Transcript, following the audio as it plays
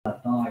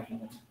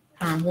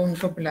हाँ वो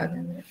उनको बुला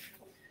देंगे।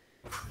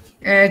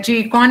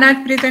 जी कौन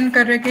आज प्रेजेंट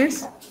कर रहे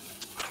केस?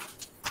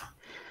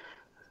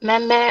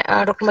 मैम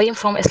मैं doctor Maryam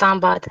from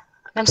Islamabad.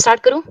 Ma'am start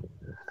करूं?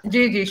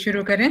 जी जी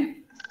शुरू करें।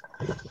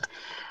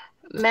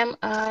 Ma'am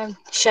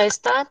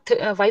Shaista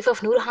wife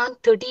of Noor Khan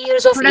 30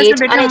 years of थोड़ा सा age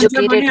बेटा ऊंचा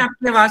बोले, uneducated।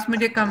 आपकी आवाज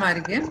मुझे कम आ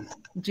रही है।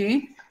 जी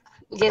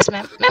यस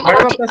मैम। मैम मैडम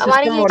आवाज अपना अब आ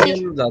रही सिस्टम है ठीक?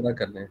 वॉल्यूम ज्यादा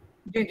कर लें।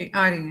 जी जी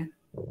आ रही है।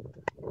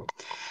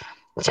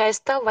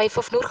 Shaista, wife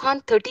of Noor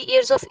Khan, 30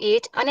 years of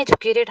age,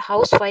 uneducated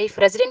housewife,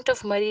 resident of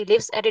Murray,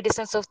 lives at a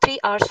distance of 3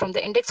 hours from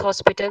the Index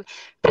Hospital,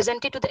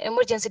 presented to the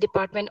emergency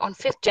department on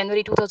 5th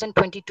January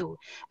 2022.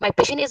 My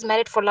patient is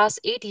married for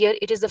last 8 years.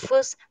 It is the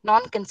first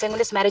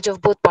non-consanguineous marriage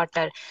of both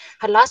partners.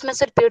 Her last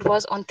menstrual period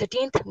was on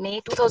 13th May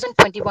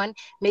 2021,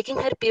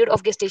 making her period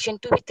of gestation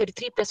to be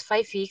 33 plus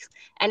 5 weeks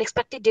and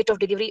expected date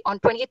of delivery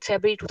on 20th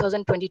February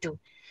 2022.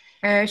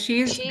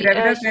 She is She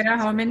gravida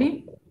para how many?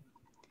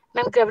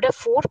 Ma'am, gravida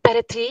 4, para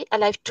 3,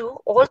 alive 2,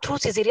 all through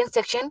cesarean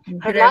section.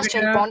 Her last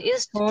child Gravida born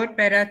is 4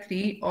 para 3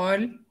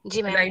 all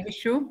ji ma'am live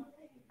issue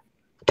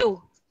 2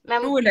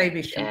 ma'am 2 live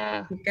issue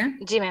ठीक है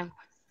जी ma'am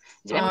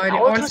और all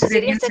all through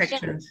cesarean cesarean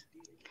section. sections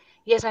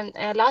Yes ma'am,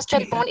 last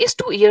child ठीक है born is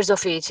 2 years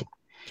of age.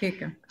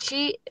 ठीक है।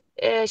 She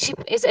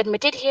is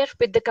admitted here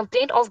with the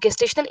complaint of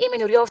gestational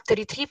amenorrhea of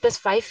 33 plus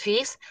 5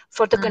 weeks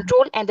for the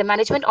control and the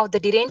management of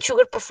the deranged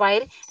sugar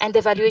profile and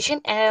the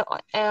evaluation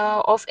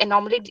of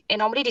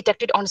anomaly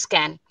detected on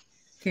scan.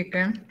 ठीक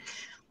है।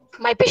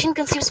 My patient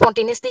conceived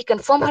spontaneously,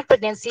 confirmed her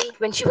pregnancy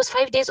when she was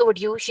 5 days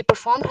overdue. She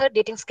performed her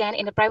dating scan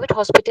in a private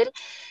hospital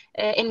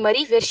in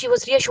Murray, where she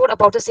was reassured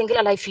about a single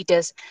alive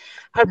fetus.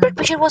 Her blood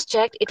pressure was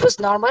checked; it was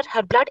normal.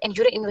 Her blood and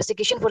urine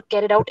investigation were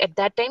carried out at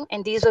that time,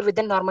 and these were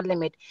within normal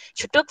limit.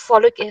 She took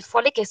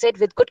folic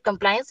acid with good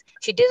compliance.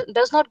 She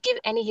does not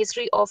give any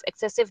history of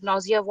excessive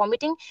nausea,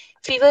 vomiting,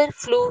 fever,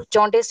 flu,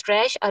 jaundice,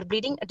 rash, or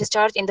bleeding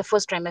discharge in the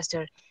first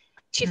trimester.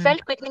 She felt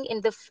quickening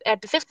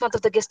at the 5th month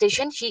of the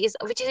gestation. She is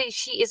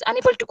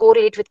unable to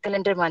correlate with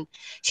calendar month.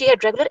 She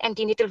had regular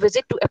antenatal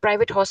visit to a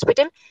private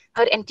hospital.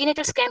 Her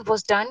antenatal scan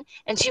was done,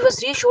 and she was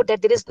reassured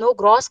that there is no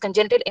gross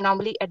congenital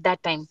anomaly at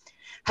that time.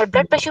 Her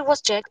blood pressure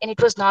was checked, and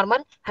it was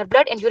normal. Her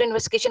blood and urine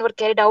investigation were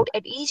carried out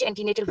at each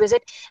antenatal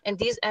visit, and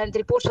the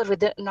reports were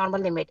within the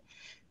normal limit.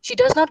 She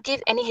does not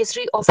give any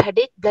history of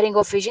headache, blurring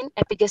of vision,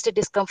 epigastric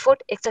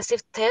discomfort,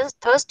 excessive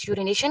thirst,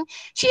 urination.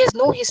 She has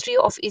no history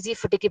of easy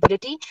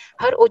fatigability.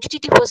 Her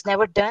OGTT was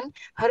never done.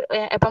 Her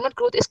abdominal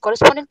growth is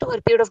corresponding to her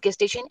period of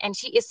gestation, and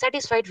she is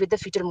satisfied with the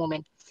fetal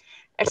movement.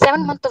 At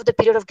 7 months of the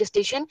period of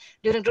gestation,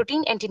 during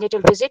routine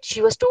antenatal visit,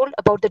 she was told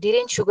about the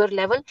deranged sugar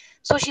level,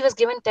 so she was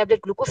given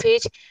tablet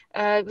glucophage,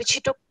 which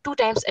she took 2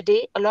 times a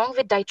day, along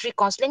with dietary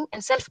counseling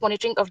and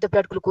self-monitoring of the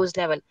blood glucose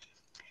level.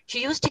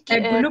 She used to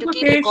keep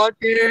Glucophage, record.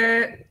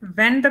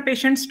 when the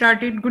patient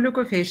started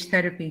glucophage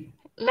therapy?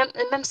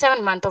 Ma'am,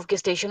 7 months of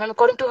gestation. Ma'am,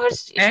 according to her,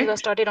 she was At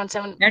started on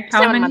seven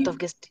how seven many? month of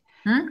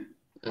gestation.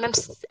 Ma'am,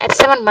 at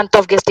 7 month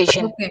of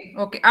gestation. Okay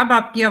okay अब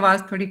आपकी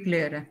आवाज थोड़ी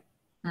clear है।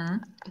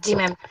 जी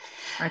ma'am.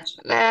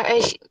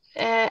 अच्छा।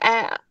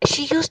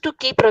 She used to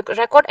keep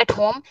record at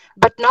home,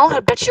 but now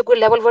her blood sugar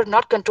level were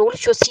not controlled,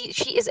 so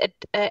she is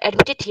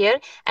admitted here.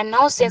 And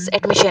now since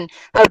admission,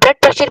 her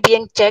blood pressure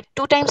being checked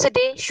 2 times a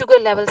day, sugar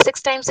level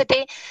 6 times a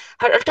day.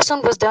 Her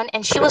ultrasound was done,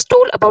 and she was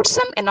told about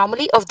some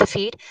anomaly of the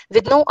feed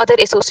with no other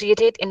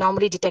associated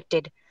anomaly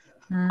detected.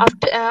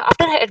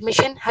 After her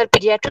admission, her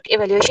pediatric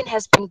evaluation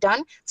has been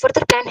done.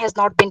 Further plan has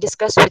not been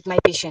discussed with my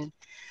patient.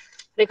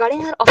 Regarding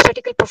her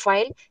obstetrical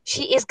profile,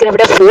 she is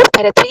gravida 4,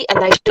 para 3,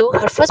 alive 2.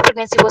 Her first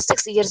pregnancy was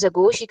 6 years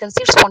ago. She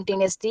conceived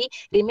spontaneously,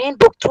 remained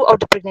booked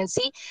throughout the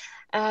pregnancy,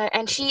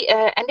 and she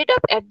ended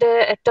up at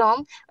the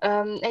term.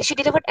 She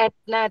delivered at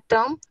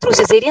term through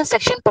cesarean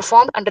section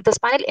performed under the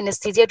spinal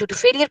anesthesia due to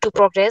failure to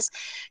progress.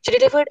 She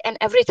delivered an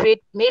average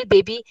weight male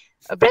baby,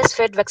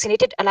 breastfed,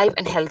 vaccinated, alive,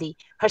 and healthy.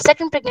 Her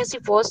second pregnancy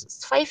was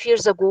 5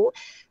 years ago.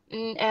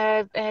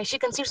 She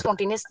conceived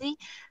spontaneously,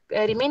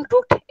 remained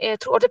booked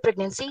throughout the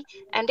pregnancy,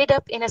 ended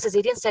up in a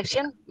cesarean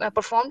section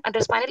performed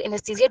under spinal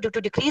anesthesia due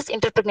to decreased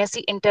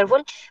interpregnancy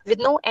interval with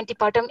no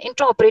antepartum,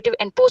 intraoperative,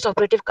 and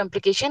postoperative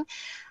complication.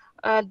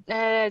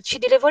 She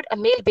delivered a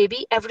male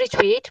baby, average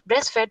weight,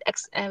 breastfed,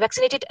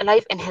 vaccinated,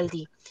 alive, and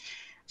healthy.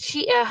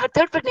 Her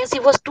third pregnancy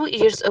was 2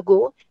 years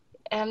ago.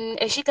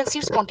 She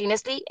conceived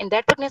spontaneously. In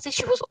that pregnancy,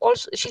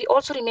 she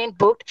also remained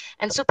booked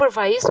and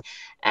supervised.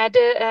 At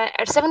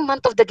 7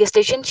 months of the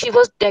gestation, she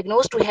was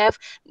diagnosed to have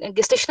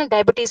gestational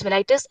diabetes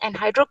mellitus and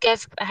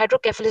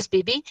hydrocephalus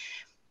baby.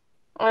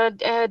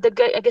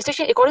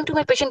 Gestation, according to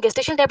my patient,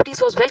 gestational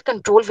diabetes was well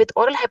controlled with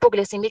oral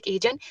hypoglycemic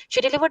agent.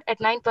 She delivered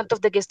at 9 months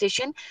of the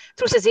gestation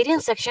through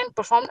cesarean section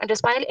performed under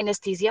spinal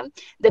anesthesia.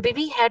 The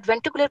baby had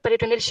ventricular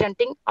peritoneal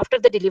shunting after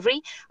the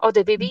delivery of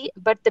the baby,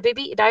 but the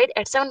baby died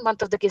at 7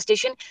 months of the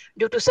gestation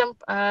due to some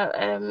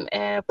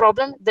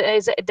problem. The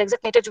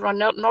exact nature was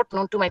not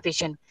known to my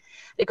patient.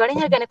 Regarding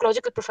her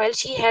gynecological profile,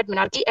 she had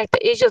menarche at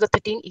the age of the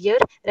 13 year,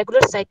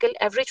 regular cycle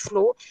of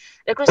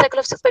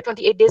 6 by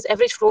 28 days,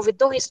 average flow with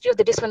no history of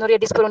the dysmenorrhea,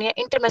 dyspareunia,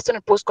 intermenstrual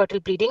and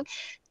postcoital bleeding.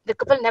 The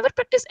couple never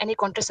practiced any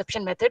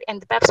contraception method,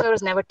 and the pap smear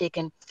was never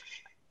taken.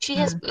 She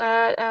has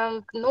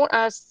no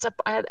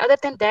other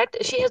than that,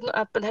 she has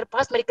her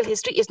past medical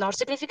history is not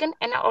significant,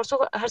 and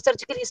also her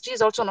surgical history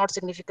is also not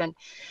significant.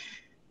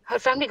 Her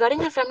family, regarding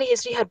her family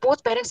history, her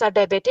both parents are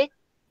diabetic.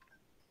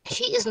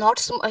 She has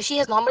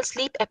normal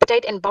sleep,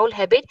 appetite, and bowel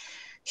habit.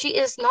 She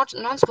is not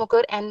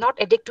non-smoker and not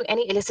addicted to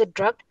any illicit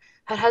drug.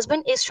 Her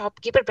husband is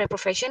shopkeeper by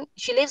profession.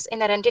 She lives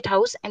in a rented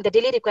house, and the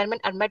daily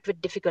requirements are met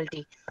with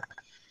difficulty.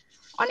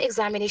 On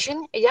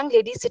examination, a young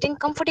lady sitting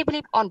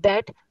comfortably on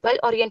bed, well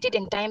oriented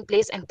in time,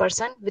 place, and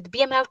person, with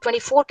BMI of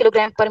 24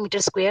 kg per meter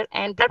square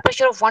and blood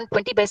pressure of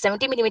 120 by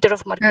 70 millimeter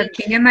of mercury.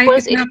 TMI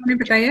Pulse कितना 80, आपने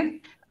बताया?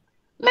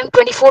 ma'am,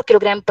 24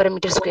 kg per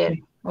meter square.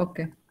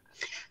 Okay okay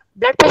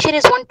Blood pressure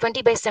is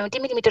 120 by 70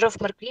 millimeter of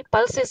mercury.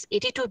 Pulse is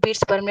 82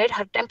 beats per minute.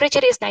 Her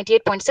temperature is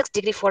 98.6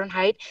 degree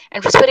Fahrenheit,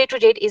 and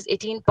respiratory rate is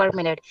 18 per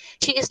minute.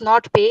 She is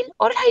not pale.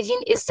 Oral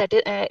hygiene is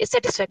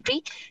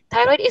satisfactory.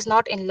 Thyroid is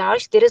not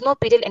enlarged. There is no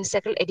pedal and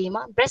sacral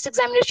edema. Breast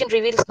examination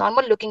reveals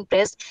normal looking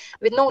breast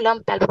with no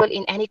lump palpable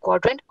in any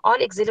quadrant. All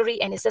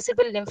axillary and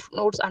accessible lymph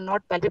nodes are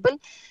not palpable.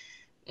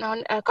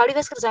 On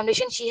cardiovascular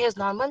examination, she has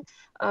normal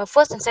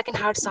first and second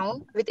heart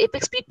sound with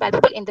apex beat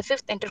palpable in the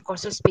fifth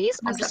intercostal space.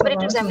 थोड़ा On सा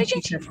respiratory आवाज ऊंची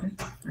examination, कर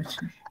लें.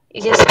 अच्छा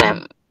yes,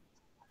 ma'am.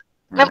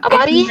 Ma'am अब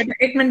आ रही है?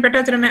 एक मिनट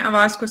बेटा, जरा मैं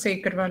आवाज को सही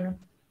करवा लूं.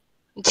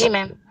 जी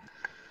मैम.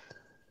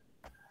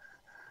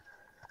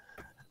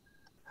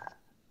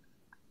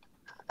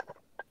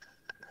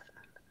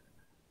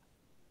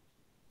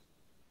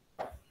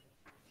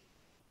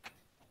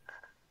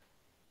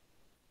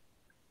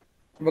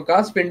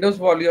 विकास विंडोज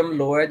वॉल्यूम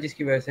लो है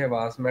जिसकी वजह से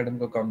आवाज मैडम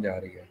को कम जा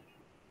रही है.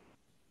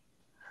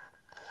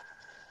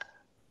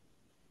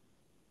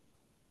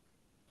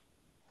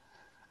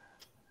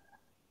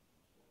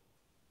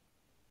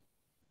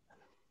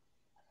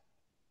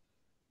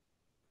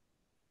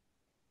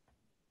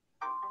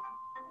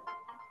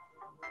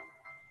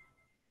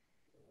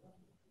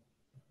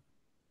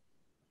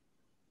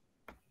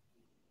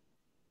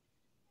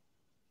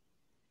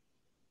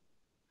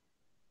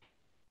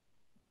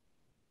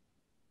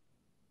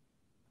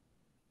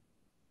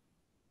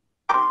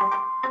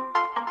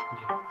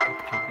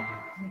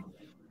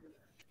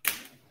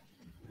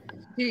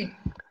 जी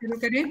शुरू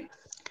करें.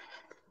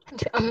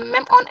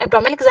 Ma'am, on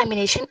abdominal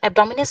examination,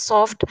 abdomen is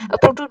soft, a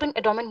protruding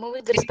abdomen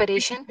moving with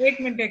respiration एक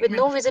मिनट with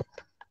no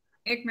visible.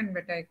 एक मिनट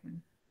बेटा, एक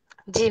मिनट.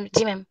 जी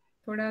जी मैम.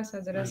 थोड़ा सा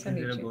जरा सा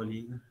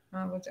नीचे.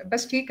 हाँ वो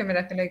बस ठीक है,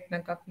 मेरा ख्याल है इतना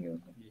काफी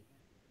होगा.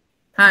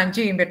 हाँ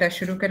जी बेटा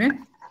शुरू करें.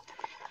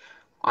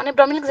 On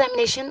abdominal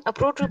examination, a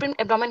protruding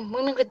abdomen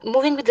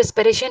moving with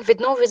respiration with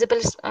no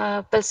visible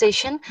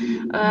pulsation,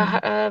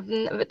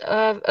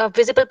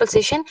 visible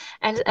pulsation,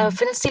 and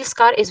phenyl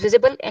scar is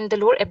visible in the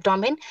lower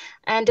abdomen,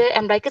 and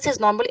umbilicus is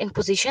normal in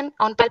position.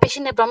 On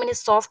palpation, abdomen is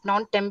soft,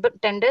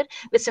 non-tender,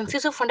 with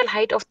symphyso-fundal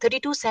height of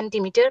 32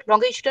 centimeter,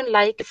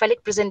 longitudinal-like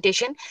cephalic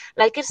presentation.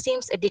 Liker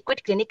seems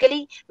adequate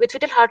clinically, with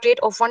fetal heart rate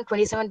of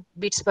 127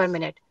 beats per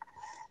minute.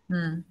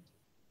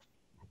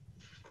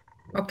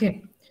 Okay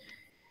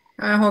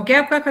हो गया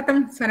आपका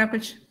खत्म सारा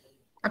कुछ.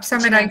 अब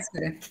summarise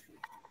करें.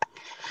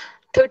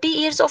 30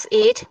 years of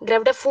age,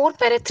 gravida 4,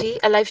 para 3,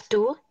 alive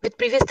 2, with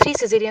previous 3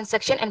 cesarean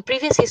section and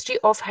previous history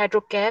of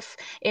hydrocaph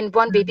in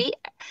one baby.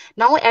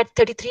 Now at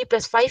 33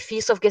 plus 5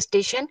 weeks of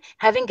gestation,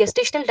 having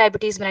gestational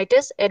diabetes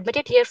mellitus,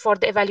 admitted here for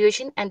the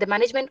evaluation and the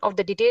management of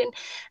the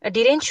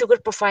deranged sugar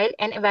profile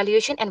and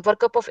evaluation and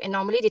workup of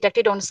anomaly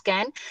detected on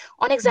scan.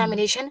 On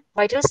examination,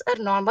 vitals are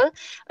normal.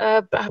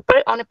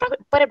 On a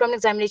per abdomen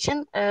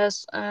examination,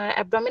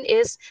 abdomen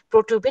is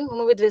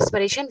protuberant, with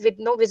respiration with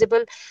no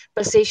visible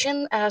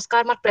pulsation,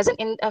 scar mark present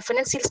in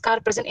phenyl scar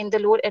present in the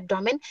lower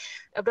abdomen.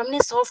 Abdomen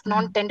is soft,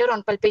 non-tender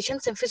on palpation.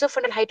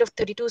 Symphyso-fundal height of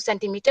 32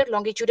 centimeter,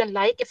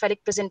 longitudinal-like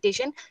cephalic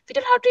presentation.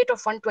 Fetal heart rate of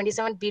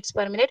 127 beats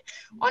per minute.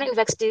 On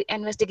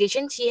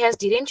investigation, she has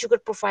deranged sugar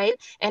profile,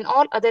 and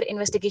all other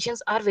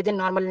investigations are within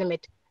normal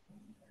limit.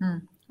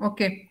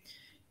 Okay.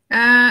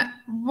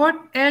 What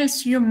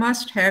else you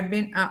must have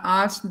been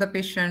asked the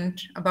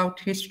patient about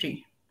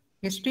history?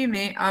 History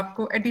में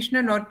आपको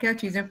additional और क्या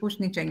चीजें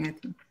पूछनी चाहिए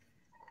थी?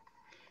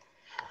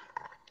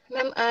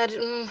 Ma'am,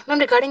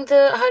 regarding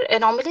her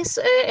anomaly.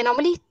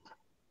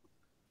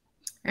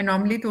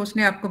 Anomaly तो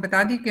उसने आपको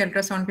बता दी कि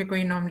अल्ट्रासाउंड पे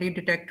कोई anomaly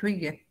detect हुई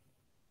है.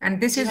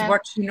 And this is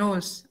what she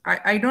knows.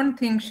 I don't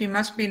think she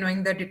must be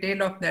knowing the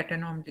detail of that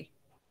anomaly.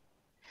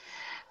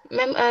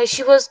 Ma'am,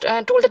 she was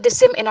told that the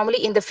same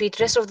anomaly in the feet.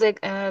 Rest of the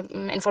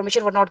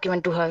information were not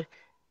given to her.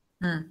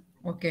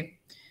 Okay.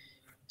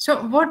 So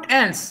what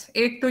else?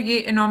 एक तो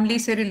ये anomaly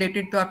से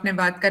related तो आपने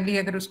बात कर ली.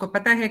 अगर उसको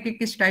पता है कि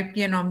किस टाइप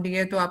की anomaly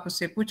है तो आप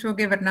उससे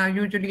पूछोगे, वरना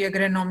usually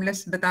अगर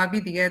anomalous बता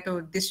भी दिया है तो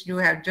this you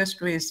have just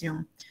to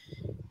assume.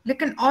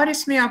 लेकिन और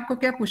इसमें आपको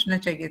क्या पूछना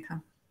चाहिए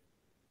था?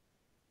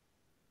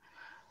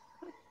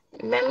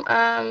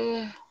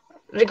 Ma'am,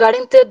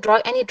 regarding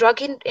the any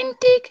drug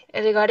intake,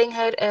 regarding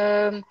her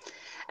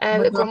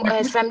वो जो आपने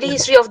पूछ family लिया।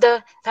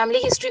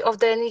 history of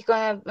the any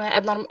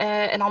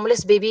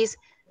anomalous babies.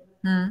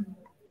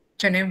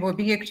 चले, वो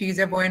भी एक चीज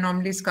है, वो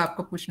एनॉमलीज का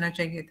आपको पूछना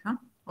चाहिए था।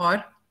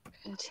 और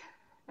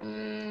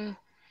um,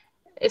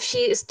 if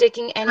she is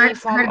taking any her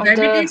form of the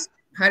diabetes,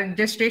 her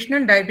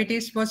gestational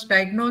diabetes was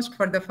diagnosed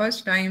for the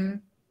first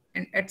time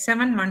at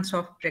 7 months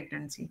of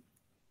pregnancy.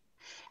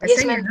 ऐसा yes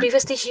ही है ma'am, ना?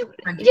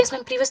 हाँ जी।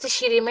 previously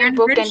she remained And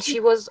booked then and she she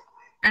was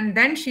and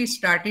then she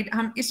started,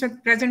 हम इस वक्त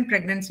present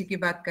pregnancy की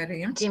बात कर रहे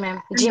हैं। जी ma'am,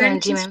 And then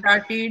ji she ma'am,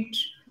 started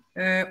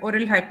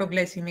oral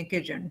hypoglycemic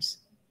agents.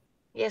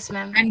 yes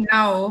ma'am, And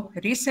now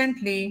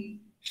recently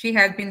she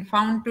has been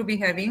found to be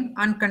having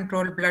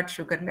uncontrolled blood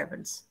sugar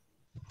levels.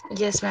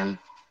 yes ma'am.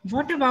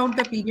 What about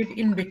the period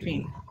in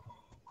between?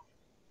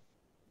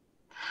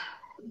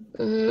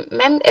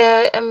 Ma'am,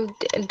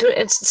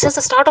 since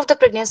the start of the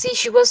pregnancy,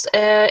 she was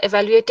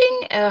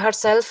evaluating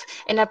herself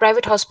in a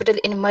private hospital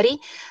in Murray,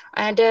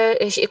 and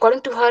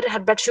according to her, her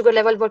blood sugar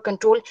level were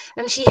controlled.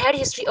 Ma'am, she had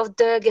history of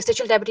the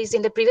gestational diabetes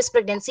in the previous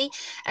pregnancy,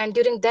 and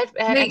during that,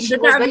 and नहीं she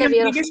बेटा, was अभी well हम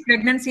aware of. Previous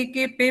pregnancy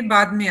के पे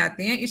बाद में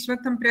आते हैं, इस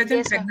वक्त हम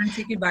प्रेजेंट Yes, ma'am.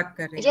 प्रेगनेंसी की बात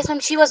कर रहे हैं। Yes, ma'am.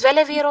 She was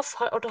well aware of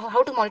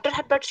how to monitor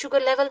her blood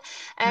sugar level,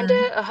 and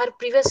her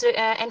previous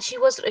and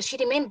she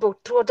remained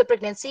booked throughout the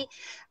pregnancy.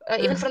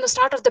 Even from the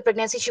start of the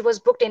pregnancy, she was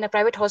booked in a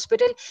private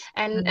hospital,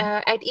 and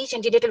at each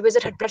antenatal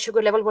visit, her blood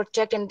sugar level were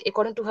checked, and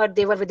according to her,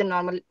 they were within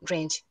normal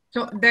range.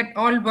 So that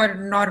all were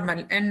normal,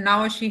 and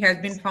now she has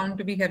been found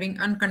to be having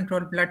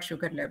uncontrolled blood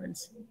sugar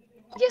levels.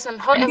 Yes, ma'am.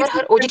 And However, this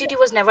her is OGTT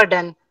was never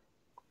done.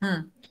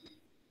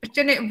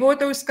 चले, वो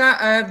तो उसका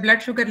blood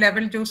sugar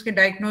level जो उसके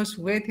diagnose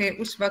हुए थे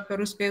उस वक्त,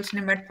 और उस पे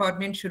उसने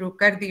मेटफॉर्मिन शुरू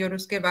कर दी, और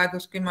उसके बाद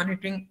उसकी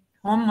मॉनिटरिंग,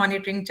 होम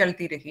मॉनिटरिंग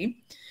चलती रही।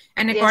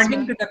 And Yes,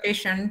 according ma'am. To the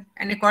patient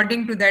and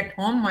according to that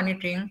home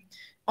monitoring,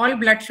 all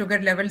blood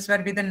sugar levels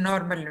were with in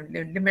normal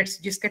limits,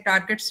 जिसके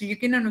टारगेट्स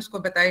यकीनन उसको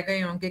बताए गए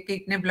होंगे कि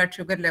इतने ब्लड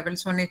शुगर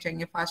लेवल्स होने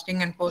चाहिए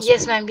fasting and post.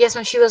 Yes, ma'am. Yes,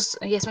 ma'am. She was.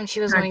 Yes, ma'am.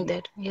 She was हाँ knowing ji.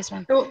 that. Yes,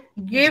 ma'am. तो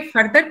ये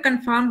फर्दर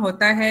कंफर्म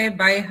होता है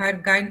bye her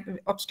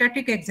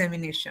obstetric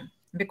examination,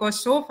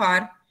 because so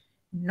far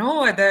no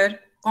other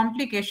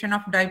complication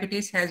of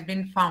diabetes has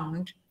been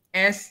found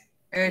as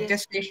Yes.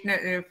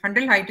 gestational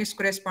fundal height is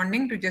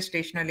corresponding to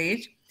gestational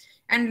age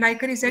and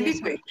liker is Yes, ma'am.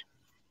 adequate.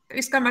 तो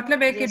इसका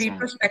मतलब है कि Yes, ma'am.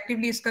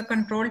 Retrospectively इसका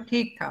control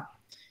ठीक था।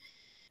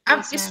 अब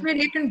Yes, ma'am. इसमें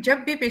लेकिन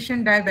जब भी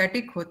पेशेंट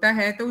डायबिटिक होता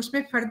है तो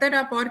उसमें फर्दर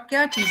आप और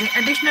क्या चीजें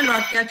एडिशनल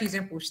और क्या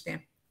चीजें पूछते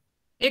हैं?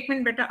 एक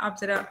मिनट बेटा, आप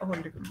जरा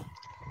होल्ड करो।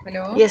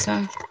 Hello Yes,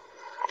 ma'am.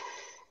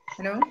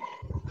 हेलो,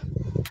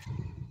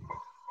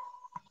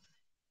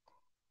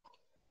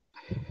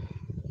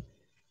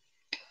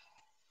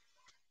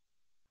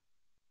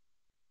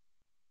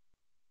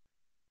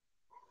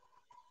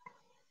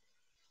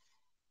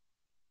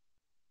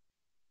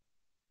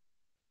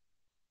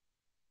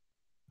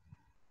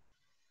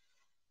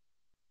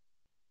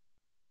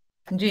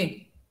 जी।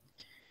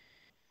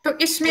 तो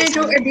इसमें Yes,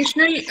 जो ma'am.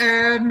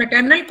 एडिशनल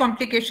मैटरनल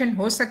कॉम्प्लिकेशन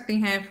हो सकती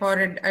हैं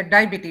फॉर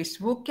डायबिटीज,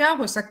 वो क्या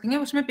हो सकती हैं,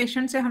 उसमें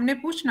पेशेंट से हमने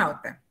पूछना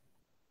होता है।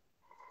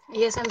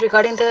 Yes, and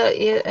regarding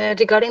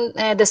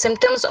the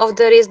symptoms of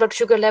the raised blood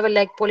sugar level,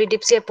 like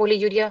polydipsia,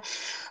 polyuria,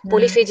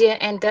 polyphagia,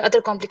 and the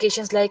other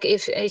complications, like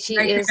if she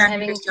Like is hepatic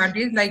having.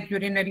 discharges, like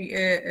urinary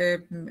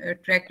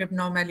tract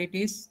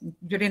abnormalities,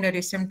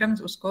 urinary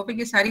symptoms, उसको भी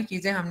ये सारी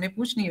चीजें हमने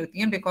पूछनी होती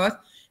हैं, because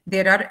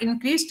there are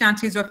increased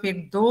chances of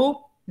it,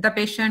 though the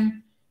patient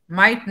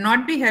might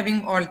not be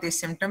having all these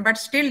symptoms, but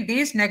still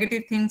these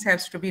negative things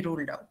has to be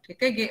ruled out.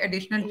 ठीक है, ये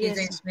एडिशनल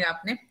चीजें Yes, इसमें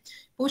आपने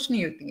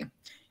पूछनी होती हैं।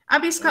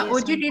 अब इसका yes, ma'am.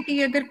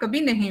 ओजीडीटी अगर कभी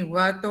नहीं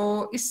हुआ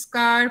तो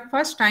इसका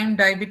फर्स्ट टाइम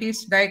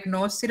डायबिटीज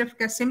डायग्नोस सिर्फ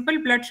क्या सिंपल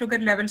ब्लड शुगर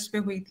लेवल्स पे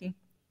हुई थी?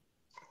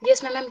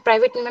 Yes, ma'am.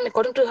 Private, ma'am.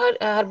 According to her,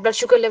 her blood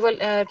sugar level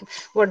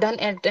were done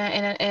at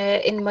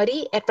in Murray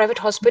at private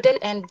hospital,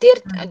 and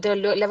there the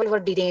level were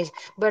deranged.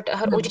 But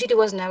her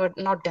OGTT was never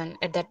not done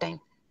at that time.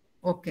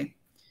 Okay,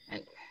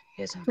 And,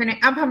 yes, ma'am. चलिए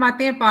अब हम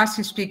आते हैं पास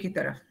history की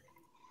तरफ।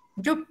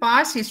 जो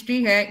पास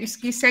history है,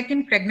 इसकी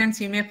सेकंड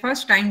प्रेगनेंसी में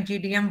first time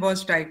GDM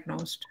was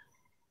diagnosed.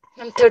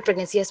 Ma'am, third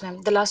pregnancy, yes, ma'am.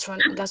 The last one,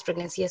 last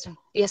pregnancy, yes, ma'am.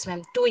 Yes,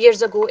 ma'am. 2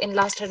 years ago, in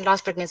her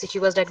last pregnancy,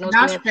 she was diagnosed to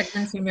last have.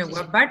 Pregnancy में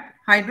हुआ, but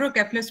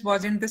हाइड्रोकेफलस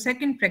was in the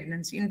second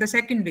pregnancy, in the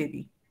second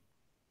baby.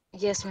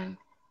 Yes, ma'am.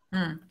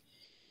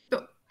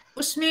 तो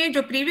उसमें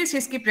जो previous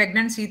इसकी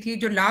pregnancy थी,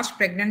 जो last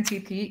pregnancy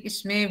थी,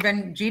 इसमें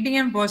when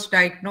GDM was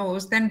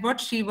diagnosed, then what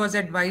she was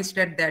advised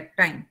at that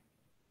time?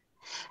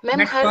 Ma'am, her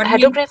metformin.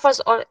 hydrograph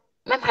was or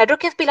ma'am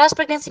hydrograph भी last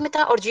pregnancy में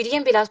था और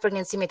GDM भी last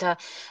pregnancy में था.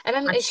 And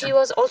ma'am, अच्छा, she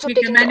was also ठीक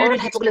है, taking the मैंने oral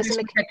रजिस्टर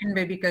इसमें hypoglycemic. सेकंड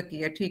बेबी का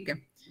किया, ठीक है,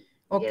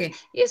 Yes, okay.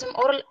 yes, ma'am.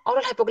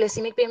 Oral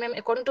hypoglycemic पे ma'am,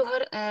 according to her,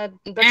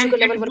 blood And sugar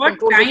at level were what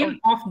controlled with all. time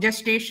of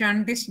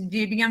gestation this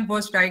GDM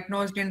was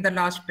diagnosed in the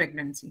last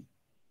pregnancy?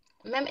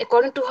 Ma'am,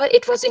 according to her,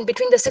 it was in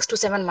between the 6 to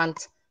 7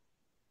 months.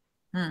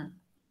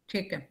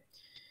 ठीक है।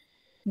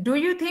 Do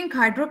you think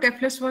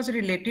hydrocephalus was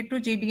related to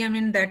GDM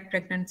in that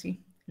pregnancy,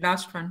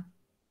 last one,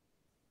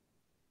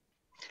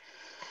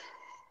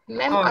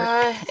 Ma'am, or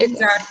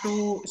these are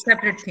two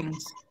separate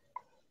things?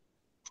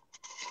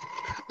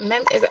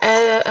 Ma'am,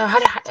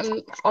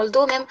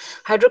 although ma'am,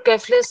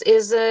 hydrocephalus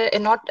is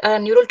not a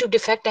neural tube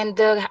defect, and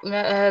the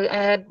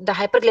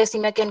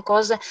hyperglycemia can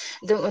cause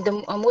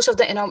most of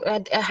the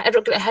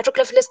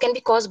hydrocephalus can be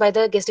caused by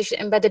the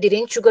gestation by the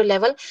deranged sugar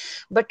level.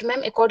 But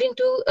ma'am, according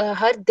to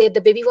her,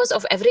 the baby was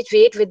of average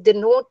weight with the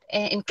no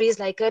increase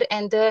like her,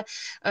 and the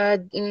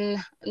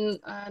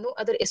no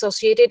other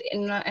associated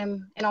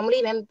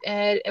anomaly, ma'am.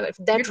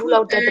 That rule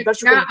देखो out that the blood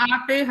क्या sugar.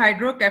 आप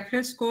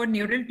हाइड्रोकेफलस को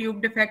neural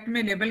tube defect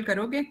में label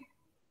करोगे?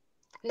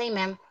 नहीं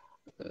ma'am,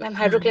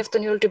 हाइड्रोकेफ तो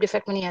neural tube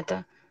defect में नहीं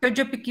आता. तो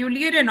जो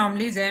peculiar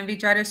anomalies हैं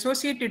which are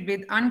associated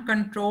with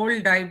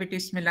uncontrolled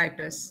diabetes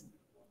mellitus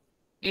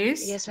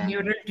is Yes ma'am.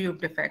 neural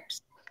tube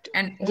defects,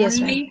 and Yes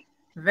ma'am. only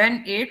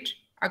when it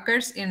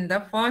occurs in the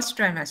first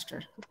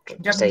trimester,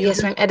 जब So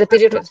yes neural ma'am, tube at the का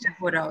period. closure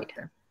हो रहा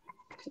होता है.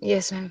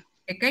 Yes ma'am.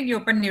 ठीक है, ये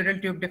open neural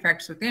tube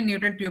defects होते हैं,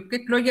 न्यूरल ट्यूब के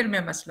क्लोजर में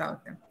मसला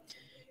होता है.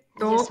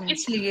 तो Yes ma'am.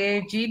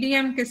 इसलिए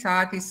जीडीएम के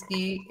साथ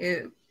इसकी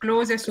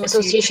क्लोज Association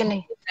एसोसिएशन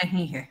नहीं.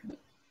 नहीं है.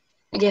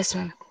 Yes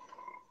ma'am.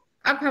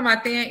 अब हम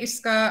आते हैं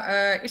इसका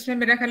इसमें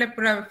मेरा ख्याल है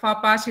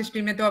पास्ट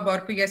हिस्ट्री में तो अब और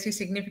कोई ऐसी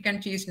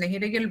सिग्निफिकेंट चीज नहीं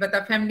रही, अलबत्ता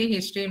फैमिली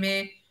हिस्ट्री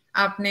में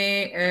आपने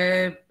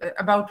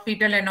अबाउट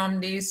फीटल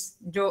एनॉमलीज,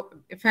 जो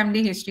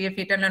फैमिली हिस्ट्री है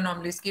फीटल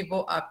एनॉमलीज की, वो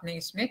आपने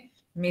इसमें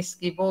मिस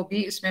की, वो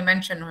भी इसमें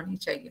मेंशन होनी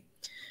चाहिए.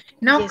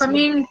 Now Yes ma'am.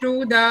 Coming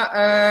to the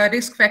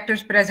risk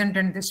factors present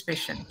in this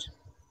patient.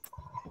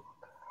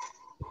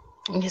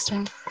 Yes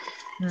ma'am.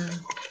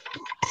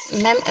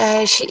 Ma'am,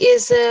 she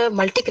is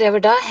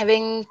multicravida,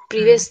 having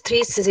previous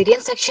 3 cesarean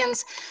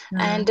sections,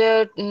 and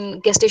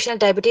gestational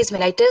diabetes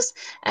mellitus,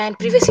 and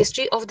previous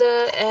history of the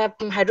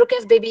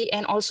hydrocef baby,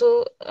 and also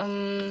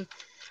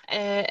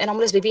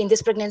anomalous baby in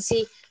this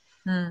pregnancy.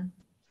 And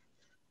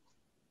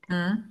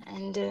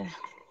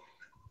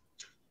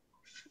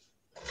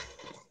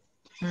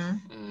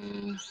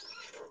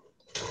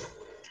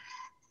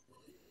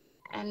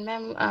and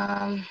ma'am,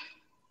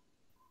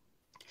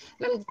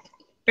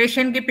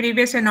 patient की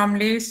previous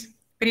anomalies,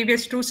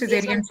 previous 2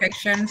 cesarean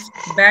sections,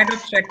 bad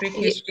obstetric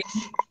history,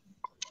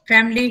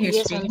 family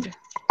history, yes,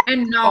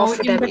 and now of in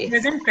the diabetes.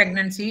 present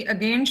pregnancy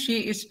again she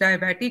is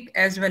diabetic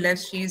as well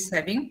as she is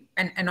having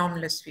an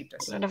anomalous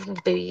fetus.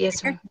 Baby,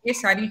 yes ma'am. ये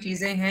सारी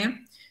चीजें हैं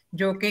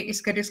जो कि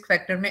इसके risk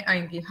factor में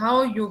आएंगी. How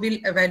you will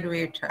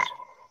evaluate her?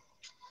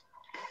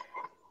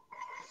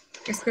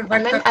 इसके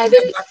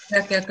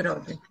वर्कअप क्या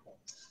करोगे?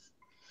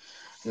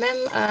 Ma'am,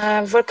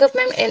 workup,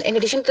 ma'am, in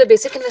addition to the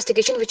basic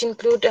investigation, which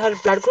include her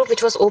blood group,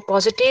 which was O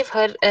positive,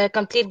 her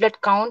complete blood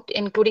count,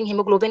 including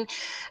hemoglobin,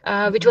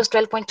 which was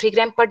 12.3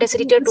 gram per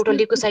deciliter, total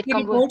leukocyte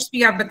count. Reports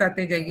भी आप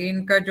बताते जाइए,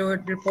 इनका जो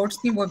reports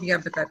थी वो भी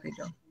आप बताते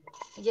जाओ.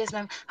 Yes,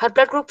 ma'am. Her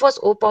blood group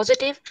was O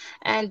positive,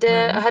 and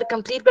her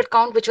complete blood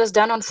count, which was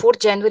done on 4th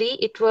January,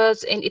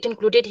 it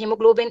included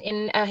hemoglobin.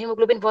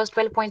 Hemoglobin was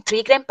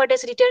 12.3 gram per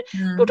deciliter.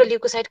 Total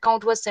leukocyte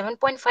count was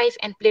 7.5,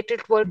 and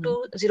platelet were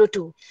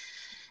 202.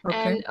 Okay.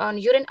 And on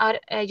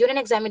urine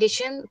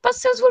examination, pus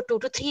cells were 2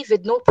 to 3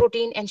 with no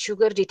protein and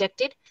sugar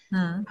detected.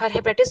 Her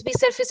hepatitis B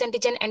surface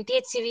antigen,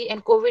 anti-HCV,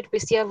 and COVID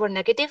PCR were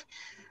negative.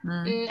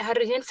 Her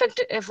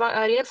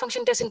renal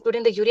function test,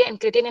 including the urea and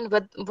creatinine,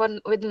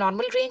 with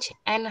normal range,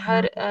 and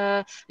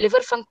her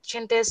liver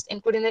function test,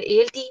 including the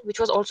ALT,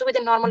 which was also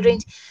within normal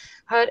range.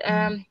 Her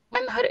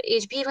her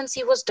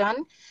HbA1c was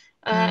done,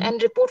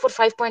 and report for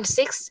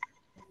 5.6.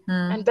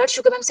 And blood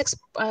sugar, ma'am,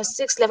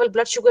 6 level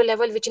blood sugar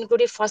level, which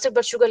included fasted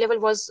blood sugar level,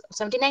 was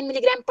 79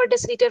 milligram per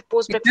deciliter.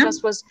 Post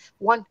breakfast was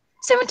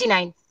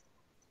 179.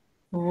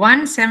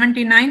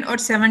 179 or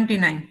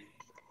 79?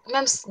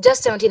 Ma'am,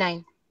 just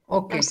 79.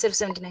 Okay. Ma'am, सिर्फ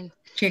 79.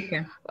 ठीक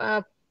है.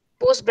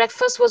 Post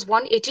breakfast was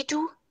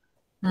 182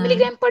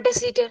 milligram per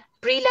deciliter.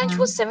 Pre lunch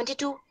was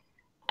 72,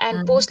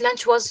 and post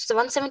lunch was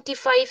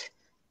 175.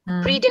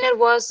 Pre dinner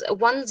was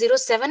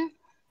 107,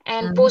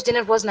 and post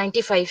dinner was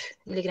 95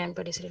 milligram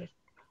per deciliter.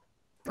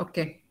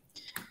 Okay.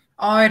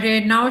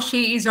 और now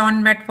she is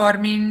on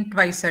metformin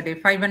twice a day,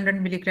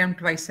 500 milligram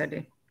twice a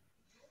day.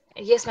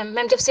 Yes ma'am.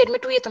 Ma'am जब से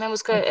admit हुई है तो ma'am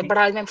उसका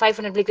बड़ा ma'am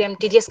 500 milligram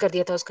TDS कर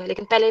दिया था उसका,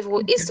 लेकिन पहले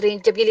वो इस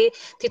रेंज जब ये ली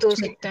थी तो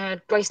उसकी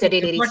ट्वाइस द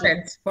डे ले रही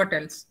थी. What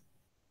else?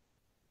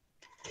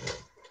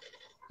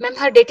 Ma'am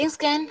her dating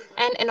scan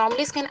and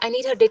anomaly scan. I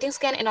need her dating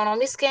scan and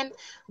anomaly scan.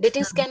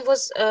 Dating scan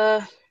was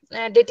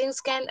dating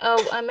scan,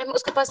 ma'am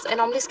उसके पास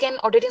एनोमली स्कैन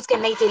और डेटिंग स्कैन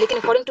नहीं थे, लेकिन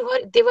according to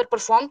her they were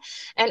perform,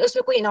 and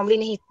उसमें कोई anomaly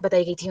नहीं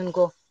बताई गई थी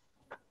उनको.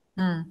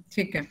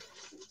 ठीक है.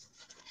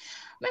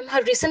 Ma'am,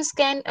 her recent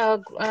scan,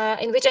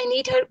 in which I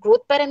need her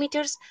growth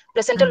parameters,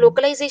 placental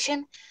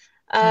localization,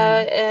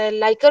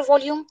 Liker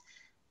volume,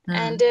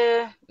 and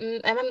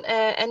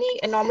any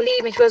anomaly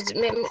which was,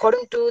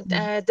 according to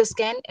the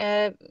scan,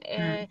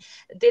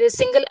 there is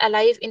single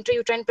alive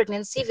intrauterine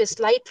pregnancy with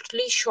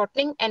slightly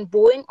shortening and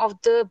bowing of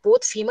the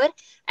both femur,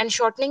 and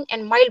shortening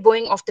and mild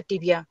bowing of the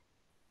tibia.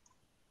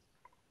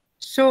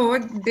 So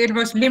there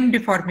was limb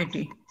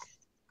deformity.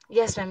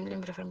 Yes, ma'am,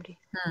 limb deformity.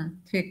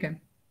 ठीक है.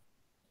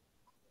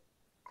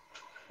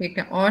 ठीक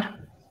है. और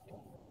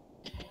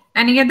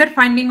any other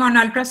finding on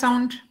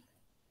ultrasound?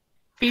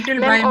 Fetal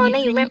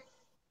biometry?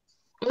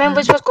 Ma'am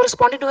which was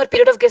corresponding to her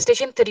period of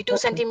gestation 32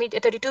 centimeter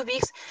 32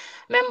 weeks.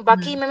 Ma'am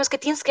बाकी ma'am उसके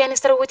 3 scan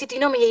इस तरह हुई थी,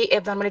 तीनों में यही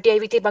एब्नॉर्मलिटी आई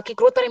हुई थी, बाकी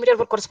growth parameter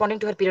were corresponding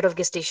to her period of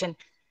gestation.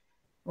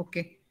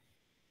 Okay,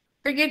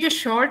 तो ये जो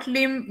शॉर्ट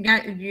लिम या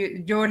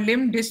जो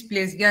लिम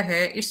डिस्प्लेसिया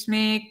है,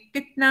 इसमें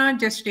कितना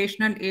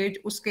जेस्टेशनल एज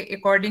उसके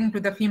according to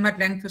the femur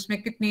length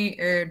उसमें कितनी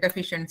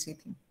डेफिशिएंसी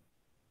थी,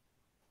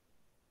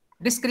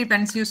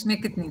 डिस्क्रिपेंसी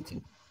उसमें कितनी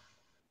थी?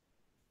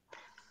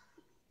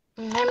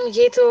 मैम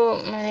ये तो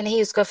मैंने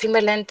नहीं उसका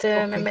फीमेल लेंथ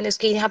मैंने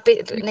उसकी यहाँ पे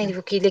नहीं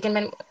वो की, लेकिन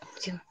मैंने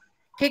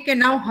ठीक है।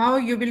 Now how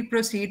you will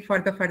proceed for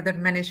the further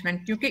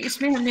management, क्योंकि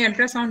इसमें हमने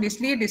अल्ट्रासाउंड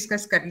इसलिए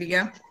डिस्कस कर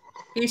लिया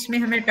कि इसमें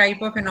हमें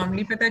टाइप ऑफ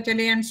एनोमली पता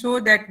चले and so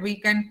that we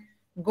can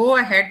go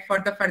ahead for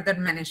the further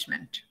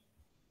management.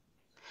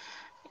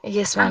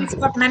 Yes अब मैम।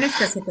 इसको आप मैनेज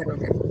कैसे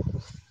करोगे?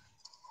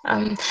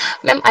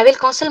 Ma'am, I will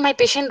counsel my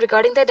patient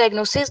regarding the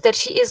diagnosis that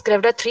she is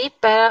Gravida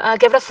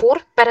 4,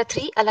 para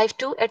 3, alive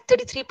 2 at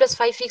 33 plus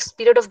 5 weeks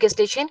period of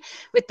gestation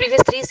with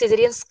previous 3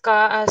 cesarean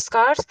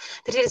scars,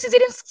 3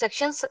 cesarean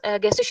sections,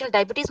 gestational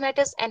diabetes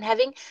mellitus, and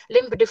having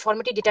limb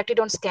deformity detected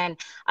on scan.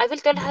 I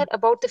will tell her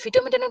about the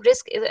fetal-maternal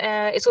risk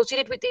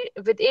associated with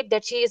it,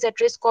 that she is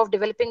at risk of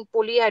developing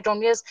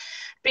polyhydramnios,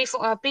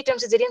 preterm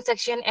cesarean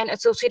section and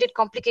associated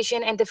complication,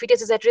 and the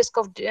fetus is at risk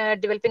of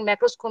developing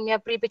macroscomia,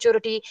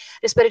 prematurity,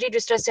 respiratory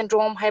distress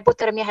syndrome,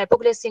 hypothermia,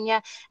 hypoglycemia,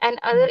 and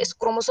other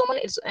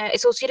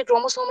associated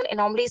chromosomal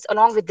anomalies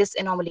along with this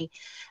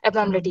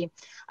abnormality.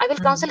 I will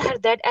counsel her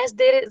that as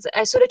there is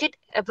isolated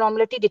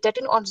abnormality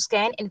detected on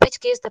scan, in which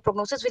case the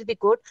prognosis will be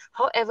good.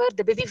 However,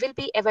 the baby will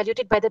be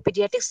evaluated by the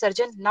pediatric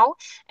surgeon now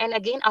and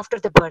again after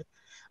the birth.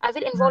 I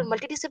will involve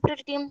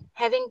multidisciplinary team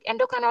having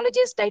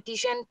endocrinologist,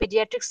 dietitian,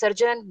 pediatric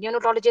surgeon,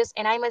 neonatologist,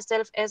 and I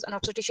myself as an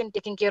obstetrician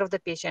taking care of the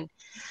patient.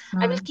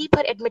 I will keep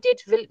her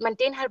admitted, will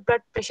maintain her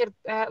blood pressure,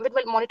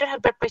 will monitor her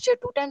blood pressure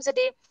 2 times a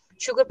day,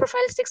 sugar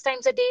profile 6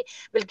 times a day,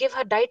 will give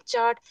her diet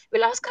chart,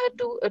 will ask her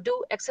to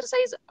do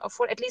exercise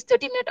for at least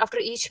 30 minutes after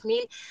each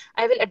meal.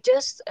 I will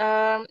adjust,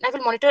 I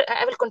will monitor,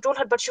 I will control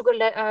her blood sugar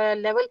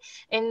level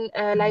in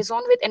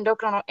liaison with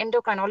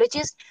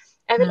endocrinologist.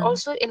 I will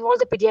also involve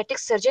the pediatric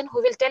surgeon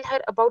who will tell her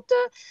about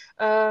the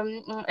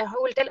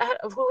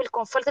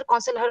further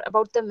counsel her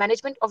about the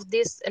management of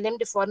this limb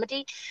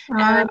deformity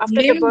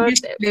after the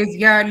birth.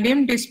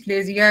 Liam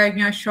dysplasia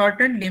या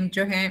shorted लिम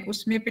जो है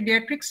उसमें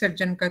paediatric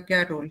surgeon का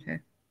क्या role है?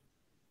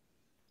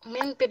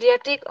 Ma'am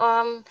paediatric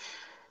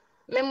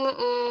ma'am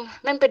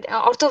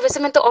ortho वैसे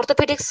मैं तो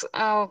ऑर्थोपेडिक्स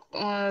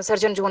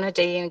सर्जन जो होना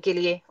चाहिए इनके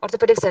लिए,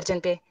 ऑर्थोपेडिक सर्जन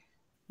पे।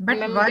 But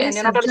why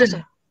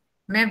surgeon?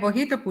 मैं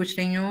वही तो पूछ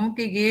रही हूँ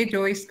कि ये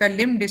जो इसका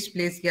लिम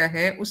डिस्प्लेसिया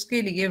है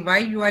उसके लिए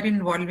why you are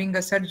involving a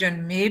surgeon,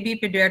 may be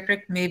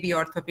paediatric may be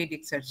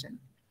orthopaedic surgeon,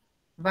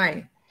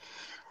 why?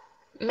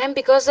 Ma'am,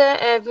 because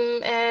they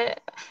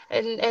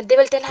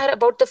will tell her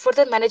about the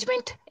further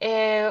management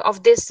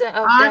of this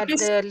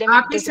the limb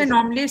आप इस disease.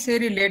 एनोमली से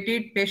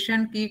related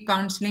patient की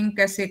counselling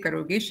कैसे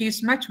करोगे? She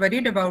is much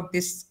worried about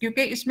this,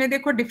 क्योंकि इसमें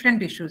देखो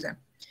different issues हैं।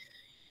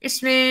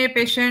 इसमें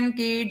पेशेंट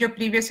की जो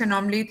प्रीवियस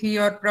एनोमली थी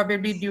और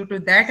probably due to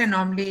that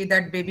anomaly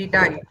that baby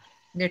died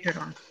later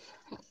on,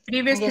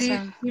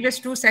 previous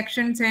 2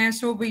 sections हैं,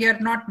 so we are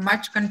not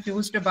much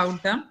confused about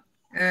the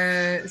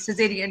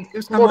cesarean,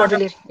 उसका mode of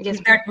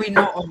that we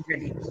know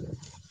already.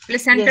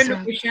 Placental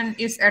location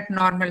is at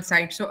normal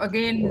site, so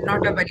again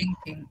not a worrying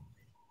thing.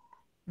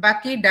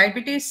 बाकी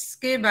diabetes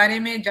के बारे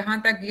में जहां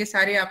तक ये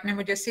सारे आपने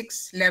मुझे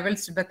 6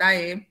 लेवल्स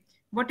बताए,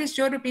 what is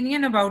your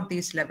opinion about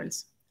these levels?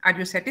 Are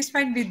you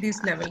satisfied with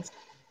these levels?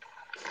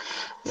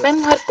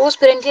 Ma'am, her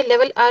postprandial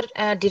level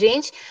are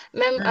deranged.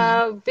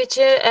 Ma'am, which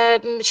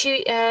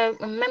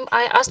ma'am,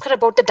 I asked her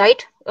about the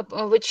diet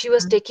which she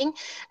was taking,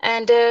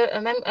 and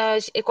ma'am,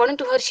 according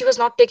to her, she was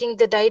not taking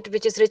the diet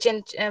which is rich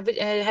in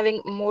having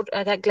more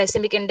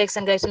glycemic index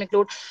and glycemic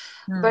load.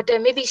 But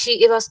maybe she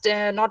was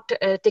not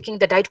taking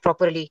the diet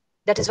properly.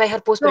 That is why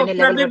her postprandial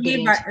level were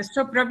deranged.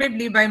 So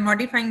probably by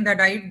modifying the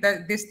diet,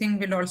 this thing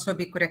will also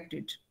be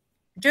corrected.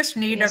 Just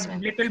need a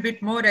little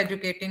bit more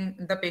educating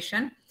the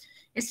patient.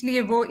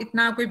 इसलिए वो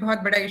इतना कोई बहुत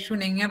बड़ा issue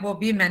नहीं है, वो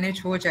भी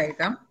मैनेज हो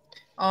जाएगा।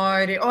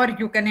 और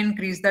you can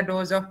increase the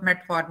dose of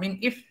metformin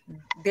if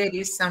there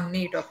is some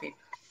need of it.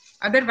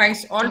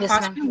 Otherwise, all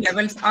fasting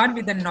levels are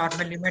within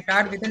normal limit,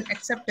 are within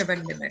acceptable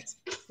limits.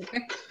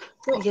 Okay,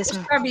 तो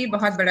उसका भी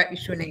बहुत बड़ा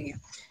इशू नहीं है।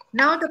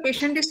 Now the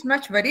patient is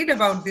much worried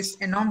about this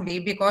anomaly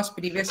because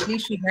previously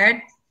she had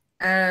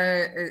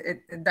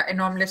the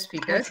anomalous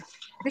fetus,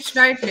 which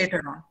died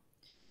later on.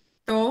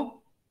 तो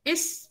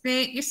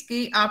इसमें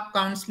इसकी आप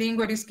काउंसलिंग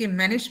और इसकी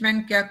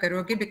मैनेजमेंट क्या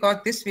करोगे? Because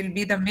this will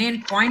be the main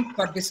point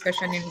for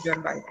discussion in your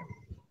bio.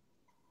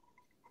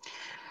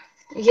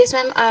 Yes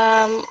ma'am,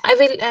 I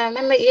will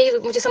ma'am, ये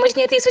मुझे समझ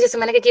नहीं आती, इस वजह से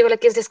मैंने कहा कि वाला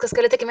केस डिस्कस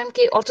कर रहे थे कि मैम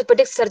कि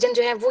ऑर्थोपेडिक सर्जन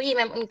जो है वो ही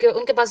मैम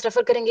उनके पास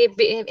रेफर करेंगे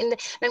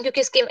मैम,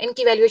 क्योंकि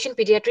इनकी वैल्यूएशन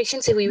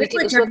पीडियाट्रिशियन से हुई थी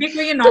उस जब वक्त। भी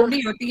कोई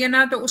एनोमली होती है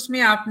ना, तो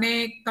उसमें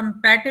आपने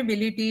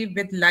कंपैटिबिलिटी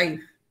विद लाइफ,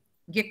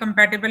 ये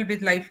कंपैटिबल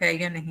विद लाइफ है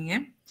या नहीं है,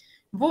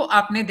 वो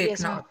आपने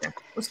देखना होता है।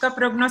 उसका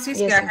प्रोग्नोसिस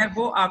क्या है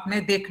वो आपने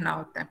देखना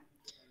होता है।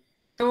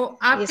 तो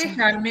आपके ma'am.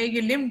 ख्याल में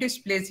ये लिम्ब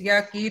डिस्प्लेसिया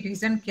की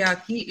रीजन क्या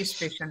थी इस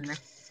पेशेंट में?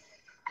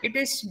 It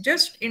is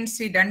just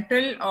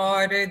incidental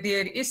or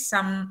there is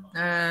some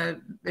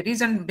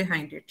reason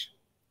behind it?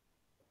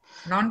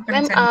 Ma'am,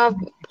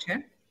 Non-consensual है?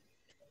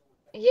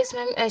 yes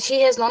ma'am,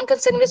 she has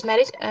non-consanguineous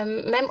marriage.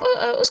 Ma'am,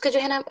 उसके जो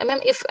है ना ma'am,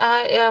 if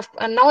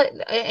now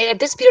at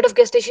this period of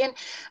gestation,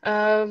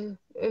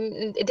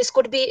 this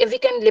could be, we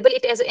can label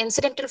it as an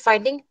incidental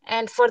finding,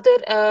 and further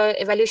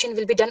evaluation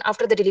will be done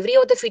after the delivery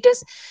of the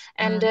fetus.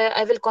 And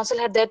I will counsel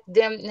her that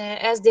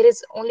as there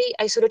is only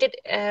isolated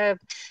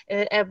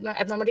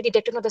abnormality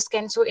detected on the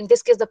scan, so in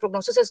this case the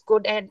prognosis is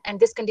good, and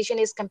this condition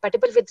is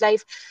compatible with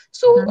life,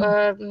 so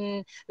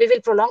we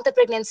will prolong the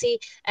pregnancy,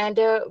 and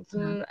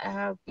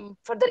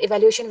further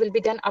evaluation will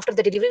be done after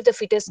the delivery of the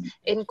fetus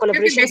in क्योंकि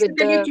collaboration with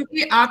basically the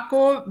चूंकि आपको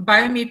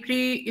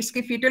biometry,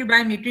 इसकी fetal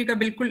biometry का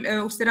बिल्कुल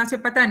उस तरह से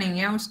पता नहीं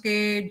है, उसके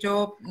जो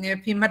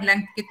फीमर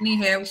लेंथ कितनी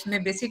है,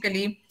 उसमें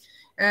बेसिकली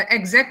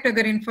एग्जैक्ट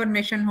अगर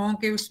इंफॉर्मेशन हो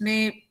कि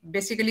उसमें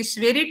बेसिकली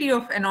स्वेरिटी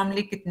ऑफ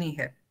एनॉमली कितनी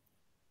है,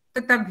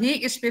 तो तभी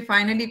इस पे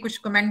फाइनली कुछ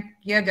कमेंट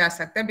किया जा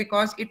सकता है,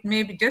 because it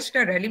may be just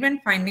a relevant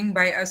finding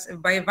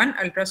by one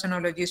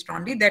ultrasonologist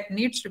only that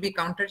needs to be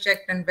counter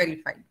checked and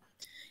verified.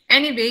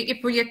 Anyway,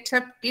 if we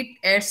accept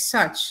it as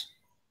such,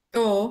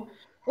 तो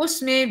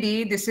उसमें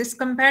भी this is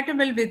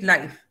compatible with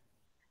life.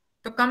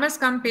 तो कम से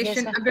कम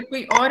patient, अगर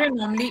कोई और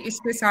anomaly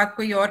इसके साथ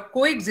कोई और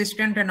को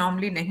एग्जिस्टेंट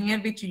एनॉमली नहीं है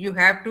which you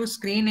have to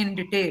screen in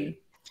detail,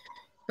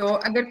 तो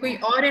अगर कोई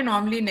और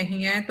एनॉमली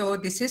नहीं है तो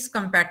this is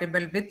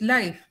compatible with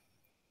life.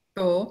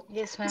 तो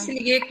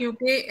इसलिए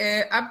क्योंकि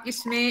अब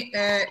इसमें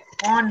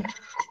ऑन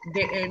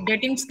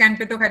डेटिंग स्कैन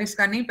पे तो खैर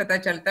इसका नहीं पता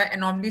चलता,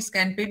 एनॉमली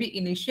स्कैन पे भी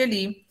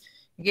इनिशियली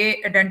ये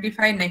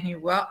आइडेंटिफाई नहीं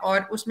हुआ,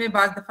 और उसमें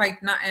बाज दफा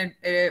इतना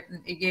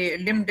ये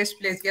लिम्ब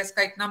डिस्प्लेसिया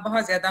का इतना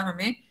बहुत ज्यादा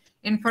हमें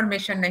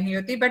इंफॉर्मेशन नहीं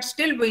होती, but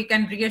still we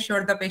can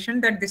reassure the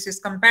patient that this is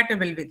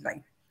compatible with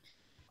life.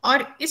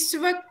 और इस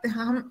वक्त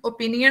हम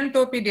ओपिनियन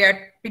तो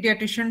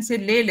पीडियाट्रिशियन से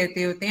ले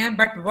लेते होते हैं,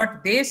 but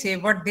what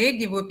they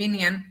give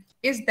opinion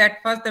is that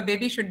first the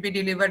baby should be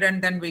delivered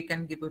and then we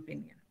can give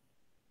opinion.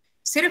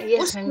 सिर्फ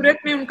उस सूरत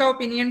में उनका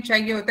ओपिनियन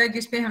चाहिए होता है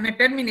जिसपे हमें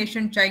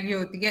टर्मिनेशन चाहिए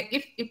होती है,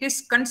 if it is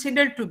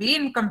considered to be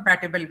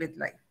incompatible with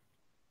life.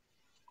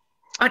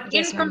 और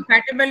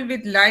incompatible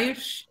with life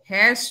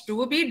has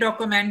to be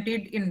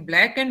documented in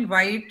black and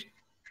white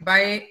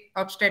bye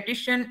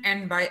obstetrician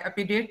and bye a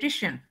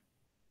paediatrician.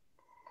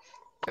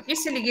 तो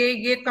इसलिए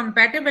ये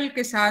कंपैटिबल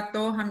के साथ तो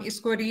हम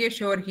इसको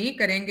रीअश्योर ही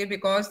करेंगे,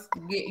 बिकॉज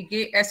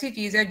ये ऐसी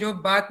चीज है जो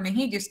बात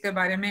नहीं जिसके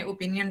बारे में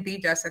ओपिनियन दी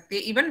जा सकती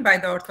है, even by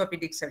the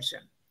orthopaedic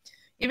surgeon,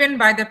 even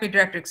by the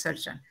paediatric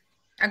surgeon.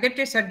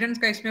 अगरचे सर्जन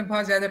का इसमें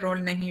बहुत ज्यादा रोल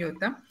नहीं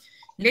होता,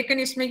 लेकिन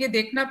इसमें ये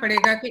देखना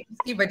पड़ेगा कि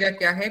इसकी वजह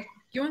क्या है,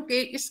 क्योंकि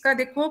इसका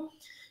देखो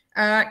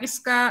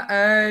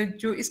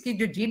इसकी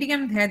जो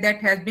GDM है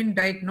that has been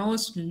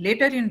diagnosed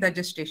letter in the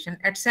gestation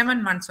eight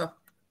 7 months of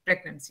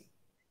pregnancy.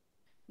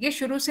 ये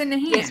शुरू से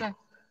नहीं है.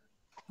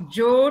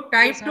 जो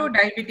टाइप 2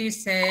 डायबिटीज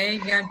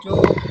है या जो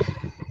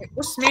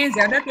उसमें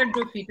ज्यादातर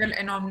जो फीटल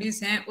एनॉमलीज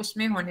हैं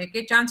उसमें होने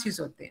के चांसेस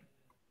होते हैं.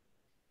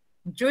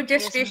 जो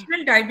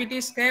जेस्टेशनल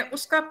डायबिटीज है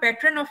उसका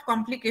pattern of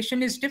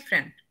complication is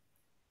different,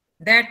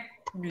 that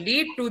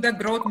lead to the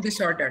growth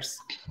disorders.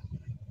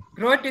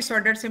 Growth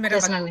disorder से मेरा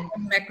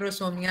मतलब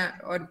मैक्रोसोमिया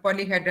और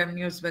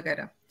पॉलीहेड्राम्यूज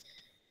वगैरह.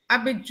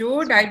 अब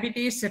जो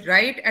diabetes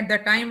right at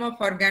the time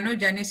of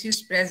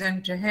organogenesis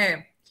present है,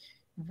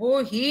 वो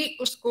ही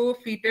उसको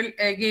फीटल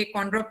ये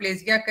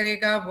कॉन्ड्रोप्लेजिया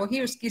करेगा,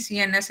 वही उसकी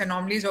CNS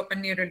anomalies open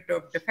neural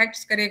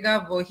defects करेगा,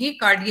 वही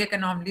कार्डियक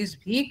एनॉमलीज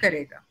भी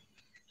करेगा.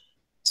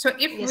 So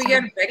if we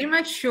are very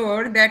much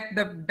sure that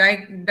the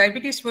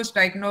diabetes was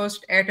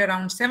diagnosed at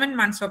around 7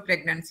 months of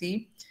pregnancy,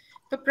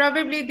 so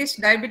probably this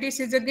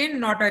diabetes is again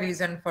not a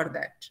reason for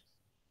that.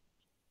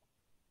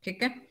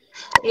 ठीक है?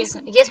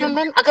 Yes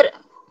ma'am. अगर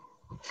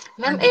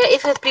Ma'am,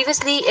 if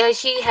previously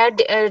she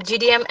had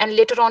GDM and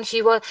later on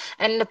she was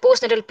in the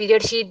postnatal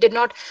period, she did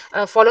not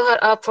follow her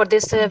up for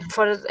this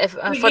for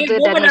the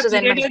diagnosis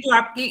and medication. जो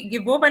आपकी ये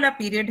वो वाला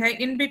period है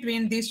in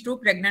between these two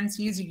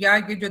pregnancies, या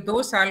ये जो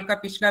 2 साल का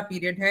पिछला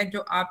पीरियड है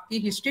जो आपकी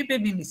हिस्ट्री पे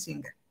भी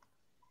मिसिंग है,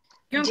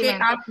 क्योंकि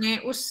आपने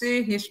उस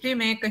हिस्ट्री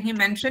में कहीं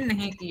मेंशन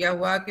नहीं किया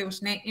हुआ कि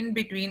उसने in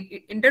between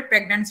inter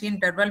pregnancy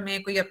interval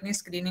में कोई अपनी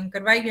स्क्रीनिंग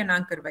करवाई या ना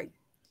करवाई.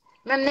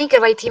 मैम नहीं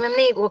करवाई थी, मैम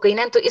नहीं हो गई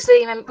ना, तो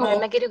इसलिए मैम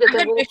मैं कह रही हूँ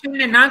अगर पेशेंट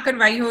ने ना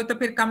करवाई हो तो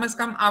फिर कम से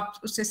कम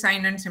आप उससे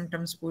साइन एंड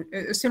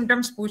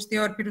सिम्टम्स पूछते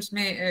हो और फिर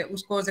उसमें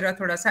उसको जरा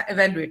थोड़ा सा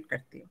एवेलुएट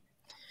करते हो.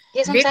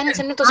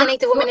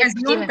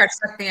 एज्यूम कर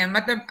सकते हैं,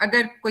 मतलब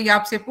अगर कोई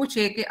आपसे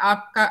पूछे कि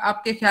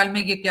आपके ख्याल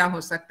में ये क्या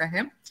हो सकता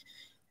है,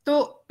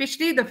 तो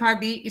पिछली दफा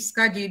भी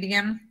इसका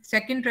GDM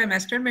सेकंड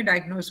ट्राइमेस्टर में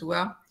डायग्नोज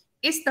हुआ,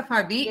 इस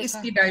दफा भी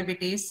इसकी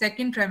डायबिटीज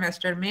सेकंड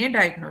ट्राइमेस्टर में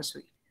डायग्नोज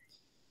हुई.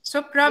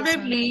 So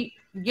probably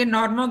ये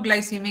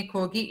normoglycemic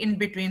होगी in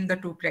between the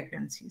 2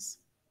 pregnancies.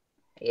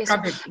 Yes.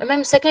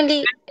 Ma'am, secondly,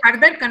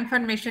 further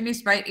confirmation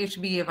is by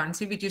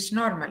HbA1c, which is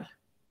normal.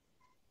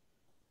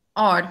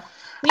 और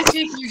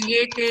तीसरी चीज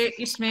ये कि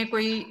इसमें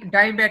कोई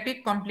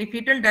डायबिटिक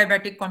फीटल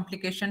डायबिटिक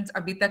कॉम्प्लिकेशंस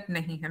अभी तक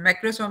नहीं है,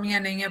 मैक्रोसोमिया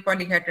नहीं है,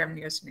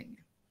 पॉलीहाइड्रेमियस नहीं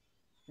है.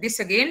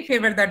 This again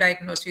favour the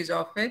diagnosis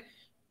of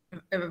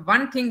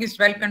one thing is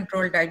well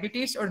control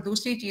diabetes, और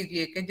दूसरी चीज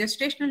ये कि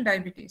जेस्टेशनल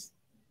डायबिटीज.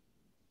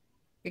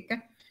 ठीक है.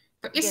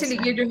 तो Yes, इसलिए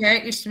ma'am. जो है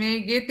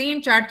इसमें ये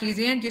 3-4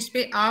 चीजें हैं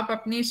जिसपे आप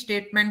अपनी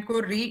स्टेटमेंट को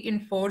री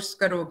इन्फोर्स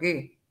करोगे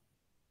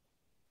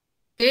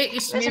कि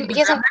इसमें Yes, ma'am.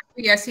 बजाना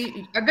कोई ऐसी,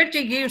 अगर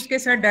चाहिए उसके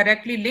साथ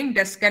डायरेक्टली लिंक्ड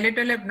है,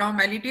 skeletal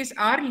एब्नॉर्मैलिटीज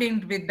are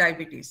linked with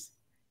diabetes,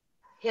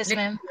 Yes,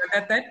 लेकिन ma'am.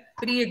 ज्यादातर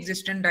प्री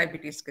एग्जिस्टेंट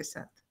डायबिटीज के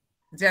साथ,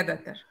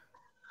 ज्यादातर.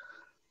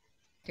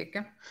 ठीक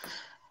है.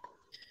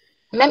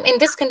 Ma'am, in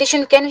this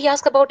condition, can we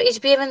ask about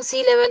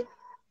HbA1c level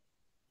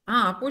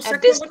हाँ, पूछ at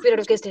सकते हो. this period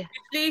of case?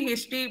 पिछली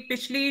हिस्ट्री,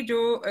 पिछली जो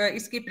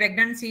इसकी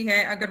प्रेगनेंसी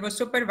है, अगर वो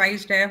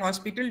सुपरवाइज्ड है,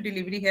 हॉस्पिटल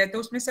डिलीवरी है, तो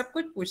उसमें सब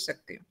कुछ पूछ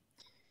सकते हो.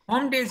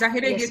 होम डे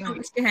जाहिर है, ये Yes, तो ma'am.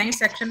 इसके हैं ही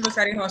सेक्शन, वो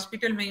सारे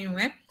हॉस्पिटल में ही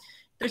हुए हैं,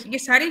 तो ये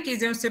सारी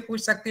चीजें उससे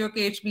पूछ सकते हो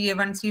कि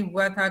HbA1c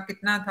हुआ था,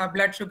 कितना था,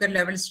 ब्लड शुगर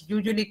लेवल्स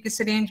यूजुअली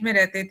किस रेंज में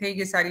रहते थे,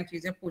 ये सारी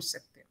चीजें पूछ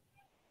सकते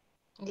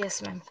हो.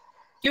 Yes, ma'am.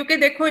 क्योंकि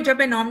देखो,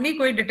 जब एनॉमली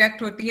कोई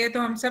डिटेक्ट होती है तो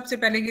हम सबसे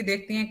पहले ये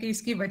देखते हैं कि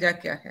इसकी वजह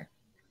क्या है.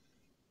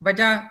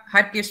 वजह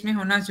हर केस में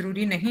होना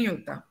जरूरी नहीं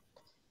होता.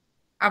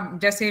 अब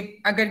जैसे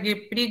अगर ये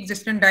प्री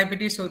एग्जिस्टेंट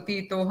डायबिटीज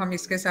होती तो हम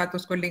इसके साथ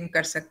उसको लिंक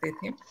कर सकते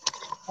थे,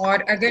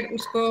 और अगर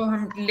उसको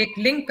हम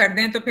लिंक कर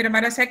दें तो फिर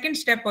हमारा सेकंड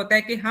स्टेप होता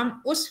है कि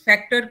हम उस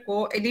फैक्टर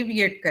को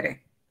एलिविएट करें,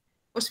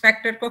 उस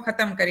फैक्टर को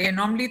खत्म करें.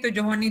 नॉर्मली तो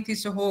जो होनी थी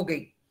सो हो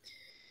गई,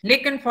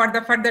 लेकिन फॉर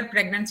द फर्दर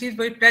प्रेगनेंसीज,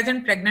 वो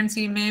प्रेजेंट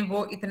प्रेगनेंसी में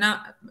वो इतना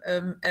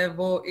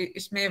वो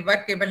इसमें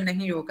वर्केबल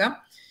नहीं होगा,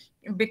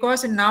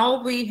 because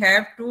now we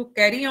have to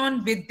carry on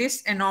with this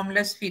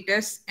anomalous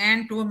fetus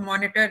and to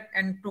monitor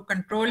and to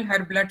control her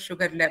blood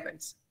sugar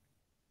levels.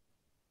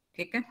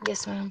 ठीक है.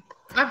 Yes, ma'am.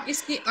 अब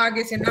इसकी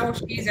आगे से, now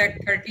she is at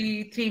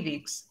 33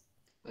 weeks.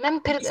 Ma'am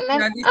फिर इसके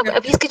मैम आगे अब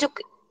चलते इसकी जो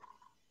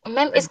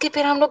मैम इसकी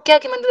फिर हम लोग क्या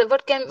कि मतलब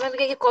व्हाट कैन मैम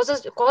ये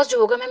कॉज जो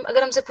होगा मैम,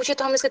 अगर हमसे पूछे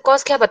तो हम इसके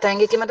कॉज क्या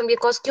बताएंगे कि मतलब ये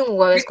कॉज क्यों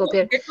हुआ इसको देखो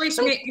फिर देखो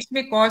इसमें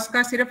इसमें कॉज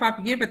का सिर्फ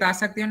आप ये बता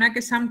सकते हो ना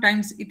कि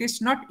sometimes it is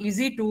not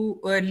easy to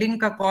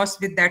link a cause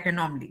with that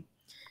anomaly.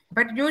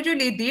 But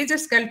usually these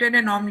skeletal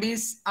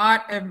anomalies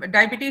are,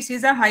 diabetes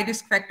is a high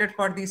risk factor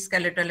for these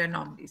skeletal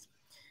anomalies.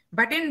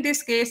 But in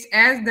this case,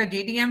 as the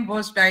GDM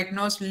was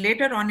diagnosed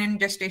later on in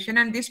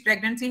gestation and this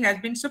pregnancy has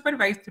been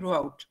supervised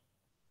throughout,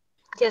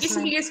 yes ma'am.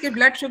 इसलिए इसके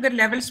blood sugar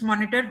levels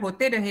monitor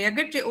होते रहे,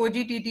 अगर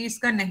OGTT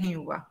इसका नहीं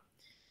हुआ,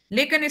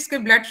 लेकिन इसके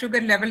ब्लड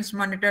शुगर लेवल्स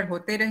मॉनिटर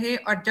होते रहे,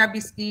 और जब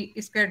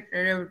इसका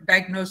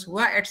डायग्नोज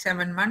हुआ एट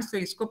 7 months, तो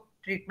इसको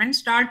ट्रीटमेंट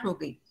स्टार्ट हो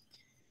गई,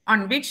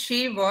 on which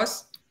she was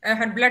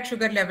her blood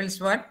sugar levels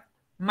were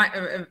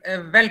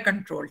well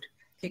controlled.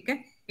 ठीक है.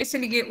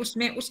 इसलिए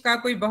उसमें उसका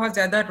कोई बहुत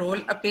ज्यादा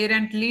रोल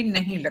अपेरेंटली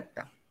नहीं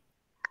लगता.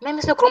 मैम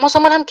इसमें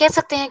क्रोमोसोमल हम कह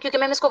सकते हैं क्योंकि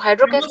मैम इसको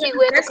हाइड्रोकैफ भी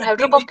हुआ है कह तो सकते हैं,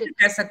 हाइड्रोकॉफ के.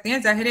 बिल्कुल कह सकते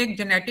हैं, जाहिर है एक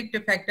जेनेटिक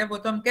डिफेक्ट है, वो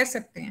तो हम कह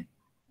सकते हैं,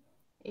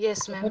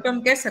 यस वो मैम. तो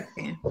हम कह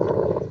सकते हैं.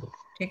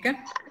 ठीक है.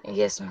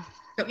 Yes ma'am.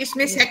 तो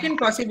इसमें यस मैम. सेकंड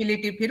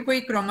पॉसिबिलिटी फिर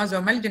कोई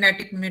क्रोमोसोमल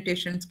जेनेटिक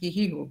म्यूटेशंस की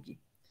ही होगी.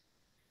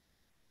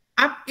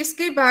 अब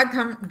इसके बाद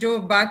हम जो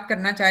बात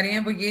करना चाह रहे हैं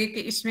वो ये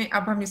कि इसमें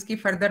अब हम इसकी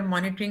फर्दर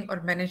मॉनिटरिंग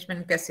और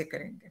मैनेजमेंट कैसे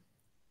करेंगे.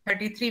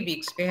 33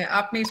 वीक्स पे है,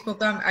 आपने इसको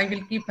कहा I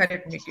will keep her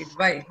admitted,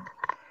 why?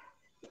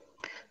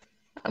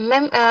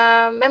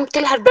 Ma'am,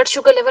 till her blood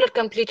sugar level are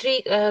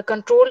completely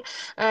control.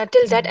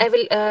 Till that,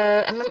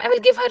 ma'am, I will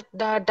give her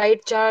the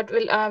diet chart.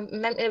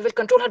 Ma'am, will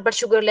control her blood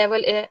sugar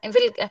level. And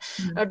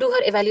will do her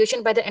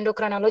evaluation by the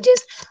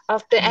endocrinologist.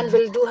 After and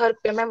will do her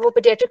ma'am wo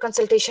pediatric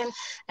consultation.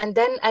 And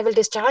then I will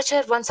discharge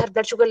her once her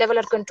blood sugar level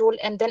are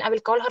controlled. And then I will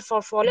call her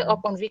for follow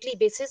up on weekly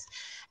basis.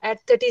 At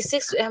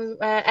 36,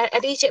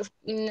 at each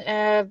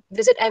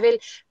visit, I will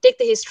take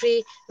the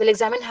history. Will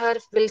examine her.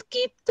 Will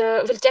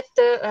check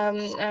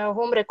the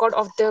home record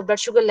of the blood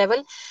sugar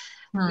level.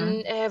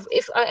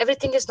 If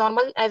everything is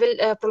normal, I will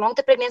prolong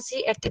the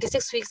pregnancy. At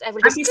 36 weeks, I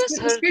will अब discuss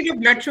her. इसके जो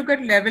blood sugar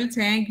levels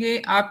हैं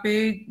ये आप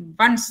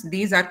once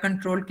these are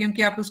control,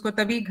 क्योंकि आप उसको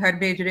तभी घर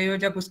भेज रहे हो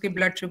जब उसके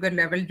ब्लड शुगर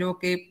लेवल जो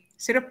कि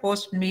सिर्फ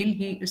पोस्ट मील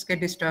ही उसके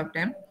डिस्टर्ब्ड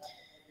हैं,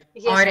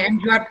 Yes, और ma'am.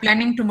 And you are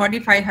planning to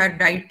modify her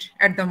diet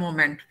at the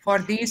moment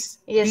for these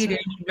Yes, ma'am.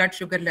 rearranged blood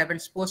sugar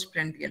levels post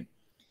prandial.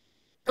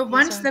 So Yes,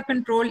 once ma'am. the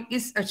control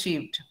is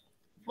achieved,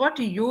 what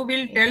you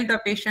will tell the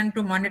patient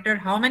to monitor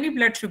how many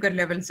blood sugar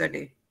levels a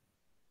day?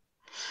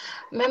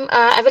 Ma'am,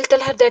 I will tell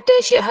her that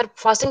her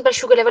fasting blood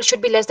sugar level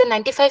should be less than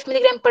 95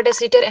 milligram per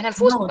deciliter and her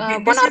No,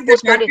 1 this hour is the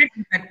post body. target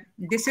limit.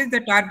 This is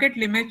the target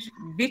limit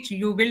which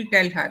you will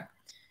tell her.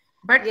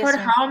 But for Yes,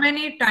 ma'am. how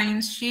many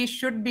times she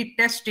should be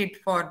tested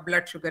for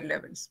blood sugar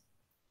levels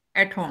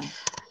at home?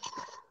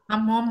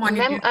 हम home Ma'am,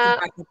 monitoring की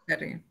बात कर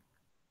रहे हैं.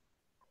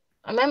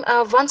 ma'am,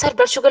 once her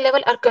blood sugar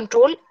level are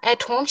controlled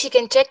at home, she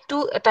can check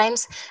 2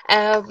 times,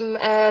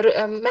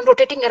 ma'am,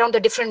 rotating around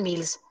the different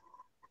meals.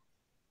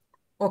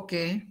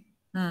 Okay.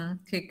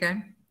 ठीक है.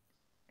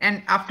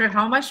 And after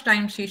how much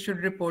time she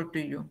should report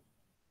to you?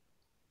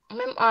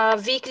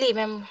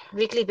 Ma'am,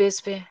 weekly base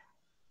पे.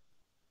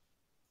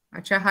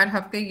 अच्छा, हर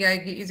हफ्ते ही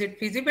आएगी. Is it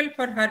feasible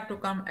for her to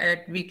come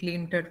at weekly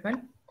interval?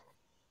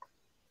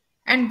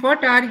 And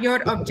what are your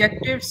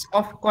objectives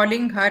of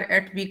calling her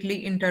at weekly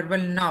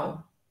interval now?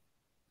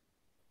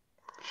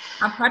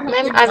 आप हर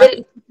ma'am हफ्ते आई बुला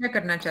will के क्या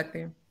करना चाहते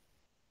हैं?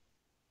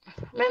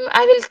 Ma'am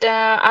I will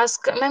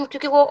ask ma'am,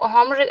 क्योंकि वो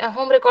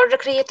होम रिकॉर्ड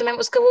रख रही है तो मैम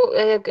उसका वो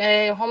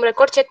होम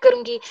रिकॉर्ड चेक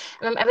करूंगी.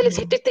 Ma'am I will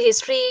take the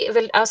history,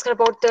 will ask her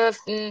about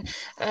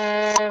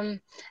the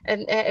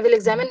will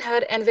examine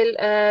her and will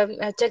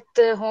check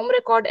the home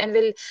record and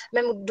will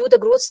ma'am do the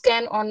growth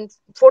scan on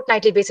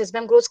fortnightly basis.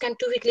 Ma'am growth scan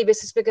 2 weekly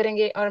basis पे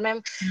करेंगे. और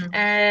ma'am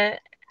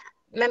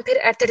ma'am फिर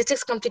at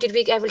 36 completed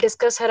week I will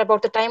discuss her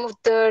about the time of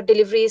the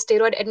delivery,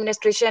 steroid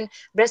administration,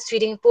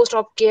 breastfeeding,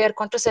 post-op care,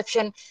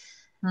 contraception.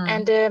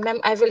 And ma'am,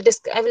 I will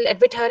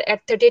admit her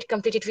at 38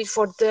 completed week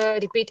for the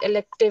repeat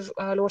elective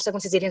lower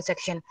segment cesarean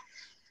section.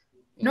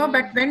 No,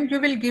 but when you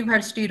will give her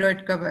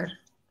steroid cover,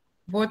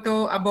 वो तो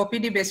अब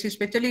OPD basis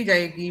पे चली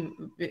जाएगी.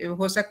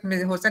 हो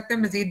सकता है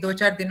मजीद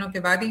 2-4 दिनों के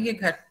बाद ही ये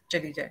घर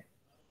चली जाए.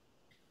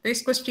 तो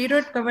इसको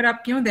स्टीरॉयड कवर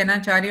आप क्यों देना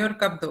चाह रही हो और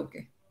कब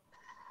दोगे?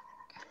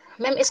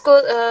 मैम इसको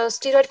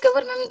steroid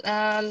cover ma'am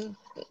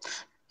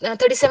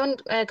 37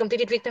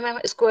 completed week पे मैम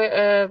इसको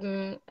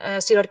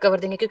स्टीरॉयड कवर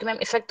देंगे, क्योंकि मैम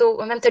इफेक्ट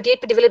तो मैम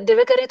 38 पे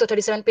डिलीवर कर रहे हैं तो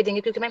 37 पे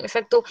देंगे, क्योंकि मैम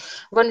इफेक्ट तो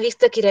 1 वीक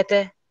तक ही रहता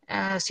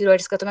है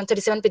स्टीरॉयड्स का, तो मैम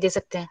 37 पे दे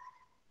सकते हैं.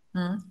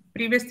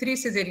 प्रीवियस 3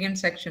 सिजेरियन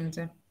सेक्शंस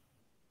हैं.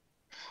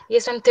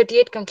 यस मैम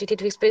 38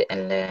 कंप्लीटेड वीक्स पे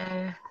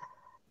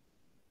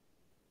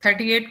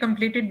 38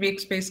 कंप्लीटेड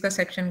वीक्स पे इसका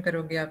सेक्शन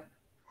करोगे आप?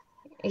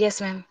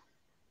 Yes ma'am.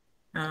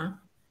 हाँ.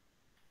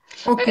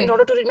 In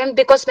order to remember,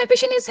 because my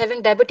patient is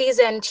having diabetes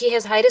and she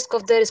has high risk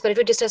of the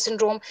respiratory distress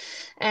syndrome,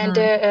 and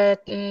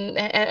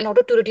in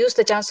order to reduce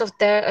the chance of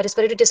the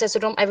respiratory distress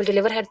syndrome, I will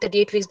deliver her at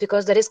 38 weeks,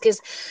 because the risk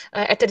is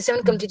at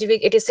 37 completed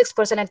week it is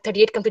 6%, at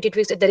 38 completed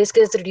weeks the risk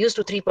is reduced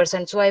to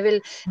 3%. So I will,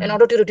 in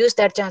order to reduce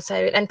that chance,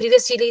 I will, and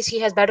previously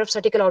she has bad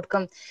obstetrical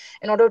outcome.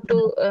 In order to,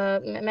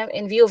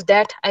 in view of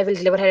that, I will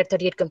deliver her at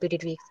 38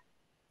 completed weeks.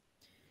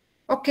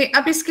 Okay,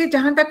 अब इसके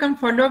जहां तक हम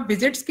follow up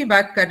visits की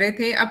बात कर रहे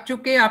थे, अब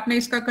चूंकि आपने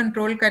इसका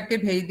कंट्रोल करके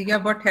भेज दिया,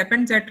 what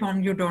happens at home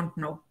you don't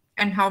know,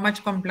 and how much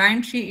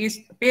compliant she is.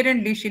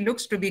 Apparently she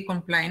looks to be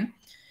compliant,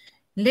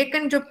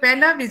 लेकिन जो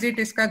पहला विजिट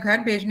इसका घर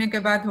भेजने के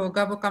बाद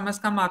होगा वो कम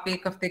से कम आप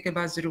 1 हफ्ते के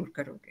बाद जरूर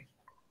करोगे,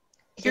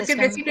 क्योंकि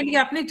बेसिकली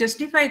आपने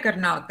जस्टिफाई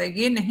करना होता है.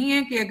 ये नहीं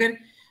है कि अगर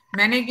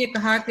मैंने ये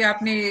कहा कि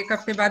आपने 1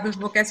 हफ्ते बाद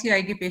वो कैसी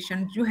आएगी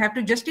patient, you have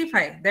to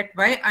justify that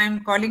why I am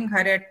calling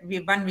her at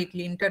 1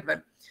 weekly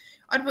interval.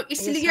 और वो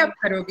इसलिए आप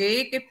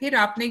करोगे कि फिर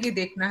आपने ये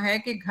देखना है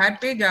कि घर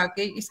पे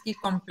जाके इसकी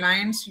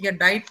कंप्लायंस या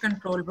डाइट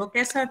कंट्रोल वो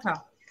कैसा था.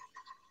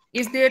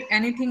 Is there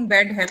anything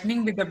bad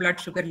happening with the blood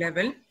sugar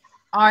level,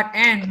 और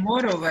एंड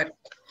मोर ओवर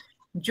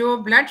जो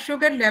ब्लड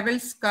शुगर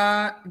लेवल्स का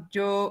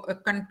जो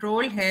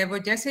कंट्रोल है वो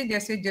जैसे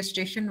जैसे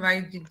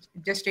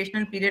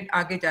जेस्टेशनल पीरियड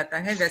आगे जाता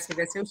है वैसे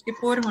वैसे उसके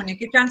पोर होने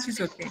के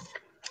चांसेस होते हैं.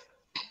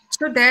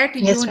 So that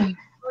you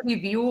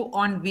review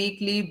on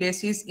weekly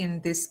basis in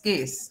this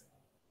case.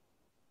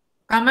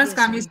 कम से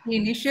कम इसकी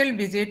इनिशियल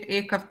विजिट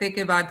 1 हफ्ते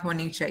के बाद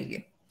होनी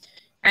चाहिए.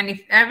 And if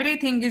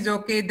everything is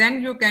okay,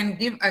 then you can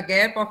give a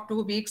gap of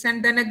 2 weeks,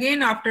 and then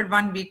again after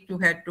 1 week you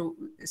have to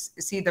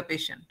see the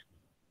patient.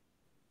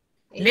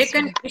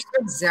 लेकिन इस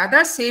वक्त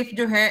ज्यादा सेफ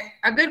जो है,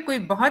 अगर कोई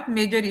बहुत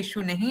मेजर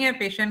इशू नहीं है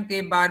पेशेंट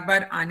के बार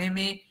बार आने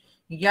में,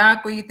 या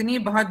कोई इतनी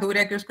बहुत दूर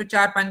है कि उसको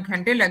 4-5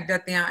 घंटे लग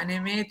जाते हैं आने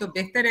में, तो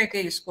बेहतर है कि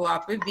इसको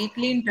आप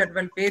वीकली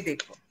इंटरवल पे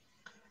देखो.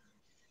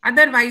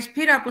 अदरवाइज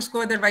फिर आप उसको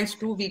अदरवाइज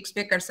 2 वीक्स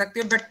पे कर सकते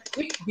हो. But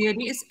if there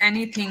is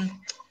anything,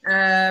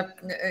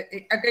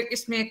 अगर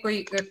इसमें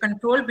कोई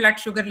कंट्रोल ब्लड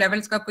शुगर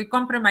लेवल्स का कोई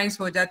कॉम्प्रोमाइज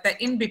हो जाता है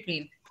इन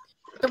बिटवीन,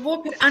 तो वो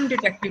फिर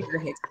अनडिटेक्टेड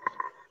रहेगा.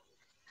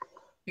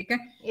 ठीक है,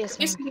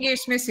 तो इसलिए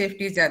इसमें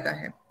सेफ्टी ज्यादा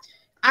है.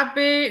 अब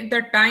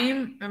the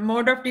time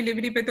mode of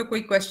delivery पे तो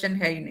कोई क्वेश्चन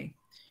है ही नहीं.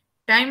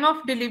 टाइम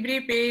ऑफ डिलीवरी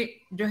पे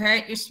जो है,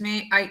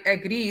 इसमें आई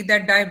एग्री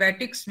दैट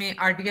डायबिटिक्स में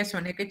आरडीएस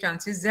होने के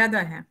चांसेस ज्यादा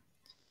हैं.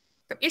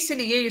 तो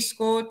इसलिए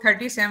इसको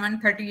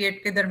 37-38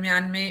 के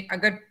दरमियान में,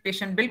 अगर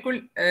पेशेंट बिल्कुल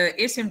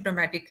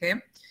एसिम्प्टोमेटिक है,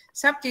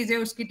 सब चीजें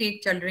उसकी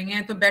ठीक चल रही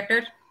हैं, तो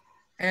better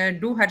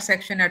do her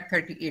section eight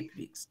 38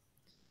 weeks.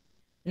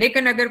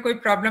 लेकिन अगर कोई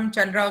प्रॉब्लम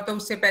चल रहा हो तो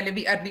उससे पहले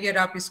भी अर्लियर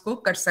आप इसको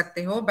कर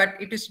सकते हो,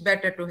 but it is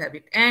better to have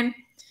it. And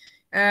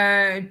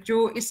जो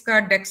इसका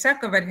डेक्सा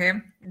कवर है,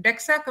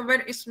 डेक्सा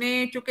कवर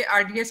इसमें चूंकि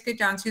आरडीएस के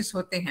चांसेस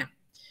होते हैं,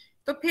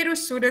 तो फिर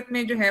उस सूरत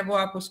में जो है वो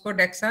आप उसको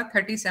डेक्सा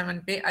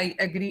 37 पे, I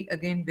agree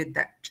again with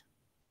that.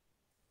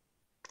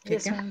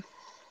 ठीक है,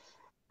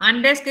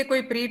 अनलेस के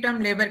कोई प्री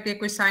टर्म लेबर के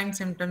कोई साइन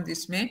सिम्टम्स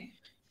इसमें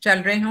चल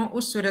रहे हों,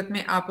 उस सूरत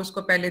में आप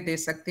उसको पहले दे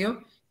सकते हो.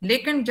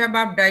 लेकिन जब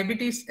आप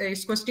डायबिटीज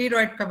इसको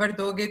स्टीरॉयड कवर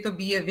दोगे तो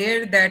be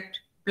aware that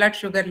blood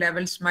sugar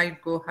levels might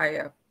go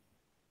higher.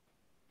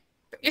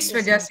 तो इस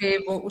वजह से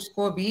वो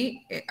उसको भी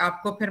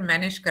आपको फिर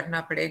मैनेज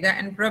करना पड़ेगा,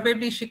 and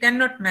probably she can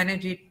not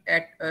manage it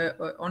at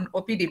on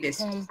OPD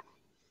basis.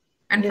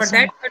 And for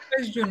that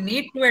purpose you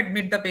need to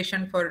admit the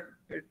patient for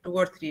 2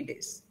 or 3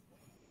 days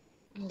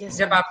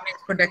जब आपने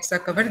इसको डेक्सा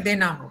कवर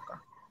देना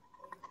होगा.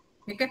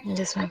 ठीक है।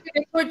 Yes, ma'am.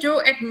 देखो जो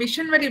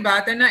एडमिशन वाली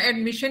बात है ना,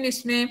 एडमिशन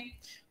इसमें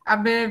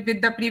अब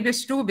with the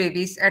previous 2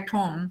 babies at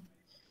home,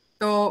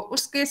 तो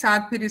उसके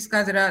साथ फिर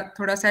इसका जरा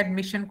थोड़ा सा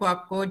एडमिशन को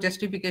आपको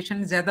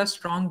जस्टिफिकेशन ज्यादा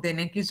स्ट्रांग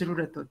देने की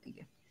जरूरत होती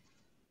है।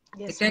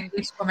 Yes, ठीक है, ma'am.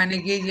 कि इसको मैंने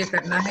ये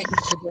करना है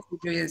इस वजह से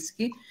जो है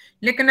इसकी,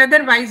 लेकिन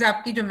अदरवाइज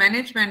आपकी जो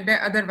मैनेजमेंट है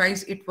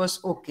otherwise it was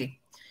okay.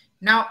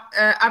 Now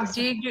अब Yes,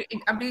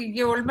 ma'am. अभी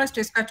ये ऑलमोस्ट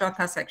इसका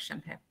चौथा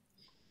सेक्शन है।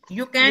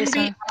 You can Yes,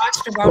 be ma'am.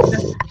 asked about the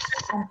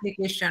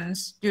complications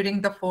during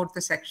the 4th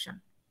section.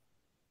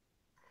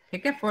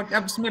 ठीक है,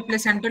 अब उसमें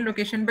प्लेसेंटल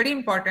लोकेशन बड़ी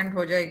इंपॉर्टेंट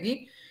हो जाएगी,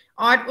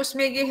 और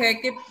उसमें ये है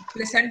कि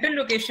प्लेसेंटल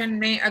लोकेशन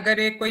में अगर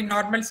एक कोई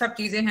नॉर्मल सब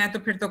चीजें हैं तो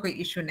फिर तो कोई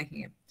इशू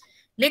नहीं है।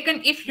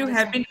 लेकिन if you Yes,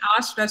 have ma'am. Been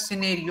asked a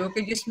scenario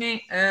कि जिसमें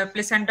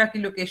प्लेसेंटा की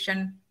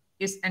location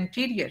is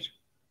anterior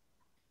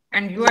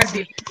and you are Yes, ma'am.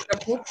 Dealing with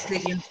the 4th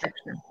variant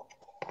section,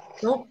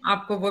 तो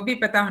आपको वो भी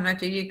पता होना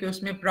चाहिए कि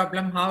उसमें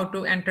problem how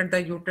to enter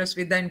the uterus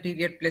with the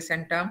interior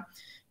placenta,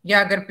 या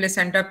अगर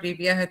प्लेसेंटा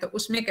प्रीविया है तो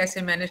उसमें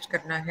कैसे मैनेज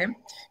करना है।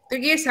 तो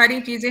ये सारी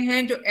चीजें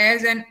हैं जो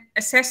एज एन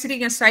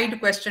एसेसरी या साइड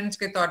क्वेश्चंस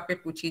के तौर पे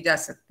पूछी जा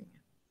सकती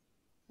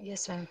हैं।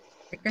 Yes, ma'am.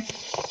 ठीक है,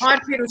 और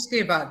फिर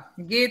उसके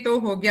बाद ये तो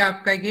हो गया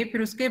आपका ये,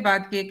 फिर उसके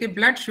बाद ये कि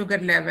blood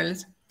sugar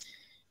levels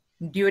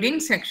during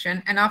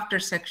suction and after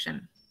section,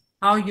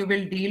 how you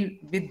will deal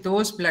with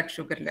those blood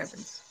sugar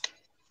levels.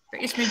 तो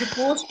इसमें जो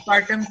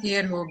पोस्टमार्टम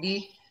केयर होगी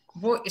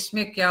वो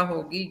इसमें क्या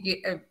होगी,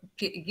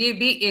 ये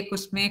भी एक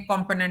उसमें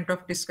कंपोनेंट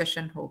ऑफ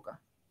डिस्कशन होगा।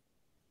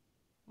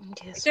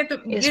 ठीक Yes. है, तो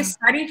Yes, ये ma'am.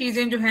 सारी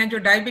चीजें जो हैं जो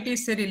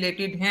डायबिटीज से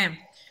रिलेटेड हैं,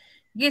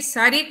 ये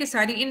सारी की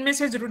सारी, इनमें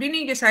से जरूरी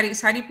नहीं कि सारी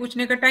सारी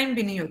पूछने का टाइम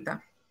भी नहीं होता,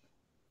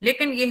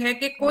 लेकिन ये है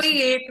कि Yes, कोई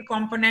ma'am. एक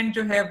कंपोनेंट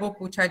जो है वो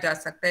पूछा जा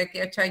सकता है कि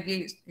अच्छा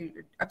ये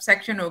अब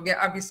सेक्शन हो गया,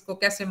 अब इसको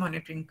कैसे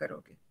मॉनिटरिंग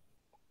करोगे।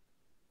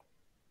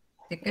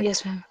 ठीक है,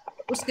 Yes, ma'am.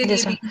 उसके लिए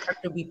Yes, भी ma'am. You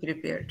have to be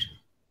prepared.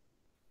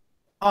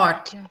 और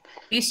Yeah.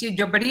 इस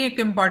जो बड़ी एक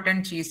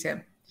इम्पॉर्टेंट चीज है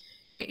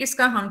कि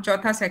इसका हम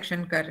चौथा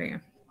सेक्शन कर रहे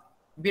हैं,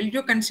 will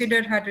you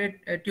consider her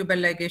tubal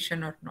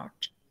ligation और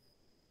not.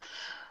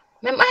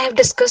 Ma'am, I have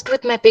discussed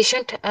with my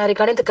patient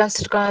regarding the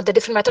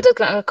different methods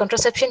of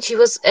contraception. She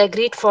was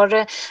agreed for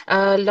a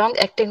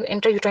long-acting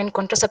intrauterine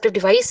contraceptive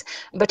device,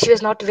 but she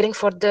was not willing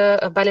for the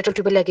bilateral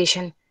tubal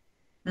ligation.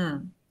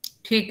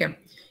 ठीक है,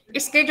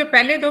 इसके जो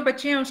पहले 2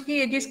 बच्चे हैं उसकी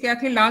edges क्या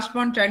थी, लास्ट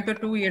बॉर्न चाइल्ड तो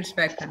 2 years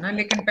बैक है ना,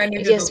 लेकिन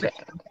पहले जो 2 Yes,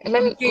 बच्चे हैं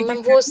ma'am. उनकी एजेस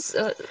Ma'am क्या थी, was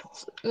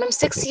ma'am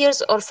 6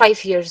 years or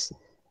 5 years.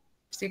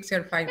 6 or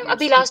 5 Ma'am,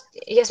 अभी years। लास्ट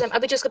यस मैम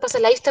अभी जो उसके पास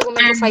लाइफ था वो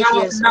मैम वो and 5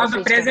 now years now of the age का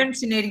है. प्रेजेंट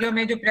सिनेरियो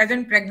में जो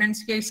प्रेजेंट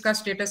प्रेगनेंसी के इसका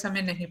स्टेटस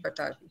हमें नहीं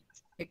पता अभी।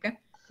 ठीक है,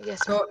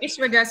 यस तो इस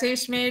वजह से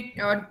इसमें,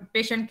 और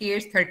पेशेंट की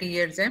एज 30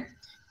 years है,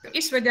 तो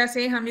इस वजह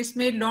से हम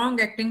इसमें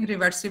लॉन्ग एक्टिंग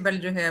रिवर्सिबल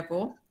जो है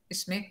वो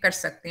इसमें कर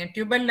सकते हैं।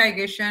 ट्यूबल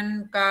लाइगेशन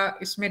का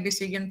इसमें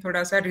डिसीजन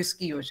थोड़ा सा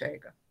रिस्की हो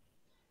जाएगा।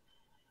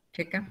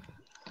 ठीक है,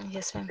 मैम.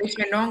 Yes ma'am. तो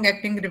इसमें लॉन्ग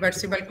एक्टिंग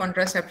रिवर्सिबल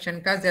कॉन्ट्रासेप्शन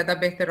का ज्यादा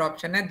बेहतर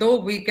ऑप्शन है,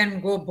 दो we can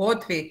go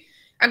both way.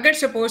 अगर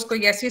सपोज कोई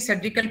ऐसी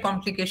सर्जिकल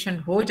कॉम्प्लिकेशन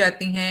हो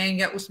जाती हैं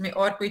या उसमें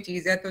और कोई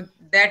चीज है तो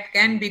that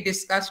can be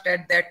discussed at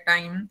that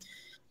time,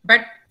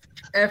 but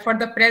for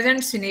the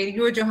present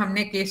scenario जो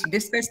हमने केस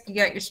डिस्कस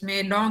किया,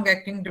 इसमें long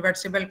acting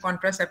reversible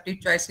contraceptive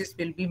choices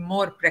will be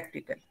more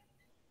practical.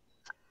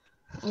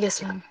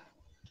 Yes ma'am.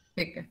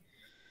 ठीक है,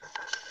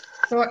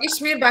 तो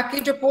इसमें बाकी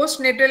जो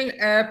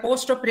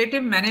पोस्ट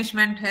ऑपरेटिव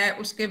मैनेजमेंट है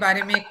उसके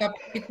बारे में, कब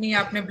कितनी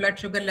आपने ब्लड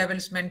शुगर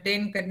लेवल्स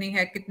मेंटेन करनी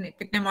है, कितने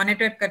कितने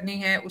मॉनिटर करनी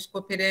है उसको,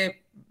 फिर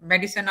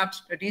मेडिसिन आप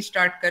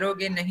रीस्टार्ट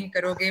करोगे नहीं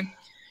करोगे,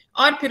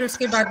 और फिर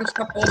उसके बाद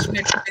उसका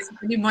पोस्टनेटल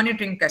बेसिकली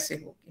मॉनिटरिंग कैसे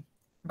होगी।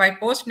 बाय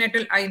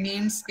पोस्टनेटल आई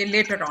मींस के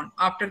later on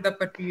after the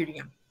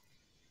puerperium.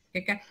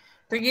 ठीक है,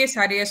 तो ये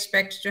सारे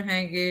एस्पेक्ट्स जो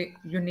हैं ये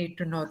you need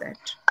to know that.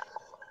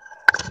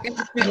 ठीक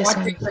है, इसमें यस और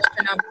कोई मैम.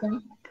 क्वेश्चन आपका?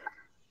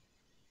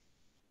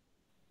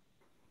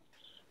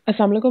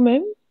 Assalamu alaikum,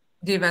 ma'am.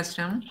 जी बस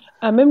Ram.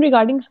 Ma'am,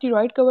 regarding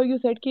steroid cover, you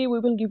said कि we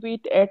will give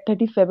it at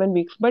 37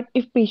 weeks. But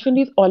if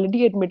patient is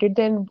already admitted,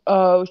 then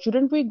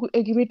shouldn't we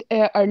give it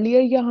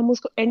earlier, या हम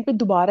उसको end पे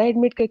दोबारा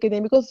admit करके दें?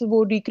 Because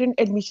वो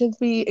recurrent admissions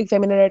भी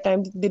examiner at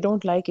times they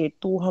don't like it.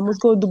 तो हम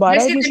उसको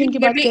दोबारा admission की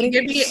बात करें?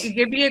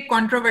 ये भी एक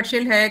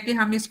कंट्रोवर्शियल है कि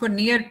हम इसको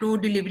नियर टू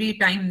डिलीवरी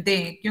टाइम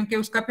दें, क्योंकि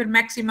उसका फिर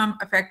मैक्सिमम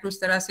इफेक्ट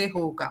उस तरह से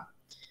होगा।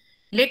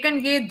 लेकिन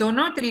ये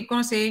दोनों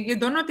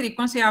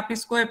तरीकों से आप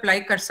इसको अप्लाई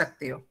कर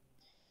सकते हो,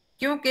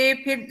 क्योंकि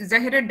फिर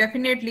ज़ाहिर है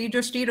डेफिनेटली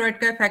जो स्टीरॉयड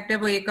का इफेक्ट है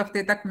वो 1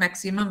 हफ्ते तक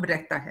मैक्सिमम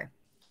रहता है।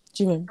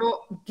 जी मैम.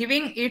 तो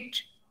giving it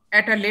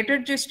at a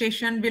letter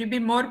gestation will be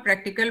more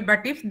practical,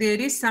 but if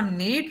there is some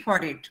need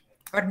for it,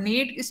 और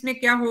नीड इसमें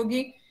क्या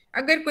होगी,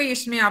 अगर कोई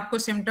इसमें आपको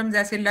सिम्टम्स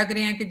ऐसे लग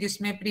रहे हैं कि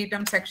जिसमें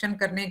प्रीटर्म सेक्शन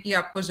करने की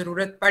आपको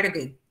जरूरत पड़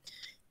गई,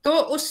 तो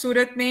उस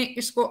सूरत में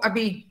इसको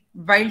अभी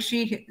while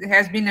she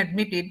has been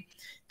admitted,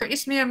 तो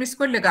इसमें हम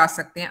इसको लगा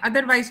सकते हैं।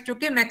 अदरवाइज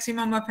चूंकि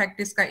मैक्सिमम इफेक्ट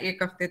इसका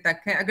 1 हफ्ते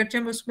तक है, अगरचे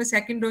हम उसमें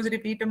सेकंड डोज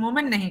रिपीट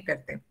अमूमन नहीं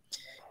करते,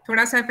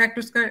 थोड़ा सा इफेक्ट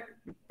उसका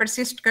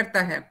परसिस्ट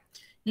करता है,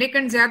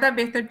 लेकिन ज्यादा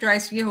बेहतर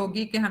चॉइस ये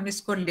होगी कि हम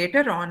इसको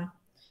later on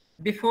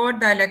before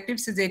the elective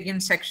caesarean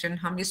section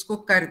हम इसको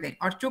कर दें,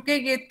 और चूंकि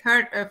ये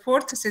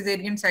फोर्थ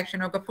सिजेरियन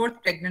सेक्शन होगा, फोर्थ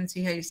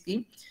प्रेगनेंसी है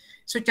इसकी,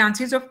 so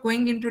chances of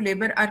going into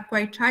labour are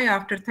quite high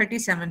after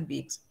 37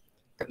 weeks.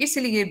 तो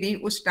इसलिए भी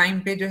उस टाइम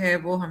पे जो है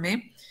वो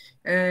हमें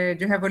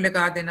जो है वो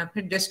लगा देना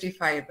फिर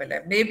जस्टिफाइबल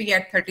है, मे बी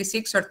एट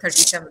 36 और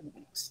 37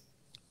 weeks.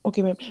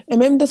 Okay, ma'am.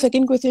 And ma'am, the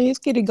second question is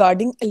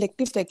regarding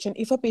elective section.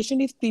 If a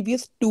patient is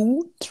previous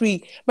 2, 3,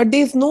 but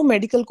there is no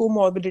medical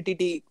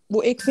comorbidity,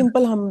 वो एक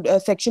simple हम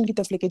section की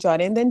तरफ लेके जा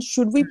रहे हैं, then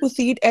should we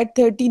proceed at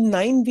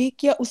 39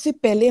 week या उससे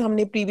पहले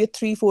हमने previous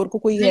 3, 4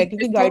 को कोई है,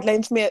 क्योंकि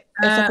guidelines में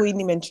ऐसा कोई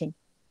नहीं mention।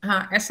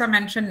 हाँ, ऐसा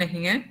मेंशन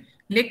नहीं है,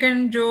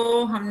 लेकिन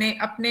जो हमने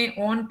अपने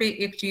ओन पे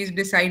एक चीज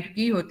डिसाइड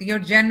की होती है,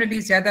 और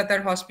जनरली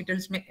ज्यादातर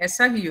हॉस्पिटल्स में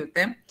ऐसा ही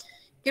होता है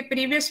कि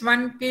प्रीवियस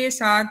वन के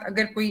साथ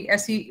अगर कोई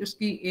ऐसी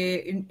उसकी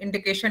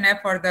इंडिकेशन है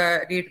फॉर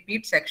द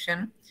रिपीट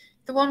सेक्शन,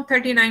 तो वो हम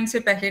 39 से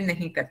पहले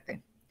नहीं करते।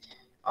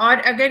 और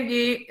अगर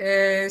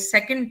ये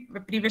सेकंड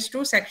प्रीवियस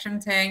 2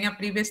 सेक्शंस हैं या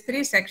प्रीवियस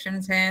 3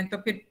 सेक्शंस हैं, तो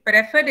फिर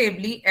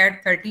preferably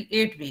eight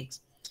 38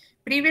 weeks.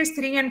 Previous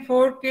 3 and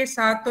 4 के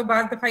साथ तो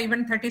बाद दफा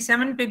इवन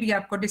 37 पे भी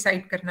आपको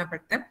डिसाइड करना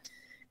पड़ता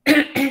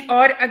है।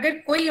 और अगर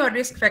कोई और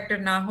रिस्क फैक्टर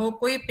ना हो,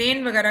 कोई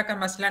पेन वगैरह का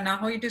मसला ना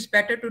हो, it is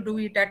better to do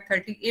it at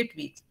 38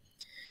 weeks.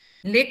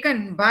 लेकिन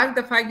बार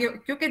दफा ये,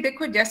 क्योंकि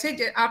देखो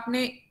जैसे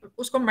आपने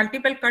उसको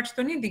मल्टीपल कट्स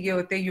तो नहीं दिए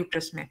होते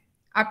यूट्रस में,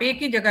 आप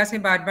एक ही जगह से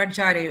बार बार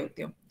जा रहे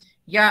होते हो,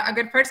 या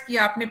अगर फर्ज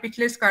किया आपने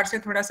पिछले स्कार से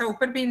थोड़ा सा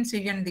ऊपर भी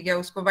इंसिजन दिया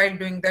उसको while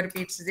doing the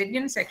repeat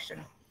caesarean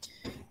section,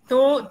 तो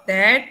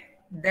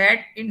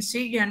that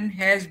incision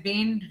has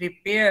been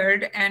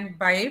repaired and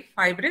by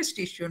fibrous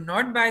tissue,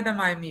 not by the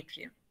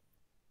myometrium,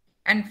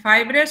 and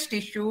fibrous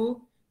tissue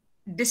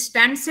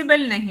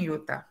distensible नहीं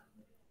होता।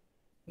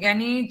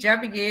 यानी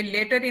जब ये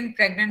लेटर इन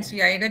प्रेगनेंसी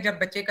आएगा, जब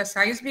बच्चे का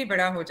साइज भी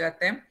बड़ा हो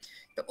जाता है,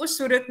 तो उस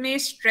सूरत में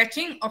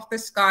stretching of the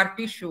scar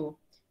tissue,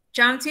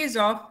 chances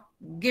of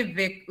give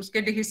way,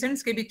 उसके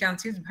डिहिसेंस के भी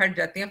चांसेस बढ़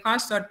जाते हैं,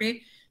 खास तौर पे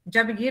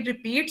जब ये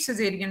रिपीट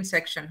सिजेरियन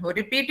सेक्शन हो,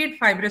 रिपीटेड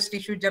फाइब्रस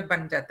टिश्यू जब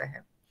बन जाता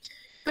है।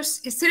 तो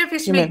सिर्फ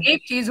इसमें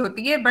एक चीज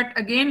होती है, but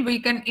again we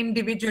can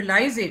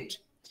individualise it,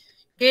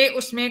 कि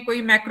उसमें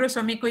कोई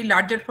मैक्रोसोमी, कोई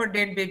लार्जर फॉर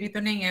डेड बेबी तो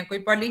नहीं है, कोई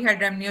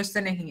पॉलीहाइड्रामियोस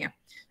तो नहीं है।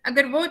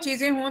 अगर वो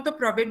चीजें हों तो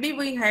probably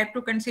we have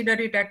to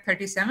consider it at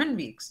 37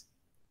 weeks.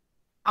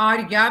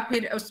 और या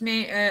फिर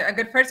उसमें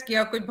अगर फर्ज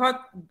किया कोई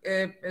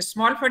बहुत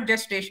स्मॉल फॉर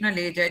जेस्टेशनल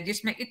एज है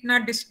जिसमें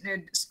इतना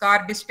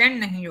स्कार डिस्टेंड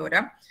नहीं हो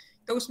रहा,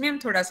 तो उसमें हम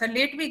थोड़ा सा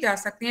लेट भी जा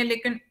सकते हैं।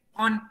 लेकिन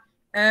ऑन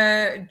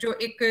जो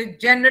एक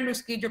जनरल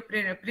उसकी जो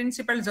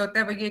प्रिंसिपल्स होता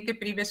है वो ये कि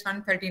previous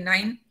 1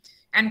 39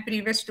 and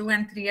previous 2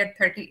 and 3 eight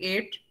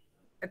 38,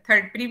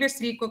 previous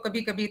 3 को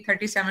कभी कभी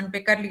 37 पे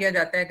कर लिया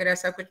जाता है अगर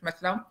ऐसा कुछ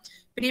मसला हो।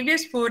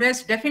 Previous 4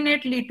 is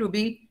definitely to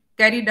be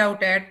carried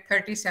out at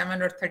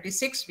 37 or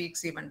 36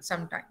 weeks even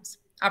sometimes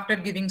after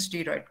giving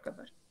steroid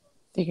cover.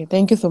 ठीक है,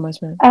 thank you so much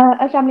ma'am.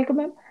 अस्सलाम वालेकुम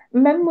मैम।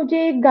 मैम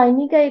मुझे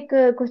गायनी का एक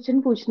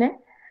क्वेश्चन पूछना है।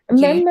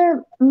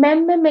 मैम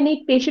मैंने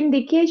एक पेशेंट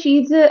देखी है, she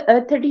is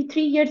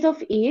 33 years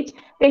of age,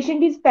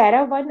 patient is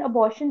para 1,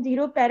 abortion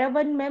 0, para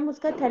 1 ma'am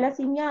उसका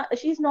thalassaemia,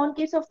 she is non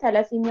case of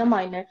thalassaemia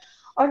minor,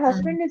 और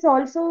husband is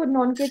also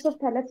known case of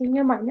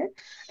thalassaemia minor.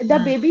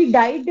 The baby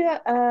died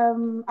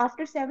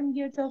after 7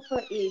 years of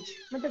age,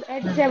 मतलब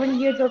eight 7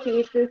 years of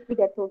age उसकी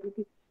death हो गई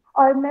थी।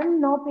 और ma'am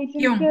 9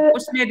 patient क्यों,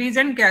 उसमें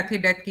रीजन क्या थी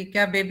डेथ की?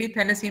 क्या बेबी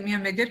थैलेसीमिया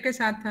मेजर के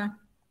साथ था?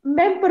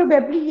 मैम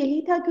प्रोबेबली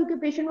यही था, क्योंकि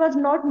patient was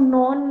not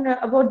known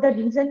about the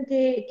reason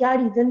के क्या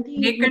रीजन थी।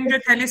 लेकिन जो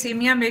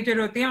थैलेसीमिया मेजर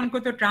होती है उनको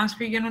तो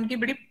ट्रांसफ्यूजन, उनकी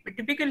बड़ी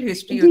टिपिकल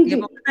हिस्ट्री जी होती है,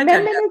 जी वो पता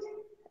मैम चल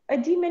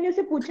जाता मैंने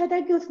उसे पूछा था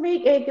कि उसमें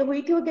एक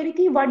हुई थी, वो कह रही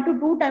थी 1 to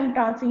 2 टाइम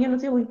ट्रांसफ्यूजन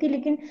उसे हुई थी,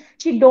 लेकिन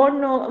शी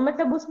डोंट नो,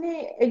 मतलब उसने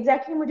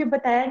एग्जैक्टली मुझे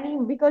बताया नहीं,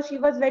 because she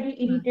was very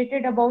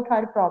irritated about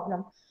her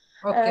problem.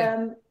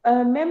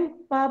 Ma'am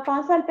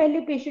 5 साल पहले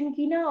पेशेंट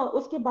की ना,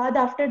 उसके बाद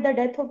after the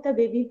death of the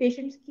baby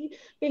patient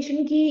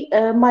की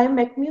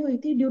मायोमेक्टमी हुई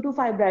थी due to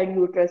fibroid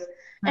uterus,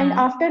 and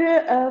after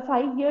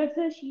 5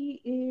 years she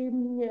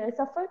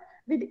suffer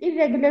with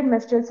irregular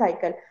menstrual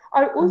cycle,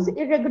 और उस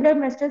इरेगुलर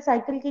मेंस्ट्रुअल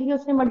साइकिल के लिए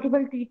उसने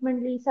मल्टीपल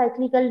ट्रीटमेंट ली,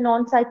 cyclical,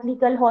 non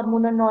cyclical,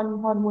 hormonal, non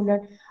hormonal,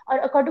 और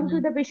according to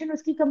the patient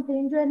उसकी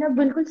कंप्लेन जो है ना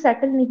बिल्कुल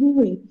सेटल नहीं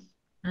हुई।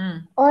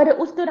 और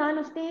उस दौरान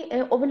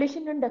उसने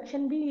ओवुलेशन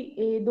इंडक्शन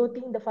भी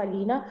 2-3 दफा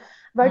ली ना,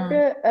 बट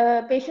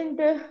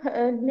पेशेंट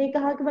ने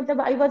कहा कि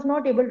मतलब I was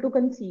not able to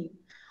conceive,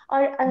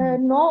 और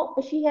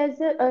no she has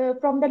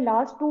from the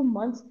last 2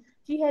 months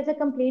she has a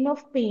complain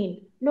of pen,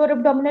 lower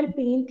abdominal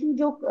pain थी,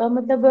 जो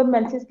मतलब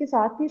मेंसेस के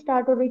साथ भी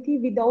स्टार्ट हो रही थी,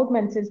 विदाउट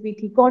मेंसेस भी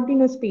थी,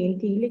 कॉन्टिन्यूस पेन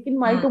थी, लेकिन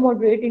माइल्ड टू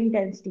मॉडरेट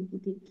इंटेंसिटी की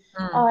थी।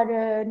 और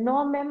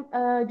नो मैम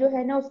जो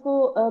है ना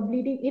उसको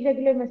ब्लीडिंग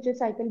इरेगुलर मेंस्ट्रुअल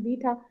साइकिल भी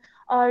था,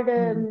 और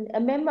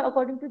ma'am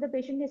according to the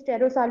patient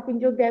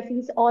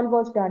स्टेरोसाल्पिंजोग्राफीज all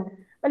was done,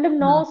 मतलब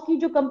नो उसकी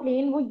जो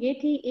कंप्लेन वो ये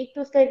थी, एक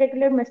तो उसका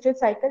इरेगुलर मेंस्ट्रुअल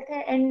साइकिल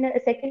था, and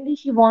secondly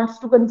she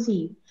wants to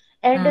conceive,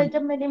 and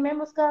जब मैंने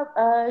मैम उसका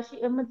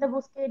मतलब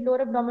उसके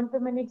लोअर एब्डोमेन पे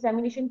मैंने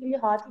एग्जामिनेशन के लिए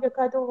हाथ ही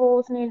रखा तो वो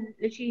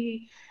उसने शी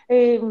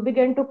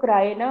बिगन टू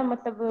क्राई ना,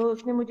 मतलब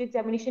उसने मुझे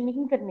एग्जामिनेशन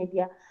नहीं करने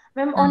दिया।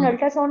 Ma'am on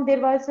ultrasound there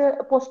was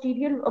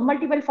posterior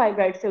multiple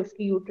fibroids है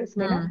उसकी यूट्रस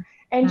में ना,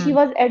 एंड शी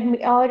वाज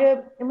एडमिट, और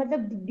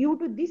मतलब due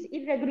to this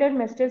irregular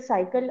menstrual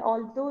cycle,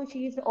 although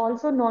she is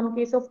also known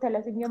case of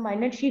thalassemia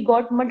minor, she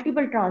got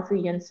multiple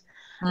transfusions,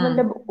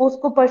 मतलब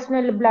उसको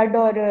personal blood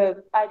और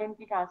iron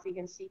की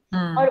ट्रांसफ्यूजन थी।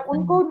 और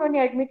उनको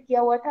उन्होंने एडमिट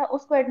किया हुआ था,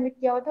 उसको एडमिट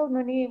किया हुआ था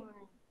उन्होंने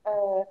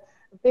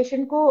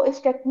पेशेंट को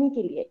स्टेक्टमी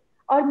के लिए।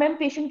 और मैम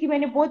पेशेंट की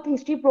मैंने बहुत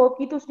हिस्ट्री प्रोब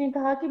की तो उसने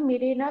कहा कि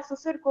मेरे ना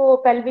ससुर को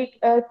पेल्विक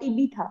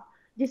टीबी था,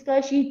 जिसका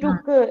she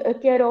took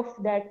care of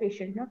that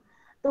patient ना।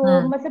 तो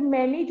मतलब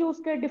मैंने जो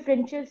उसका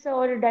डिफरेंशियल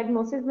और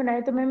डायग्नोसिस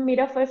बनाया, तो मैम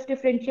मेरा फर्स्ट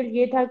डिफरेंशियल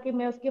ये था कि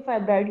मैं उसके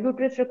फाइब्राइड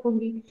यूट्रस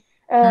रखूंगी,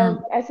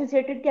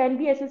 associated can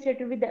be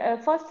associated with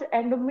first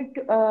एंडोमिट,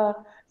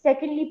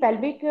 secondly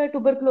pelvic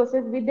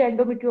tuberculosis with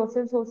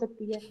endometriosis हो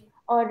सकती है।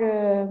 और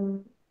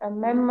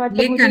मैम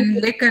मतलब मुझे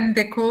लेकिन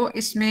देखो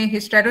इसमें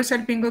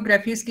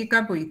हिस्टेरोसल्पिंगोग्राफी इसकी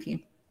कब हुई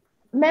थी?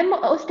 मैम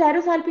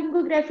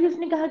स्टेरोसाल्पिंगोग्राफी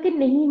उसने कहा कि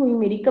नहीं हुई,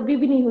 मेरी कभी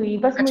भी नहीं हुई,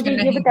 बस अच्छा, मुझे ये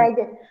नहीं हुई, बताया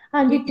गया।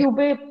 हाँ जी, ठीक है।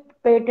 ट्यूबे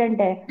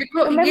पेटेंट है।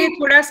 देखो तो ये मैम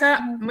थोड़ा सा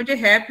मुझे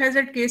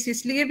हैफेजर्ड केस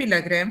इसलिए भी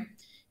लग रहा है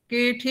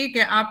कि ठीक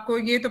है, आपको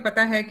ये तो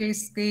पता है कि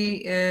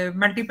इसकी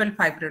मल्टीपल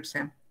फाइब्रोइड्स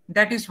हैं,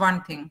 that is one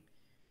thing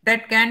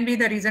that can be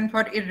the reason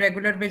for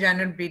irregular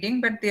vaginal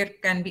bleeding, but there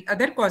can be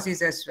other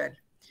causes as well.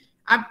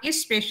 अब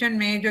इस पेशेंट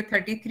में जो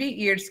 33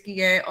 ईयर्स की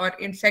है और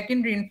in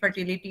secondary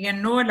infertility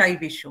and no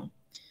live issue,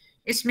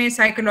 इसमें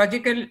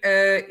psychological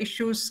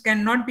issues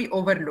can not be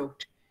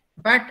overlooked,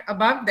 but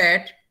above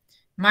that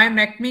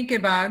myomectomy के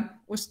बाद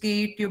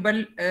उसकी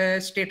ट्यूबल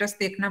स्टेटस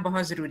देखना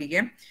बहुत जरूरी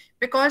है,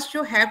 because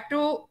you have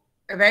to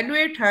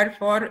evaluate her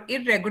for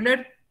irregular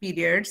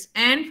periods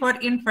and for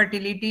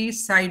infertility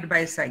side by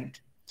side.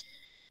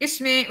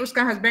 इसमें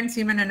उसका हस्बैंड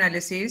सीमन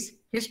एनालिसिस,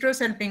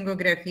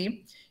 हिस्ट्रोसल्पिंगोग्राफी,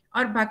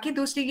 और बाकी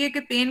दूसरी ये कि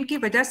पेन की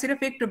वजह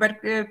सिर्फ एक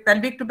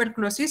पेल्विक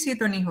ट्यूबरकुलोसिस ही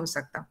तो नहीं हो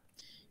सकता।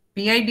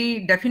 PID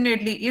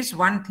definitely is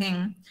one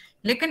thing,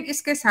 लेकिन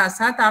इसके साथ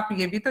साथ आप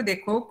ये भी तो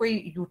देखो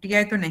कोई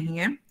यूटीआई तो नहीं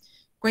है,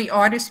 कोई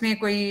और इसमें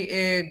कोई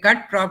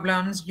गट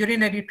प्रॉब्लम्स,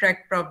 यूरिनरी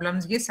ट्रैक्ट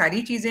प्रॉब्लम्स, ये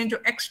सारी चीजें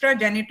जो एक्स्ट्रा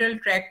जेनिटल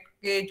ट्रैक्ट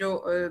के जो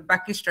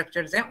बाकी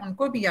स्ट्रक्चर्स हैं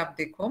उनको भी आप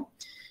देखो,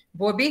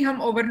 वो भी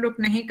हम ओवरलुक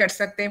नहीं कर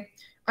सकते।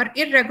 और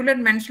इरेगुलर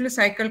मेंस्ट्रुअल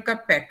साइकिल का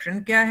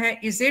पैटर्न क्या है,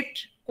 is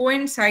it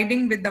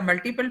coinciding with the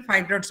multiple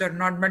fibroids or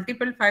not?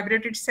 Multiple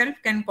fibroid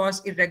itself can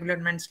cause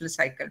irregular menstrual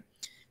cycle,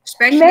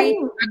 especially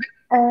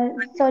ma'am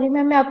sorry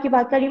ma'am, मैं आपकी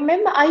बात कर रही हूँ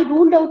ma'am. I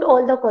ruled out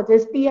all the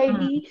causes,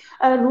 PID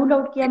rule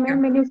out किया ठीक ma'am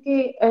है। मैंने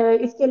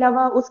उसके इसके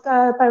अलावा उसका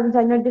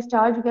परवेजाइनल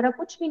डिस्चार्ज वगैरह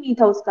कुछ भी नहीं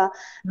था उसका।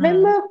 मैम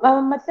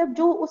मतलब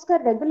जो उसका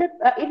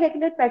रेगुलर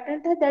इरेगुलर पैटर्न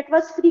था, that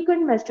was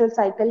frequent menstrual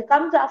cycle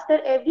comes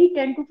after every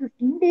 10 to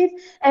 15 days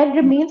and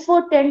remains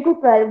for 10 to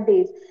 12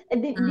 days।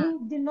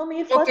 दिनों में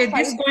okay, first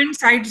this 5।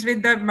 Coincides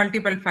with the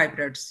multiple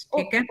fibroids,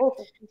 ठीक है,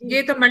 ओके जी।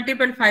 ये तो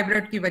मल्टीपल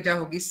फाइब्रोइड की वजह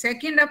होगी।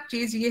 सेकंड अब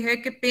चीज ये है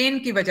कि पेन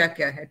की वजह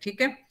क्या है,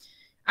 ठीक है।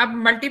 अब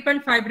मल्टीपल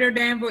फाइब्रोइड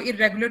हैं, वो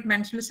इरेगुलर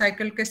मेंस्ट्रुअल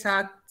साइकिल के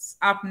साथ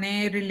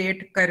आपने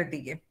रिलेट कर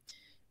दिए,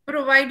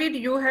 provided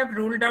you have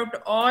ruled out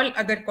all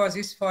other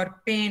causes for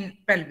pen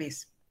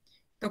pelvis.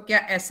 तो क्या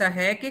ऐसा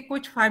है कि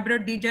कुछ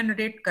फाइब्रोइड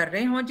डिजेनरेट कर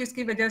रहे हों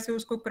जिसकी वजह से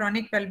उसको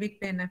क्रॉनिक पेल्विक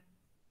पेन है?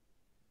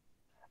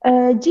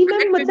 जी अगर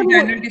मैम कोई मतलब वो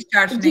विजाइनल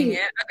डिस्चार्ज जी। नहीं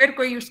है, अगर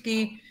कोई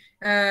उसकी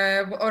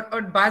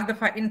और बाज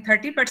दफा इन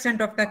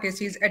 30% of the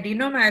cases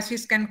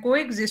adenomyosis can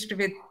coexist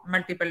with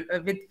multiple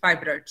with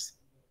fibroids,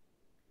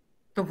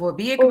 तो वो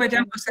भी एक वजह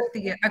ओके हो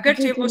सकती है, जी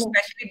अगरचे जी वो मैम।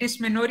 स्पेशली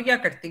डिस्मेनोरिया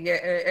करती है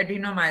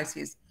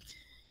एडिनोमायोसिस।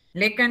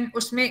 लेकिन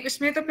उसमें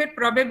इसमें तो फिर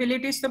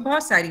प्रोबेबिलिटीज तो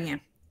बहुत सारी हैं।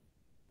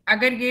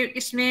 अगर ये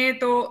इसमें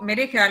तो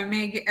मेरे ख्याल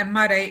में ये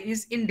MRI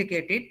is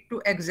indicated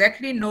to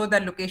exactly know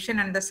the location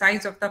and the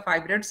size of the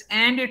fibroids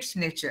and it's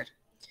nature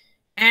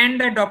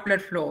and the Doppler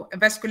flow,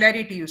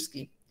 vascularity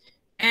उसकी,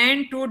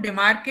 and to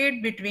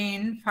demarcate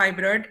between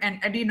fibroid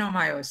and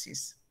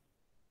adenomyosis.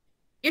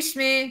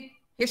 इसमें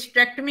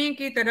हिस्टेक्टमी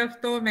की तरफ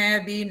तो मैं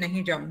अभी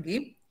नहीं जाऊंगी,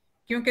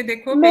 क्योंकि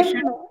देखो मैम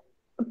पेशेंट, हाँ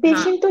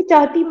पेशेंट तो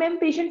चाहती, मैम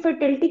पेशेंट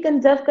फर्टिलिटी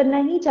कंजर्व करना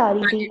ही चाह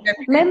रही हाँ जी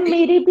थी मैम।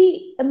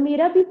 डेफिनेटली।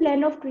 मेरा भी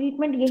प्लान ऑफ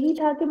ट्रीटमेंट यही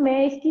था कि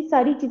मैं इसकी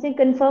सारी चीजें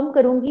कंफर्म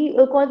करूंगी,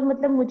 बिकॉज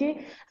मतलब मुझे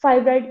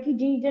फाइब्राइड की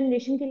जी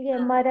जनरेशन के लिए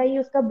एमआरआई,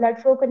 उसका ब्लड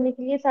फ्लो करने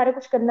के लिए सारा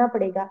कुछ करना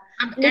पड़ेगा।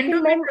 अब लेकिन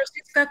मैम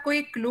एंडोमेट्रोसिस का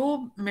कोई क्लू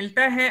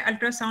मिलता है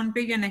अल्ट्रासाउंड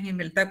पे या नहीं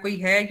मिलता, कोई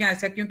है या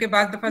ऐसा? क्योंकि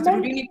बात दफा मैम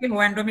जरूरी नहीं कि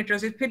हो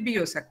एंडोमेट्रोसिस, फिर भी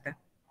हो सकता है।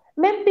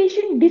 Ma'am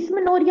patient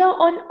dysmenorrhoea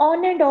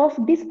on end of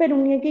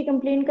डिस्पेरोनिया की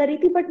कंप्लेन कर रही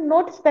थी, बट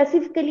नॉट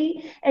स्पेसिफिकली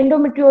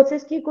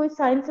एंडोमेट्रियोसिस की कोई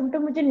साइन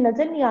सिम्टम मुझे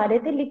नजर नहीं आ रहे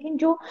थे। लेकिन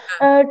जो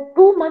हाँ,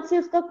 2 मंथ से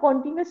उसका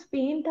कॉन्टिन्यूस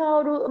पेन था,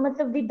 और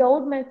मतलब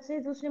विदाउट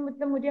मैसेज उसने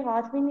मतलब मुझे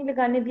हाथ भी नहीं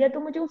लगाने दिया, तो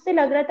मुझे उससे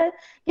लग रहा था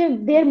कि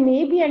देयर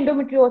मे बी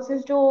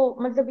एंडोमेट्रियोसिस, जो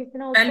मतलब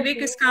इतना उसको पेल्विक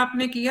पेन इसका था।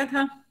 आपने किया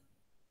था?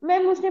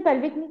 मैम उसने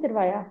पेल्विक नहीं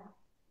करवाया।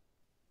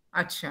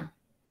 अच्छा,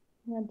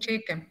 हाँ जी।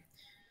 ठीक है।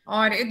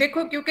 और ये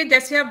देखो, क्योंकि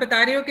जैसे आप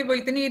बता रहे हो कि वो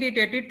इतनी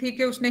इरिटेटेड थी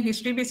कि उसने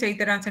हिस्ट्री भी सही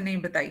तरह से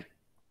नहीं बताई,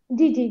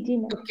 जी जी जी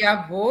तो मैम। क्या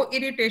वो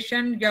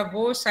इरिटेशन या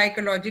वो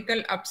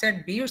साइकोलॉजिकल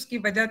अपसेट भी उसकी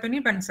वजह तो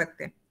नहीं बन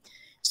सकते?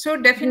 सो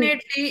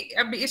डेफिनेटली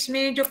अब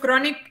इसमें जो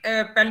क्रॉनिक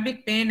पेल्विक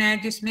पेन है,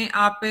 जिसमें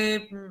आप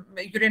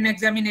यूरिन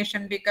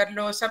एग्जामिनेशन भी कर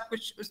लो, सब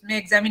कुछ उसमें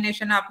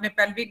एग्जामिनेशन आपने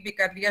पेल्विक भी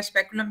कर लिया,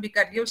 स्पेकुलम भी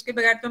कर लिया, उसके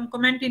बगैर तो हम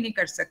कमेंट ही नहीं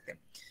कर सकते।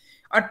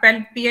 और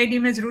पीआईडी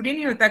में जरूरी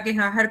नहीं होता कि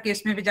हाँ हर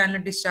केस में वेजाइनल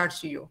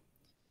डिस्चार्ज ही हो,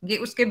 ये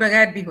उसके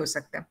बगैर भी हो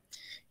सकता है।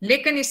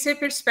 लेकिन इससे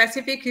फिर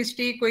स्पेसिफिक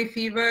हिस्ट्री, कोई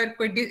फीवर,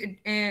 कोई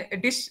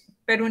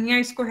डिस्पेरोनिया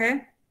इसको है?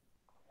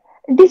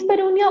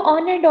 डिस्पेरोनिया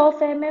ऑन एंड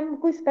ऑफ है मैम,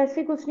 कोई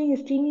स्पेसिफिक उसने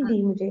हिस्ट्री नहीं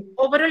दी मुझे।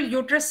 ओवरऑल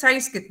यूट्रस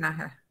साइज कितना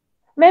है?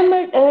 मैम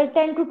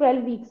 10 to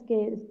 12 वीक्स के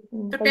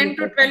तो का 10 to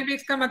यूट्रस है। 12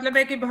 वीक्स का मतलब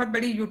है कि बहुत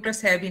बड़ी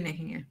यूट्रस है भी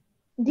नहीं है।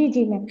 जी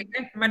जी मैम। ठीक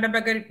है, मतलब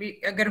अगर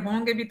अगर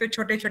होंगे भी तो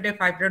छोटे छोटे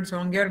फाइब्रॉइड्स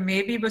होंगे, और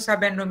मे बी वो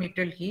सब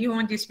एंडोमेट्रियल ही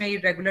हों जिसमें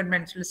इरेगुलर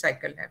मेंस्ट्रुअल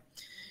साइकिल है।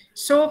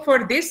 सो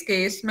फॉर दिस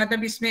केस,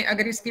 मतलब इसमें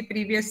अगर इसकी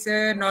प्रीवियस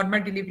नॉर्मल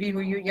डिलीवरी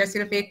हुई हो या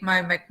सिर्फ एक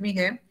मायोमेक्टमी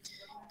है,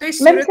 तो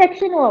इस मैम सूरत।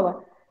 सेक्शन हुआ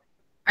हुआ।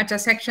 अच्छा,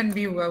 सेक्शन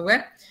भी हुआ हुआ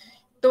है,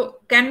 तो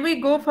can we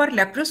go for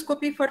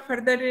laparoscopy for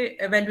further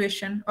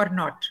evaluation और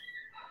नॉट?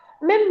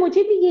 मैम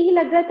मुझे भी यही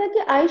लग रहा था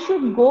कि I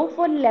should go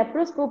for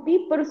laparoscopy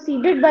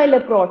proceeded bye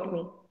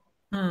laparotomy.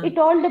 Hmm it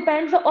all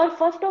depends. और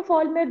फर्स्ट ऑफ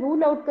ऑल मैं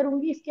रूल आउट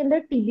करूंगी इसके अंदर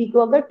टीबी को।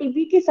 अगर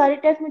टीबी के सारे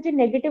टेस्ट मुझे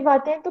नेगेटिव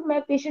आते हैं तो मैं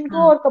पेशेंट को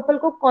हम्म और कपल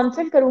को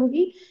काउंसल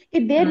करूंगी कि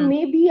there hmm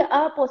may be a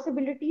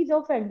possibilities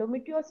of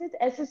endometriosis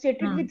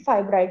associated with hmm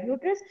fibroid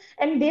uterus,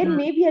 and there hmm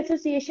may be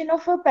association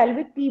of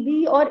pelvic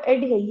TB और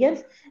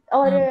एडहेरियंस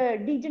और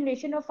हम्म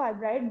degeneration of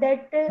fibroid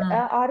that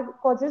hmm are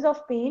causes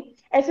of pain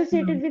hmm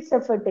associated with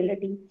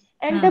fertility.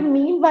 And hmm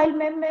mean while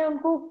ma'am मैं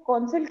उनको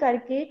council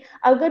करके,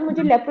 अगर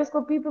मुझे हम्म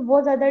laparoscopy पे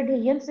बहुत ज्यादा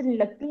ढेयंस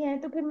लगती हैं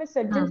तो फिर मैं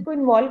सर्जन हम्म को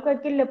इन्वॉल्व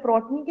करके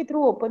लेप्रोटमी के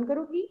थ्रू ओपन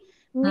करूंगी।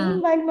 मीन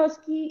हम्म वाइल मैं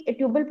उसकी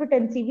ट्यूबल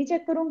पोटेंसी भी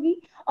चेक करूंगी।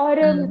 और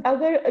हम्म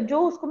अगर जो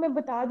उसको मैं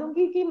बता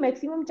दूंगी कि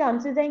मैक्सिमम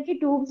चांसेस हैं कि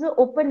ट्यूब्स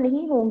ओपन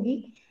नहीं होंगी,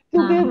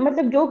 क्योंकि हम्म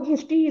मतलब जो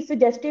हिस्ट्री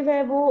सजेस्टिव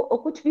है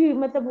वो कुछ भी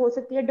मतलब हो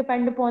सकती है,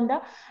 depend upon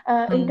the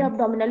inter hmm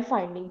abdominal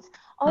findings.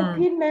 और हम्म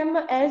फिर ma'am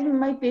as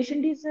my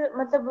patient is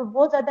मतलब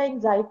बहुत ज्यादा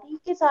एंजाइटी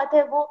के साथ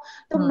है वो,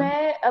 तो हम्म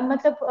मैं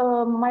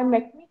मतलब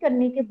माइमेक्टमी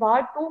करने के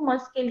बाद 2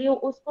 मंथ्स के लिए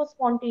उसको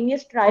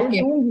स्पॉन्टेनियस ट्रायल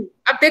ओके। दूंगी।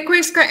 अब देखो,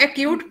 इसका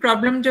एक्यूट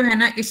प्रॉब्लम जो है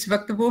ना इस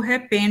वक्त, वो है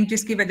पेन,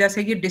 जिसकी वजह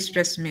से ये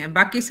डिस्ट्रेस में है।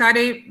 बाकी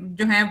सारे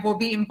जो हैं वो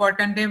भी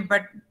इंपॉर्टेंट है,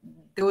 but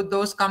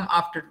those come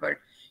afterward.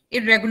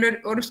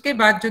 Irregular, और उसके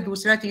बाद जो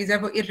दूसरा चीज है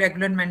वो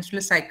इरेगुलर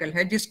मेंस्ट्रुअल साइकिल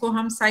है, जिसको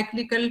हम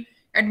cyclical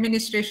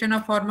administration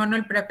of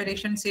hormonal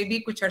preparation से भी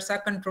कुछ अर्सा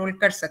कंट्रोल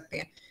कर सकते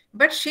हैं।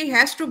 But she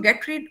has to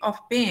get rid of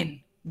pen,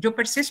 जो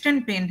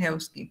परसिस्टेंट पेन है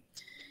उसकी।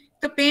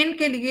 तो पेन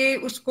के लिए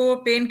उसको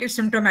पेन के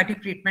symptomatic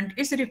treatment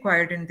is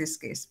required in this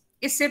case.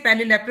 इससे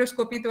पहले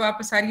लेप्रोस्कोपी तो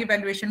आप सारी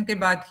इवैल्यूएशन के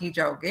बाद ही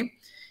जाओगे,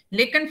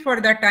 लेकिन for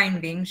the time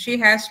being she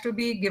has to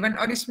be given,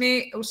 और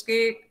इसमें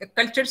उसके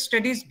कल्चर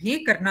स्टडीज भी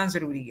करना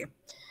जरूरी है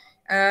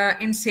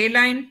इन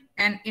सेलाइन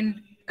एंड इन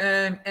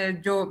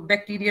जो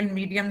बैक्टीरियल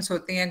मीडियम्स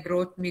होते हैं,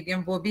 ग्रोथ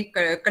मीडियम, वो भी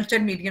कल्चर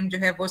मीडियम जो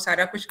है वो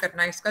सारा कुछ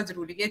करना इसका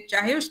जरूरी है।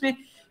 चाहे उसमें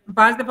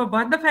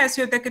बहुत दफा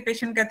ऐसे होता है कि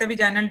पेशेंट कहता है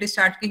विजाइनल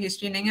डिस्चार्ज की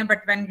हिस्ट्री नहीं है,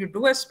 but when you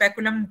do a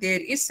speculum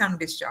there is some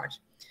discharge.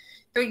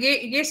 तो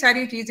ये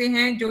सारी चीजें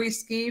हैं जो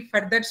इसकी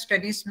फर्दर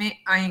स्टडीज में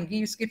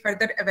आएंगी, इसकी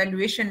फर्दर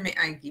एवेल्युएशन में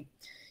आएंगी।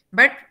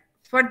 But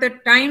for the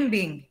time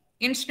being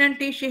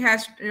instantly she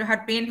has,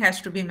 her pen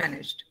has to be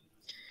managed.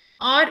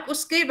 और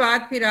उसके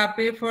बाद फिर आप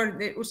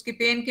फॉर उसकी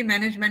पेन की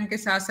मैनेजमेंट के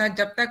साथ साथ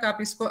जब तक आप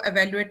इसको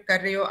एवेल्युएट कर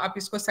रहे हो, आप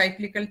इसको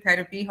साइक्लिकल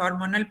थेरेपी,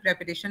 हार्मोनल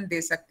प्रेपरेशन दे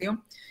सकते हो,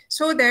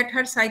 so that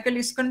her cycle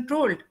is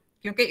controlled.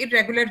 क्योंकि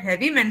इरेगुलर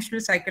हैवी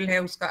मेंस्ट्रुअल साइकिल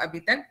है उसका अभी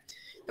तक,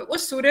 तो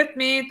उस सूरत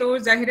में तो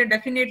जाहिर है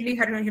definitely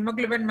her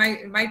haemoglobin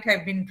might have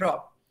been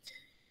drop.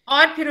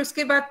 और फिर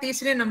उसके बाद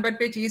तीसरे नंबर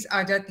पे चीज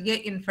आ जाती है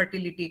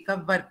इनफर्टिलिटी का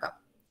वर्कअप।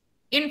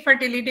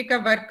 इनफर्टिलिटी का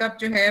वर्कअप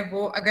जो है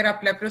वो अगर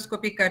आप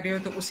लेप्रोस्कोपी कर रहे हो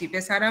तो उसी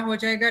पे सारा हो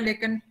जाएगा,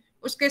 लेकिन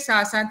उसके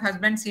साथ साथ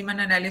हस्बैंड सीमन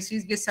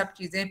एनालिसिस, ये सब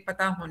चीजें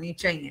पता होनी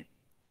चाहिए।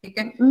 ठीक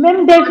है।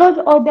 मैम दैट वाज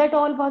और दैट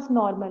ऑल वाज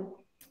नॉर्मल।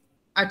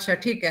 अच्छा,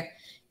 ठीक है।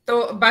 तो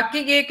बाकी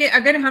ये कि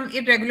अगर हम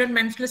इरेगुलर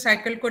मेंस्ट्रुअल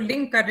साइकिल को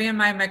लिंक कर रहे हैं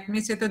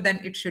मायोमेक्टमी से, तो then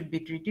it should be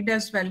treated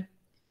as well.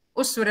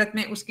 उस सूरत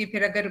में उसकी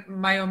फिर अगर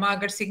मायोमा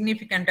अगर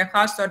सिग्निफिकेंट है,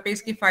 खास तौर पे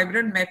इसकी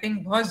फाइब्रोइड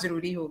मैपिंग बहुत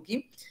जरूरी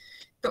होगी।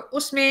 तो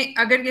उसमें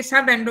अगर ये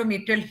सब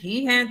एंडोमेट्रियल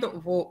ही हैं तो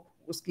वो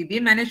उसकी भी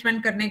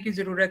मैनेजमेंट करने की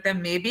जरूरत है।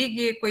 मे बी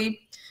ये कोई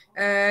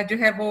जो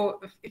है वो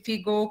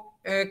फीगो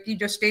की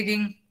जो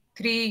स्टेजिंग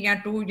 3 या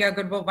 2 या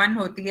अगर वो 1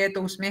 होती है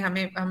तो उसमें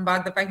हम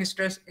बाद दफा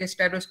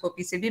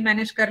हिस्टेरोस्कोपी से भी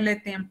मैनेज कर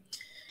लेते हैं।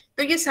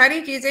 तो ये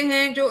सारी चीजें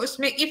हैं जो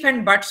उसमें इफ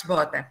एंड बट्स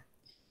बहुत है।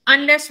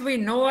 unless we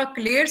know a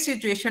clear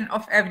situation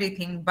of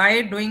everything by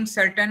doing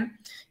certain,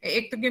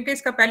 एक तो क्योंकि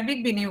इसका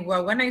पेल्विक भी नहीं हुआ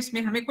होगा ना,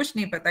 इसमें हमें कुछ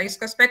नहीं पता,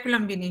 इसका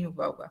स्पेकुलम भी नहीं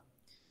हुआ होगा।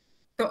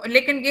 तो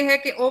लेकिन ये है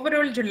कि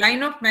ओवरऑल जो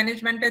लाइन ऑफ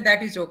मैनेजमेंट है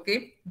that is okay,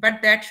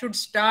 but that should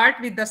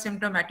start with the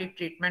symptomatic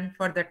treatment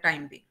for the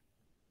time B.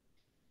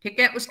 ठीक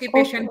है, उसकी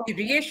पेशेंट की ओके।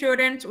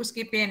 रीएश्योरेंस,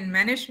 उसकी पेन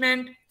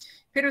मैनेजमेंट,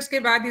 फिर उसके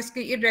बाद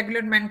इसकी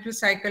इरेगुलर मेंस्ट्रुअल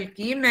साइकिल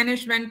की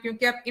मैनेजमेंट,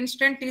 क्योंकि आप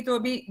इंस्टेंटली तो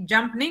अभी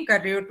जंप नहीं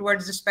कर रहे हो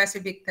टुवर्ड्स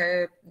स्पेसिफिक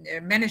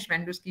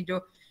मैनेजमेंट, उसकी जो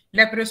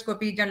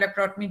लेप्रोस्कोपी या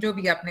लेप्रोटमी जो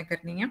भी आपने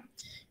करनी है,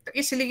 तो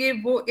इसलिए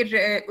वो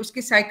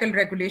उसकी cycle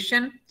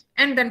regulation,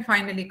 and then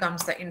finally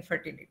comes the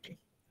infertility.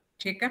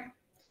 ठीक है,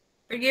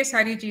 तो ये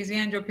सारी चीजें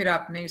हैं जो फिर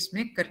आपने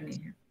इसमें करनी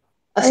है।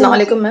 अस्सलाम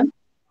वालेकुम मैम।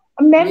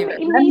 मैम ये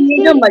मैम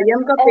ये जो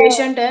मरियम का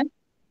पेशेंट है,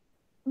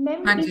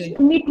 मैम हाँ इस जी,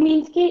 इट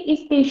मीन्स के इस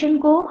पेशेंट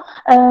को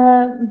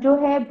जो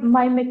है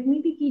मायोमेक्टमी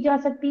भी की जा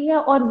सकती है,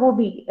 और वो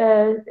भी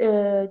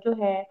जो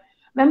है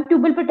मैम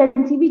ट्यूबल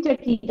पेटेंसी भी चेक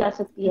की जा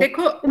सकती है।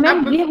 देखो तो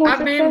मैम ये हो अब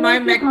सकता है कि हम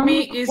मायोमेक्टमी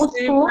इज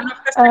उसको वन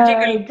ऑफ द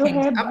सर्जिकल जो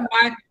थिंग्स। है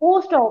अब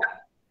पोस्ट ऑप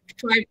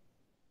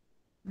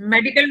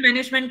मेडिकल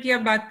मैनेजमेंट की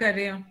आप बात कर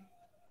रहे हो?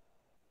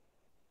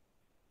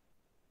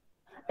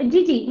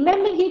 जी जी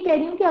मैम, मैं ये कह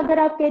रही हूँ कि अगर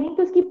आप कह रही हैं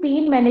कि उसकी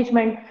पेन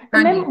मैनेजमेंट, तो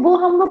हाँ मैम जी, वो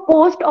हम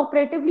पोस्ट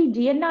ऑपरेटिवली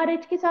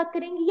जीएनआरएच के साथ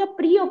करेंगे या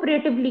प्री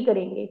ऑपरेटिवली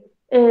करेंगे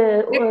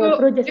देखो इसका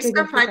प्रोजेस्टेरोन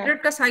के साथ?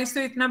 फाइब्रोइड का साइज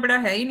तो इतना बड़ा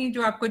है ही नहीं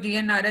जो आपको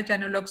जीएनआरएच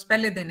एनालॉग्स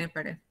पहले देने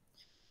पड़े।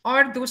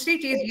 और दूसरी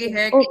चीज ये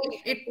है कि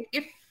okay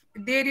if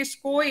there is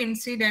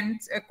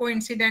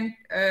coincident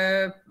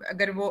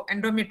अगर वो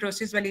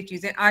एंडोमेट्रोसिस वाली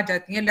चीजें आ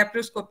जाती हैं,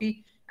 laparoscopy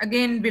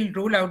again will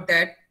rule out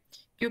that,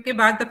 क्योंकि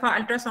बाद दफा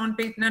अल्ट्रासाउंड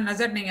पे इतना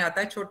नजर नहीं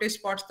आता, छोटे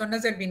स्पॉट्स तो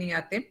नजर भी नहीं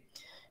आते।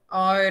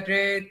 और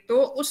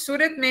तो उस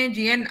सूरत में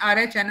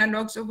जीएनआरएच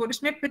एनालॉग्स वो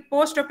उसमें फिर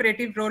पोस्ट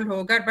ऑपरेटिव रोल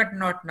होगा, बट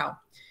नॉट नाउ।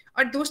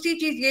 और दूसरी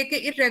चीज ये कि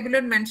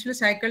इरेगुलर मेंस्ट्रुअल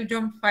साइकिल जो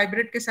हम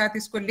फाइब्रोइड के साथ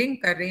इसको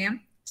लिंक कर रहे हैं,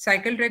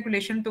 साइकिल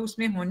रेगुलेशन तो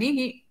उसमें होनी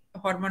ही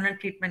हार्मोनल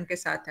ट्रीटमेंट के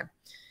साथ है।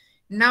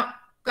 Now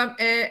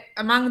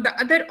among the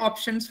other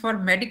options for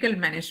medical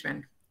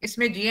management,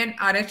 इसमें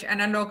जीएनआरएच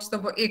एनालॉग्स तो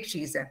वो एक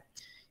चीज है।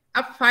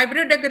 अब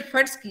फाइब्रोइड अगर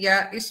फर्ज किया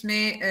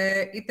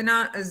इसमें इतना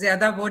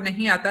ज्यादा वो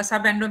नहीं आता,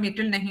 सब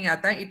एंडोमेट्रियल नहीं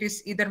आता, इट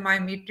इज इधर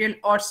मायोमेट्रियल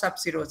और सब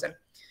सिरोजल,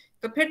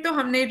 तो फिर तो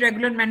हमने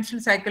रेगुलर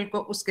मेंस्ट्रुअल साइकिल को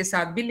उसके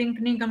साथ भी लिंक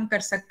नहीं हम कर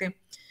सकते।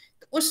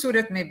 तो उस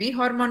सूरत में भी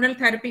हार्मोनल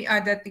थेरेपी आ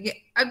जाती है।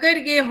 अगर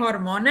ये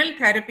hormonal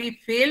therapy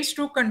fails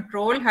to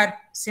control her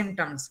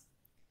symptoms,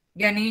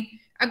 यानी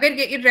अगर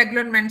ये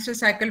इरेगुलर मेंस्ट्रुअल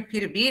साइकिल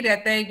फिर भी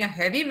रहता है या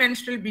हैवी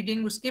मेंस्ट्रुअल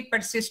ब्लीडिंग उसकी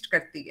परसिस्ट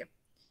करती है,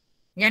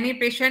 यानी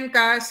पेशेंट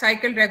का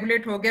साइकिल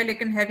रेगुलेट हो गया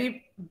लेकिन हैवी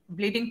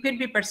ब्लीडिंग फिर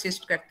भी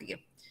परसिस्ट करती है,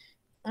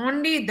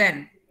 only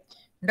then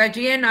the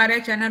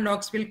GnRH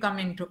analogues will come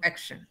into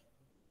action,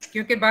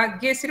 क्योंकि बाद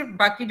ये सिर्फ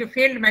बाकी जो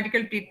फेल्ड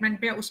मेडिकल ट्रीटमेंट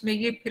पे उसमें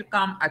ये फिर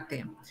काम आते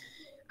हैं।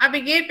 अब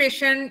ये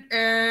पेशेंट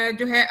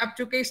जो है, अब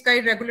चूंकि इसका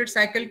इरेगुलर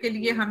साइकिल के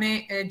लिए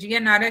हमें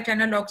जीएनआरएच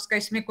एनालॉग्स का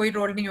इसमें कोई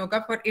रोल नहीं होगा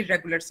for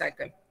irregular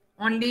cycle,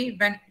 only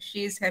when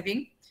she is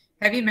having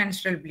heavy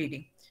menstrual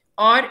bleeding,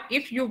 और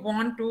if you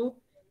want to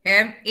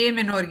have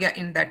amenorrhoea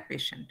in that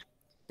patient,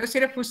 तो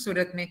सिर्फ उस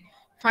सूरत में।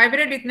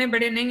 फाइब्रोइड इतने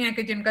बड़े नहीं है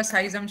कि जिनका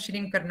साइज हम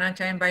श्रिंक करना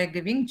चाहें बाय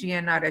गिविंग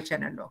जीएनआरएच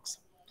एनालॉग्स।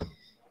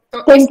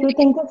 तो thank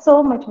you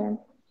so much ma'am.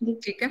 जी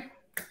ठीक है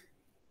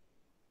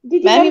जी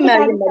जी मैम ये मैम,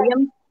 बता दीजिए।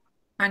 मरियम,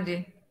 हाँ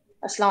जी,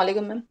 अस्सलाम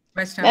वालेकुम मैम।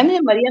 बस मैम ये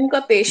मरियम का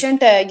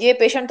पेशेंट है, ये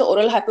पेशेंट तो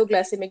ओरल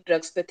हाइपोग्लाइसेमिक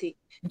ड्रग्स पे थी,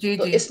 जी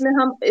तो जी, इसमें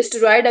हम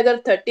स्टेरॉइड अगर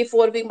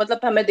 34 वीक मतलब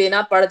हमें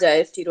देना पड़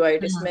जाए,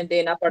 स्टेरॉइड इसमें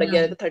देना पड़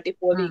गया हम्म,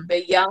 34 वीक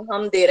पे, या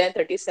हम दे रहे हैं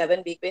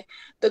 37 वीक पे,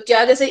 तो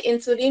क्या जैसे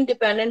इंसुलिन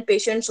डिपेंडेंट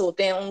पेशेंट्स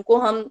होते हैं उनको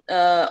हम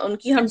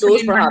उनकी हम डोज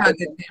इंसुलिन बढ़ा बढ़ा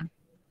देते हैं? देते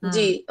हैं।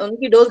 जी,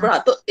 उनकी डोज बढ़ा,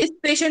 तो इस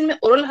पेशेंट में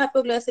ओरल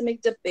हाइपोग्लाइसेमिक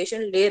जब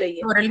पेशेंट ले रही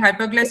है, ओरल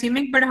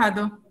हाइपोग्लाइसीमिक बढ़ा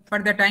दो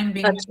फॉर द टाइम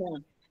बीइंग, अच्छा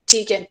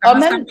ठीक है। और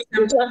कम से मैम कम।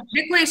 दूसरा,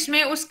 देखो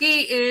इसमें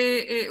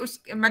उसकी उस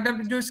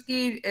मतलब जो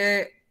उसकी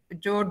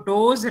जो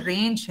डोज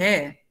रेंज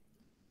है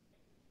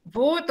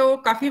वो तो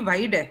काफी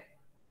वाइड है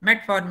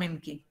मेटफॉर्मिन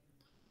की,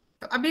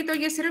 तो अभी तो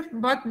ये सिर्फ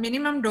बहुत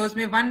मिनिमम डोज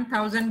में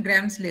 1000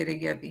 ग्राम्स ले रही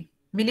है, अभी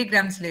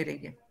मिलीग्राम्स ले रही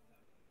है।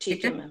 ठीक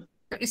ठीक है, है मैम।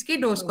 तो इसकी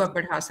डोज को आप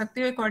बढ़ा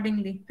सकते हो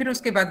अकॉर्डिंगली, फिर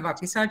उसके बाद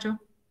वापिस आ जाओ।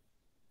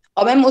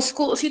 और मैम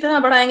उसको उसी तरह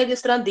बढ़ाएंगे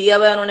जिस तरह दिया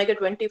हुआ है उन्होंने कि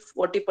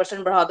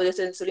 20-40% बढ़ा दो,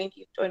 जैसे इंसुलिन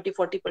की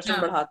 20-40%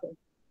 हाँ बढ़ाते हैं?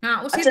 हाँ,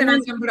 उसी अच्छा तरह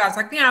मैम, से हम बढ़ा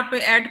सकते हैं, आप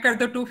ऐड कर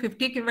दो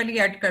 250 की वाली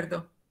ऐड कर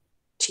दो।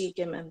 ठीक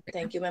है मैम,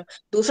 थैंक यू मैम।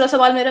 दूसरा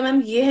सवाल मेरा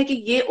मैम ये है कि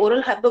ये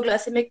ओरल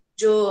हाइपोग्लाइसेमिक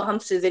जो हम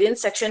सिजेरियन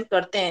सेक्शन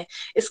करते हैं,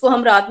 इसको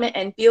हम रात में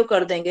एनपीओ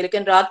कर देंगे,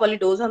 लेकिन रात वाली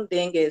डोज हम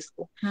देंगे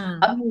इसको।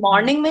 अब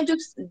मॉर्निंग में जो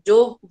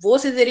जो वो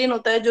सिजेरियन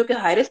होता है जो कि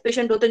हाई रिस्क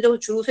पेशेंट होते हैं, जो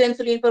शुरू से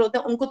इंसुलिन पर होते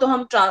हैं, उनको तो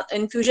हम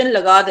इन्फ्यूजन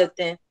लगा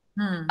देते हैं।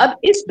 अब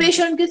इस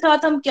पेशेंट के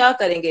साथ हम क्या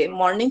करेंगे?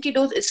 मॉर्निंग की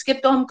डोज स्किप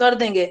तो हम कर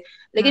देंगे,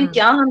 लेकिन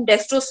क्या हम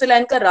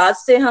डेक्स्ट्रोसलाइन का रात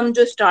से हम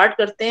जो स्टार्ट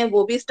करते हैं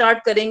वो भी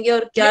स्टार्ट करेंगे,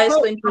 और क्या देखो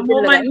इसको इन्फ्यूजन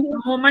अमूमन लगाएंगे?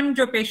 अमूमन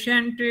जो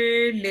पेशेंट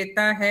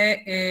लेता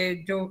है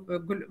जो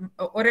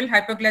ओरल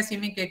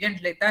हाइपोग्लाइसीमिक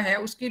एजेंट लेता है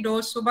उसकी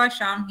डोज सुबह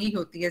शाम ही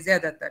होती है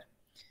ज्यादातर।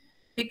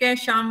 ठीक है,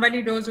 शाम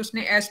वाली डोज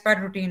उसने एज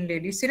पर रूटीन ले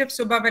ली, सिर्फ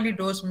सुबह वाली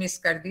डोज मिस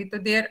कर दी, तो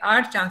देयर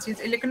आर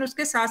चांसेस, लेकिन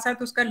उसके साथ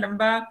साथ उसका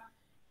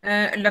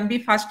लंबी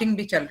फास्टिंग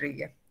भी चल रही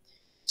है,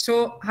 सो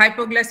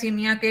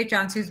हाइपोग्लाइसीमिया के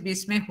चांसेस भी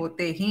इसमें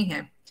होते ही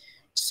हैं।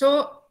 सो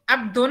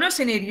अब दोनों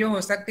सिनेरियो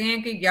हो सकते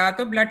हैं कि या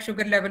तो ब्लड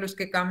शुगर लेवल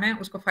उसके कम है,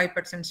 उसको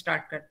 5%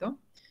 स्टार्ट कर दो,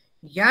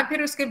 या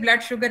फिर उसके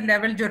ब्लड शुगर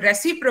लेवल जो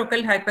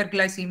रेसिप्रोकल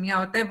हाइपरग्लाइसीमिया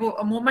होता है, वो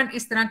अमूमन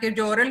इस तरह के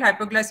जो ओरल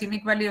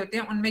हाइपोग्लाइसीमिक वाले होते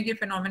हैं उनमें ये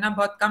फिनोमेना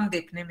बहुत कम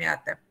देखने में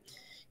आता है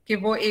कि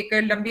वो एक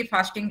लंबी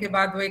फास्टिंग के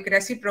बाद वो एक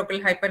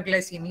रेसिप्रोकल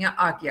हाइपरग्लाइसीमिया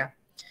आ गया।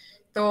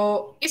 तो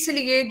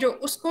इसलिए जो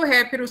उसको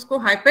है, फिर उसको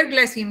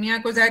हाइपरग्लाइसीमिया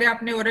को ज़ाहिर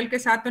आपने ओरल के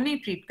साथ तो नहीं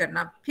ट्रीट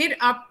करना, फिर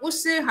आप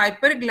उस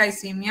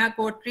हाइपरग्लाइसीमिया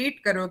को ट्रीट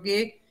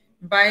करोगे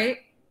bye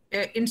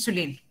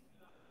insulin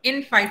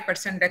in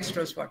 5%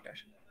 dextrose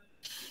water,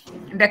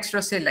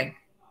 डेक्सट्रोसेलाइन,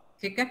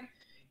 ठीक है।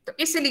 तो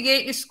इसलिए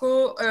इसको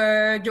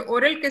जो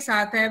ओरल के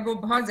साथ है वो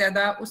बहुत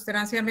ज्यादा उस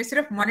तरह से हमें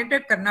सिर्फ मॉनिटर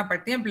करना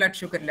पड़ते हैं ब्लड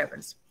शुगर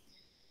लेवल्स।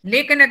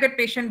 लेकिन अगर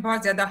पेशेंट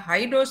बहुत ज्यादा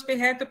हाई डोज पे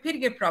है तो फिर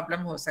ये प्रॉब्लम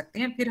हो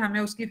सकती है, फिर हमें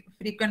उसकी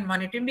फ्रीक्वेंट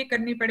मॉनिटरिंग भी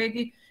करनी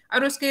पड़ेगी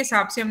और उसके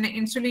हिसाब से हमने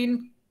इंसुलिन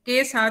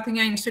के साथ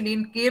या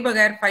इंसुलिन के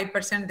बगैर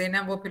 5%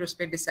 देना, वो फिर उस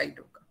पर डिसाइड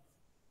होगा।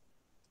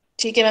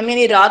 ठीक है मैम,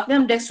 यानी रात में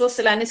हम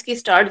डेक्सट्रोसेलाइन की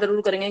स्टार्ट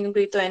जरूर करेंगे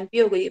क्योंकि तो एनपी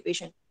हो गई है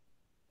पेशेंट।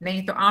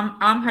 नहीं तो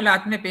आम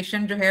हालात में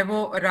पेशेंट जो है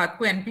वो रात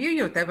को एनपीओ ही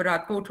होता है, वो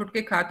रात को उठ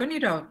के खा तो नहीं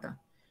रहा होता।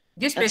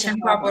 जिस अच्छा,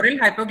 पेशेंट को हाँ आप हाँ ओरल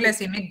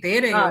हाइपोग्लाइसेमिक दे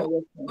रहे हाँ, हो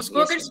यस मैम, उसको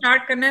यस अगर मैम।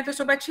 स्टार्ट करना है तो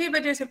सुबह 6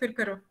 बजे से फिर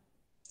करो।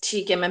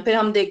 ठीक है मैम, फिर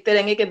हम देखते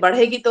रहेंगे कि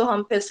बढ़ेगी तो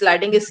हम फिर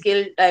स्लाइडिंग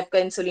स्केल टाइप का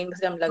इंसुलिन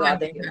से हम हाँ लगा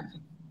जी, देंगे। हाँ जी।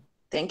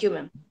 Thank you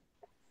ma'am.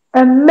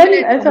 मैम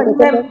चलिए, सॉरी देखो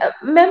मैम,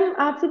 मैम, मैम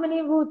आपसे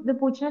मैंने वो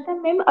पूछना था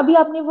मैम, अभी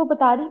आपने वो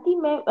बता रही थी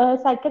मैं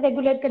साइकिल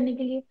रेगुलेट करने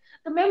के लिए,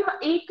 तो मैम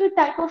एक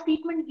टाइप ऑफ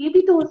ट्रीटमेंट ये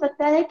भी तो हो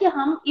सकता है कि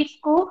हम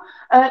इसको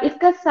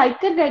इसका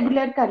साइकिल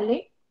रेगुलर कर ले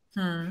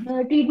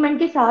हम्म ट्रीटमेंट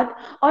के साथ,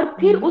 और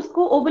फिर हम्म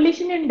उसको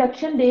ओवुलेशन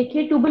इंडक्शन दे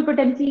के ट्यूबल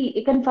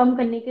पोटेंसी कंफर्म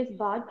करने के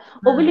बाद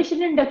हम्म।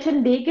 ओवुलेशन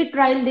इंडक्शन दे के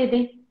ट्रायल दे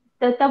दें,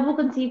 तब वो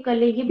कंसीव कर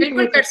ले, ये भी तो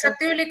बिल्कुल हो कर सकता है।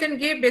 सकते हो, लेकिन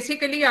ये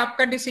बेसिकली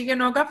आपका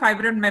डिसीजन होगा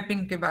फाइब्रोइड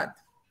मैपिंग के बाद।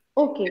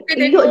 ओके, क्योंकि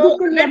देखो,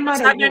 जिसके लिए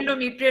एमआरआई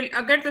वो।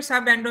 अगर तो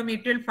सब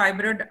एंडोमेट्रियल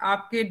फाइब्रोइड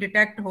आपके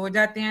डिटेक्ट हो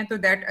जाते हैं तो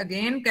that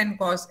again can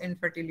cause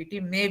infertility,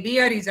 may be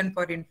a reason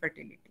for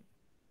infertility,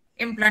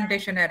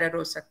 implantation error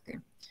हो सकते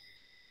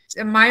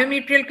हैं।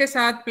 मायोमीट्रियल के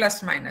साथ प्लस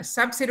माइनस,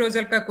 सब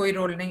सिरोजल का कोई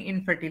रोल नहीं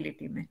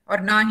इनफर्टिलिटी में,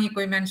 और ना ही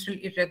कोई मेंस्ट्रुअल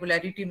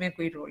इरेगुलरिटी में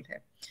कोई रोल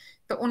है,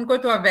 तो उनको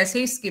तो आप वैसे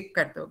ही स्किप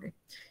कर दोगे।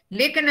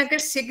 लेकिन अगर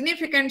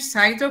significant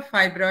size of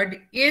fibroid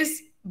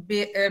is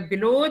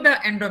below the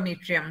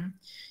endometrium,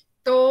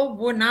 तो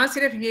वो ना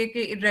सिर्फ ये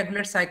कि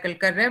इरेगुलर साइकिल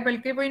कर रहा है,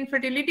 बल्कि वो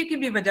इनफर्टिलिटी की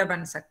भी वजह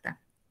बन सकता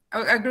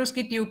है अगर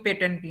उसकी ट्यूब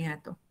पेटेंट भी है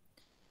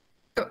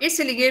तो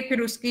इसलिए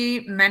फिर उसकी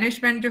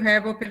मैनेजमेंट जो है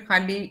वो फिर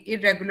खाली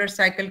इरेगुलर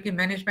साइकिल की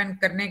मैनेजमेंट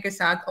करने के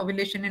साथ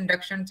ओव्यूलेशन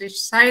इंडक्शन से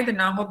शायद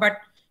ना हो,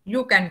 but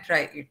you can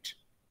try it.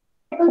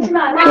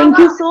 Thank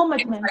you so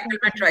much ma'am, cycle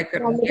thank में यू सो ट्राई मच।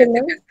 करूंगी ऐसे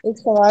मैम कैसे। एक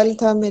सवाल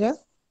था मेरा।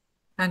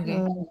 हाँ जी।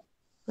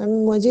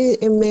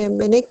 मैम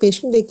मैंने एक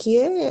पेशेंट देखी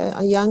है,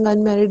 young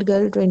unmarried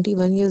girl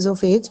 21 years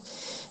of as,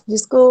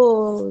 जिसको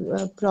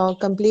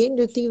कंप्लेन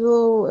जो थी वो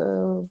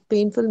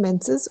पेनफुल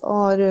मेंसेस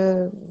और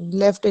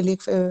लेफ्ट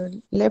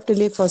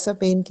इलियक फॉसा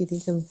पेन की थी।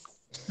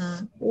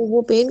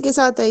 वो पेन के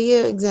साथ आई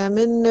है,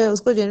 एग्जामिन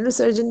उसको जनरल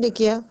सर्जन ने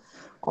किया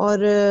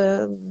और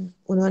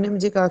उन्होंने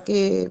मुझे कहा कि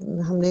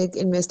हमने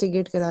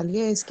इन्वेस्टिगेट करा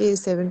लिया इसके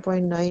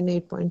 7.9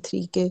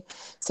 8.3 के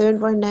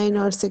 7.9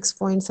 और 6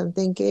 पॉइंट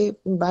समथिंग के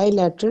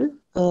बायलैटरल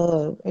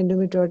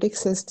एंडोमेट्रियोटिक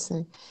सिस्ट्स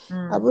हैं।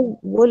 अब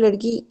वो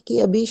लड़की की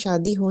अभी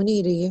शादी हो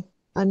नहीं रही है,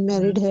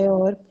 अनमैरिड है,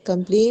 और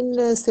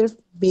कंप्लेन सिर्फ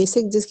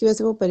बेसिक जिसकी वजह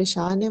से वो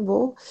परेशान है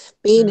वो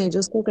पेन है जो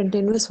उसको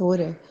कंटिन्यूस हो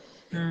रहा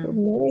है। तो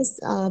मैं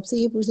आपसे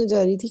ये पूछना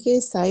चाह रही थी कि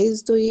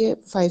साइज तो ये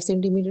 5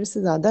 सेंटीमीटर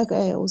से ज्यादा का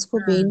है, उसको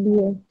पेन भी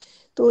है,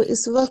 तो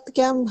इस वक्त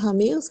क्या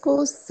हमें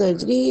उसको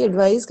सर्जरी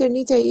एडवाइस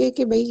करनी चाहिए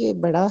कि भाई ये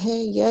बड़ा है,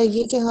 या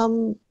ये कि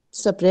हम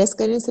सप्रेस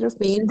करें सिर्फ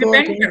पेन को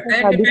और थोड़ा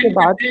सा शादी के डिपेंड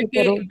बाद करता है से कि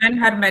करो? When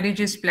her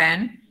marriage is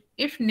plan,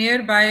 if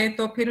near by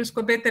तो फिर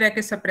उसको बेहतर है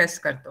कि सप्रेस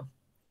कर दो।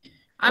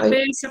 अब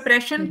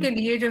सप्रेशन के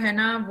लिए जो है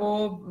ना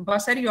वो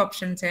बहुत सारी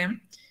ऑप्शंस हैं,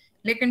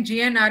 लेकिन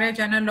GnRH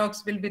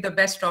analogues will be the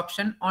best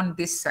option on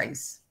this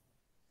size,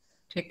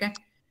 ठीक है।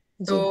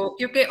 तो जी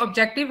क्योंकि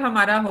ऑब्जेक्टिव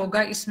हमारा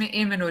होगा इसमें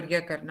एमेनोरिया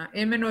करना,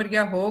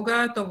 एमेनोरिया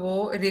होगा तो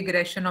वो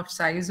रिग्रेशन ऑफ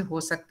साइज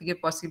हो सकती है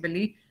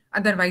पॉसिबली,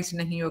 अदरवाइज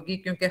नहीं होगी,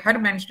 क्योंकि हर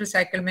मेंस्ट्रुअल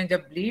साइकिल में जब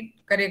ब्लीड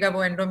करेगा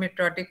वो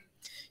एंडोमेट्रियोटिक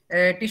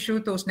टिश्यू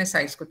तो उसने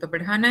साइज को तो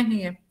बढ़ाना ही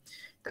है।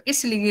 तो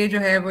इसलिए जो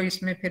है वो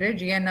इसमें फिर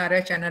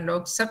GnRH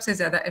एनालॉग सबसे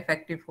ज्यादा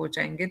इफेक्टिव हो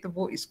जाएंगे, तो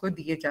वो इसको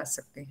दिए जा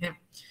सकते हैं।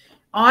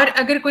 और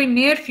अगर कोई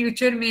नियर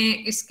फ्यूचर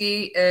में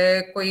इसकी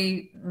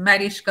कोई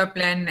मैरिज का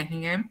प्लान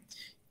नहीं है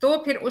तो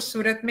फिर उस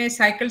सूरत में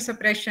साइकिल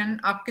सप्रेशन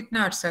आप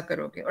कितना अर्सा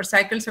करोगे, और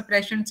साइकिल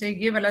सप्रेशन से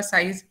ये वाला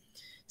साइज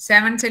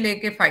 7 से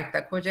लेके 5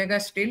 तक हो जाएगा,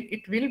 still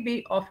it will be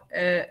of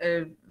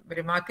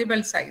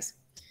remarkable size.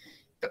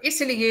 तो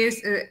इसलिए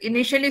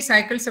इनिशियली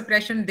साइकिल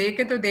सप्रेशन दे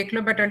के तो देख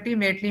लो, but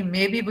ultimately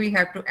may be we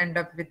have to and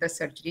up with the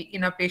surgery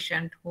in a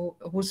patient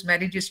whose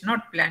marriage is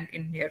not planned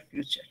in near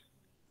future.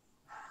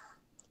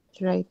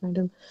 Right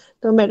madam.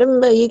 तो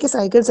madam ये कि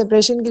cycle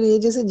separation के लिए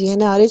जैसे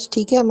GnRH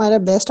ठीक है हमारा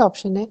बेस्ट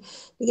ऑप्शन है,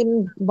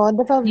 लेकिन बहुत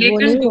दफा वो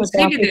लेकिन नहीं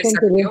होता ऑपरेशन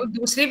के लिए।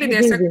 दूसरी भी दे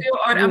जी जी सकते हो,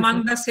 और जी जी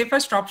among the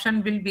safest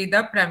option will be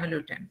the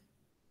प्रेमोल्यूटेन।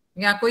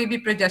 या कोई भी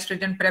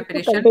प्रोजेस्टेरोन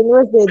प्रेपरेशन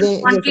कंटिन्यूअस दे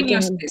दें जैसे कि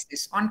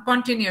हम ऑन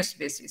कॉन्टिन्यूस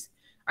बेसिस।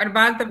 और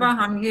बाद दफा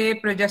हम ये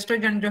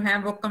प्रोजेस्टेरोन जो है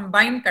वो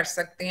कंबाइन कर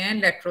सकते हैं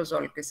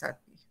लेट्रोजोल के साथ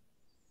भी।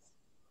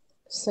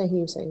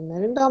 सही सही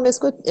मैडम, तो हम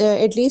इसको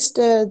एटलीस्ट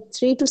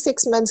 3 to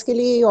 6 months के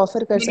लिए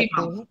ऑफर कर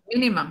सकते हैं।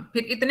 मिनिमम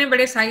फिर इतने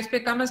बड़े साइज पे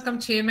कम से कम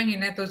 6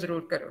 महीने तो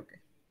जरूर करोगे,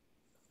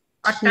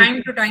 और ठीक टाइम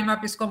है। टू टाइम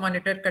आप इसको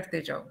मॉनिटर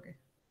करते जाओगे।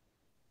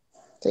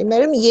 तो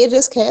मैडम ये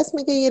रिस्क है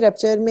इसमें कि ये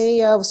रप्चर में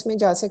या उसमें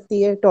जा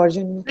सकती है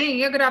टॉर्जन में?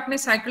 नहीं, अगर आपने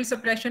साइकिल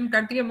सप्रेशन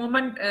कर दी,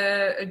 अमूमन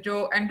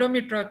जो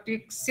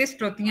एंडोमेट्रियोटिक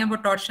सिस्ट होती हैं वो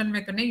टॉर्शन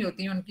में तो नहीं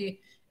होती, उनकी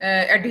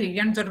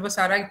एडहेजन और वो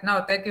सारा इतना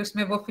होता है कि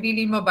उसमें वो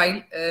फ्रीली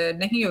मोबाइल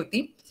नहीं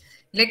होती।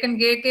 लेकिन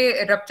ये कि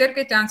रप्चर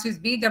के चांसेस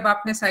भी जब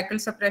आपने साइकिल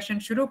सप्रेशन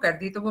शुरू कर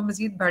दी तो वो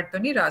मजीद बढ़ तो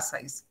नहीं रहा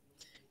साइज,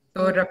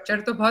 तो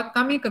रप्चर तो बहुत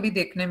कम ही कभी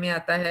देखने में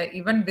आता है,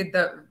 even with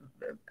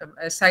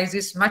the size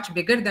is much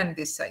bigger than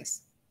this size.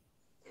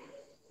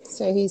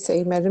 सही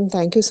सही madam,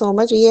 thank you so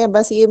much. ये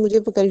बस ये मुझे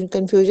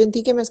कंफ्यूजन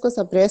थी कि मैं इसको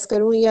सप्रेस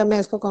करूं या मैं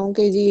इसको कहूं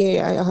कि जी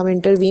हम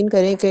इंटरवीन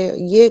करें कि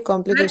ये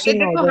कॉम्प्लिकेशन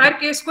ना हो देखो, जाए। हर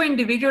केस को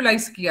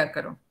इंडिविजुअलाइज किया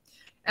करो।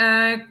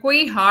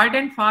 कोई हार्ड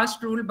एंड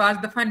फास्ट रूल बाज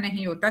दफा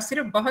नहीं होता,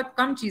 सिर्फ बहुत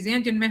कम चीजें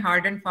हैं जिनमें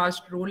hard and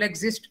fast rule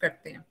exist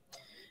करते हैं।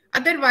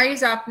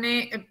 अदरवाइज आपने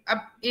अब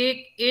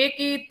एक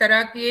ही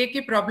तरह की एक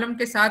ही प्रॉब्लम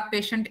के साथ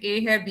पेशेंट ए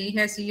है, बी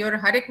है, सी, और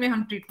हर एक में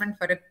हम ट्रीटमेंट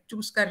फर्क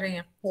चूज कर रहे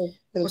हैं।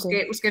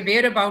 उसके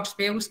वेयर अबाउट्स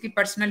पे, उसकी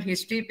पर्सनल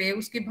हिस्ट्री पे,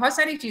 उसकी बहुत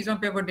सारी चीजों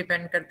पे वो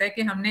डिपेंड करता है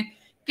कि हमने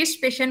किस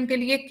पेशेंट के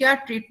लिए क्या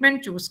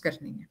ट्रीटमेंट चूज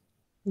करनी है।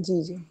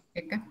 जी जी,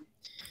 ठीक है,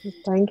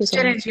 थैंक यू सो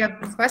चलें मच। जी,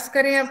 अब बस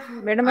करें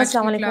अब मैडम आज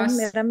अस्सलाम की वालेकुम।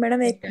 क्लास।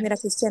 मैडम एक मेरा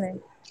क्वेश्चन है।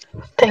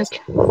 Thank you.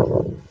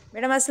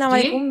 मैडम अस्सलाम जी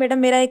वालेकुम। मैडम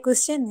मेरा एक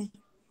क्वेश्चन है।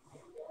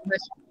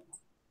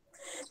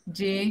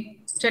 जी,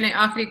 चलें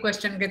आखिरी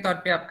क्वेश्चन के तौर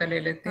पे आपका ले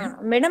लेते हैं। हाँ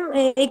मैडम,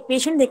 एक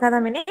पेशेंट देखा था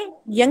मैंने,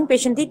 यंग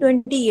पेशेंट थी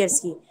 20 ईयर्स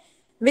की,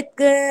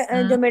 विथ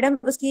जो मैडम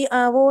उसकी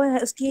वो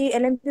उसकी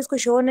LMP उसको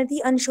श्योर नहीं थी,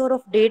 अनश्योर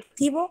ऑफ डेट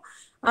थी वो।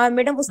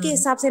 मैडम उसके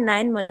हिसाब से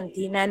 9 मंथ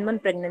थी, 9 मंथ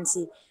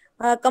प्रेगनेंसी।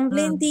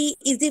 कंप्लेन थी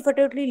easy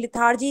fertility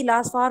lethargy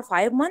last for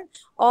 5 month,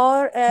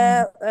 और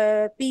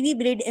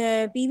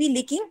PV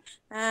leaking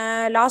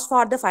last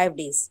for the 5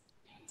 days।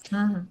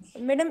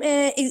 Madam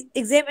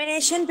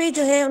examination पे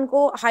जो है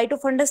उनको हाइट ऑफ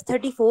फंडस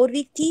 34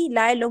 वीक थी,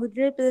 लाइ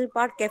लॉन्गिट्यूडिनल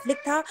पार्ट कैथलिक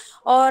था,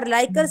 और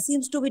Likert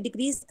seems to be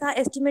decrease था,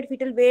 estimate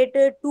fetal wait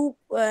 2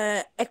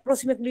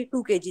 approximately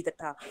 2 kg तक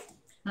था।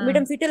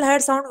 मैडम फीटल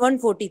हार्ट साउंड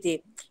 140 थे,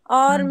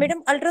 और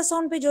मैडम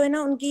अल्ट्रासाउंड पे जो है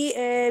ना उनकी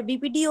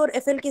BPD और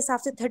FL के हिसाब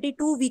से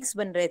 32 वीक्स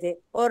बन रहे थे,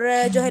 और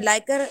जो है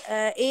लाइकर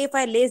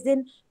AFI लेस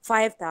देन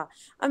 5 था।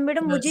 अब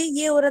मैडम मुझे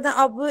ये हो रहा था,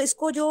 अब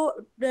इसको जो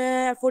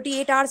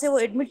 48 आवर से वो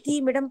एडमिट थी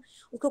मैडम,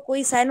 उसको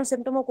कोई साइन और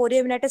सिम्टम ऑफ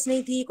कोरियोमेनाइटिस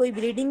नहीं थी, कोई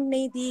ब्लीडिंग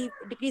नहीं थी,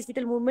 डिक्रीज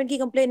फीटल मूवमेंट की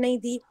कंप्लेन नहीं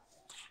थी।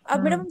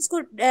 अब मैडम इसको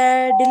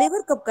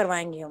डिलीवर कब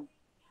करवाएंगे हम?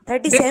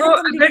 देखो, 37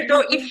 अगर कंप्लीटेड तो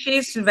week if she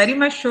is very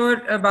much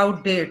sure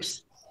about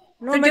dates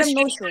no तो मैडम, जस्ट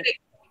नो श्योर।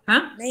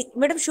 हाँ, नहीं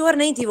मैडम, श्योर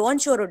नहीं थी वो,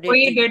 अनश्योर डेट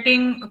कोई थी।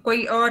 डेटिंग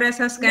कोई और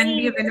ऐसा स्कैन नहीं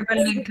भी मैडम,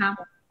 अवेलेबल नहीं था?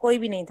 कोई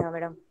भी नहीं था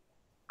मैडम।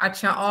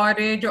 अच्छा,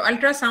 और जो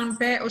अल्ट्रासाउंड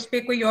पे उस पे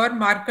कोई और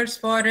मार्कर्स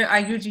फॉर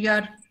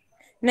IUGR?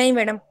 नहीं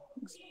मैडम।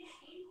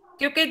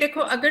 क्योंकि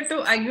देखो, अगर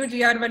तो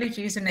IUGR वाली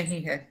चीज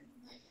नहीं है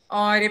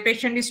और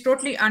patient is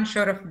totally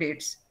unsure of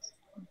dates,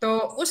 तो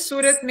उस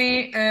सूरत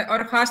में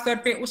और खास तौर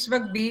पे उस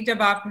वक्त भी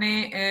जब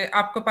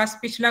आपके पास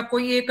पिछला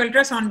कोई एक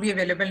अल्ट्रासाउंड भी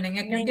अवेलेबल नहीं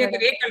है, नहीं क्योंकि अगर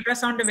मैडम। एक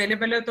अल्ट्रासाउंड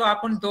अवेलेबल है तो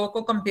आप उन दो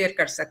को कंपेयर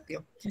कर सकते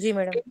हो, जी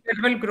मैडम।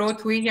 सर्वल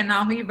ग्रोथ हुई या ना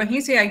हुई,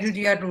 वहीं से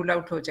IUGR रूल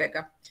आउट हो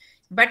जाएगा।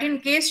 But in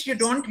case you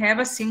don't have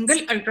a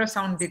single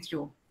ultrasound with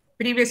you,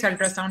 previous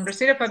ultrasound और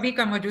सिर्फ अभी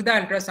का मौजूदा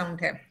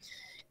अल्ट्रासाउंड है,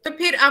 तो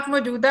फिर आप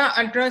मौजूदा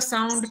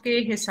अल्ट्रासाउंड के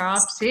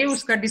हिसाब से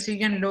उसका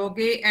डिसीजन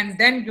लोगे, and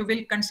then you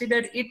will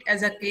consider it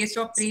as a case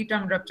of pre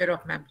term rupture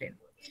of membrane,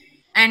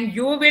 and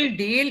you will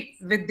deal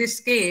with this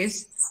case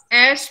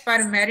as per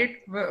merit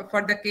for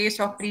the case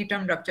of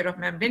preterm rupture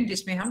of membrane,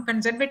 जिसमें हम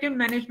conservative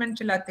management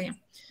चलाते हैं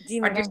जी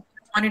और madam.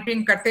 जिसमें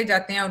monitoring करते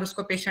जाते हैं, और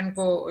उसको पेशेंट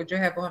को जो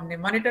है वो हमने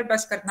मॉनिटर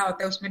बस करना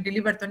होता है, उसमें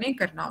डिलीवर तो नहीं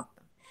करना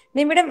होता।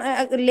 नहीं मैडम,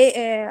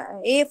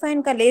 AFI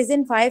इनका लेस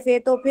देन 5 है,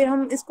 तो फिर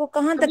हम इसको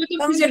कहाँ तो वो तो तक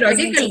प्रेगनेंसी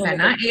फिजियोलॉजिकल है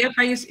ना, monitor?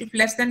 AFI if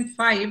less than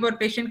 5 और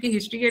पेशेंट की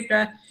हिस्ट्री है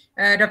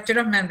रप्चर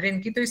ऑफ मेम्ब्रेन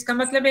की, तो इसका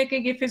मतलब है कि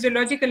ये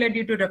फिजियोलॉजिकल है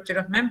due to rupture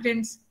of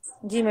membranes.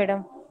 Ji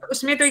madam.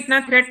 उसमें तो इतना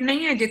थ्रेट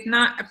नहीं है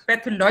जितना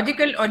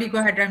पैथोलॉजिकल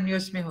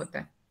ओलिगोहाइड्रोमियोस में होता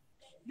है।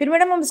 फिर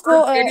मैडम हम इसको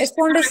और there is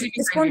pathology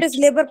behind स्पॉन्डिस it।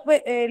 Labour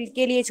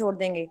के लिए छोड़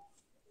देंगे?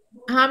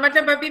 हाँ,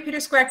 मतलब अभी फिर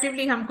इसको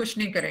एक्टिवली हम कुछ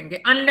नहीं करेंगे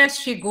unless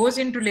she goes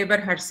into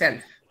labour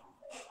herself.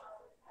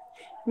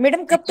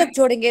 Madam कब तक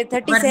छोड़ेंगे?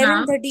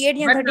 37, 38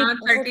 या वरना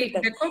 40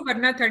 तक? देखो,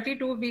 वरना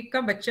 32 वीक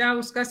का बच्चा,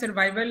 उसका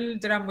सर्वाइवल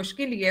जरा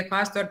मुश्किल ही है,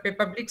 खास तौर पे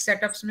पब्लिक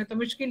सेटअप्स में तो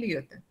मुश्किल ही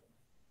होता है।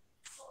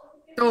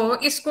 तो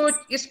इसको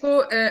इसको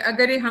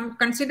अगर हम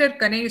कंसिडर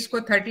करें इसको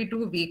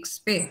 32 वीक्स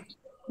पे,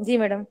 जी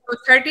मैडम। तो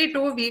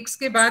 32 वीक्स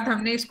के बाद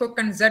हमने इसको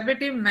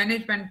कंजर्वेटिव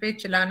मैनेजमेंट पे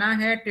चलाना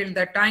है till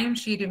the time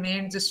she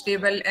remains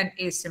stable and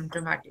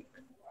asymptomatic.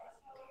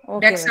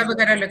 DEXA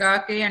वगैरह लगा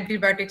के,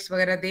 एंटीबायोटिक्स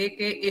वगैरह दे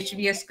के,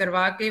 HVS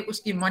करवा के,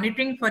 उसकी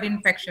मॉनिटरिंग फॉर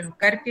इन्फेक्शन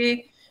करके,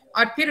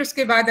 और फिर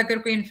उसके बाद अगर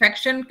कोई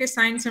इन्फेक्शन के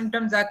साइन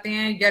सिम्टम्स आते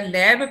हैं या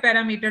लैब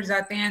पैरामीटर्स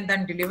आते हैं,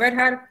 देन डिलीवर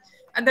हर,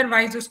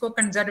 अदरवाइज उसको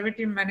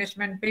कंजर्वेटिव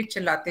मैनेजमेंट पे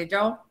चलाते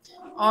जाओ।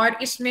 और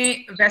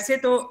इसमें वैसे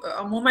तो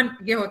अमूमन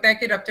ये होता है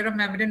कि रप्चर ऑफ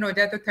मेम्ब्रेन हो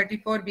जाए तो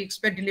 34 वीक्स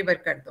पे डिलीवर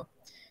कर दो,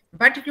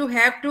 but you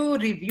have to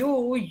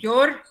review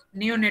your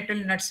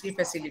neonatal nursery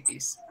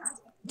facilities.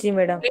 Ji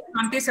madam.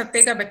 34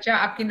 हफ्ते का बच्चा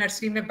आपकी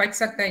नर्सरी में बच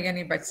सकता है या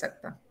नहीं बच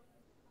सकता,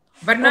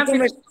 वरना ओके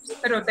फिर मैडम।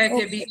 बेहतर होता है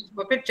कि अभी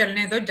इसको फिर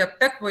चलने दो जब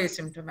तक वो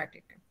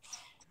एसिम्प्टोमेटिक है।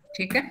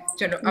 ठीक है,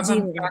 चलो अब जी हम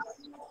मैडम। क्लास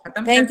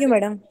खत्म थैंक यू करते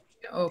मैडम,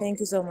 हैं। Thank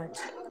you so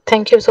much.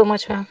 Thank you so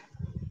much ma'am.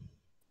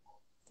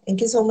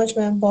 Thank you so much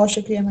ma'am, बहुत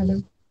शुक्रिया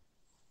मैडम।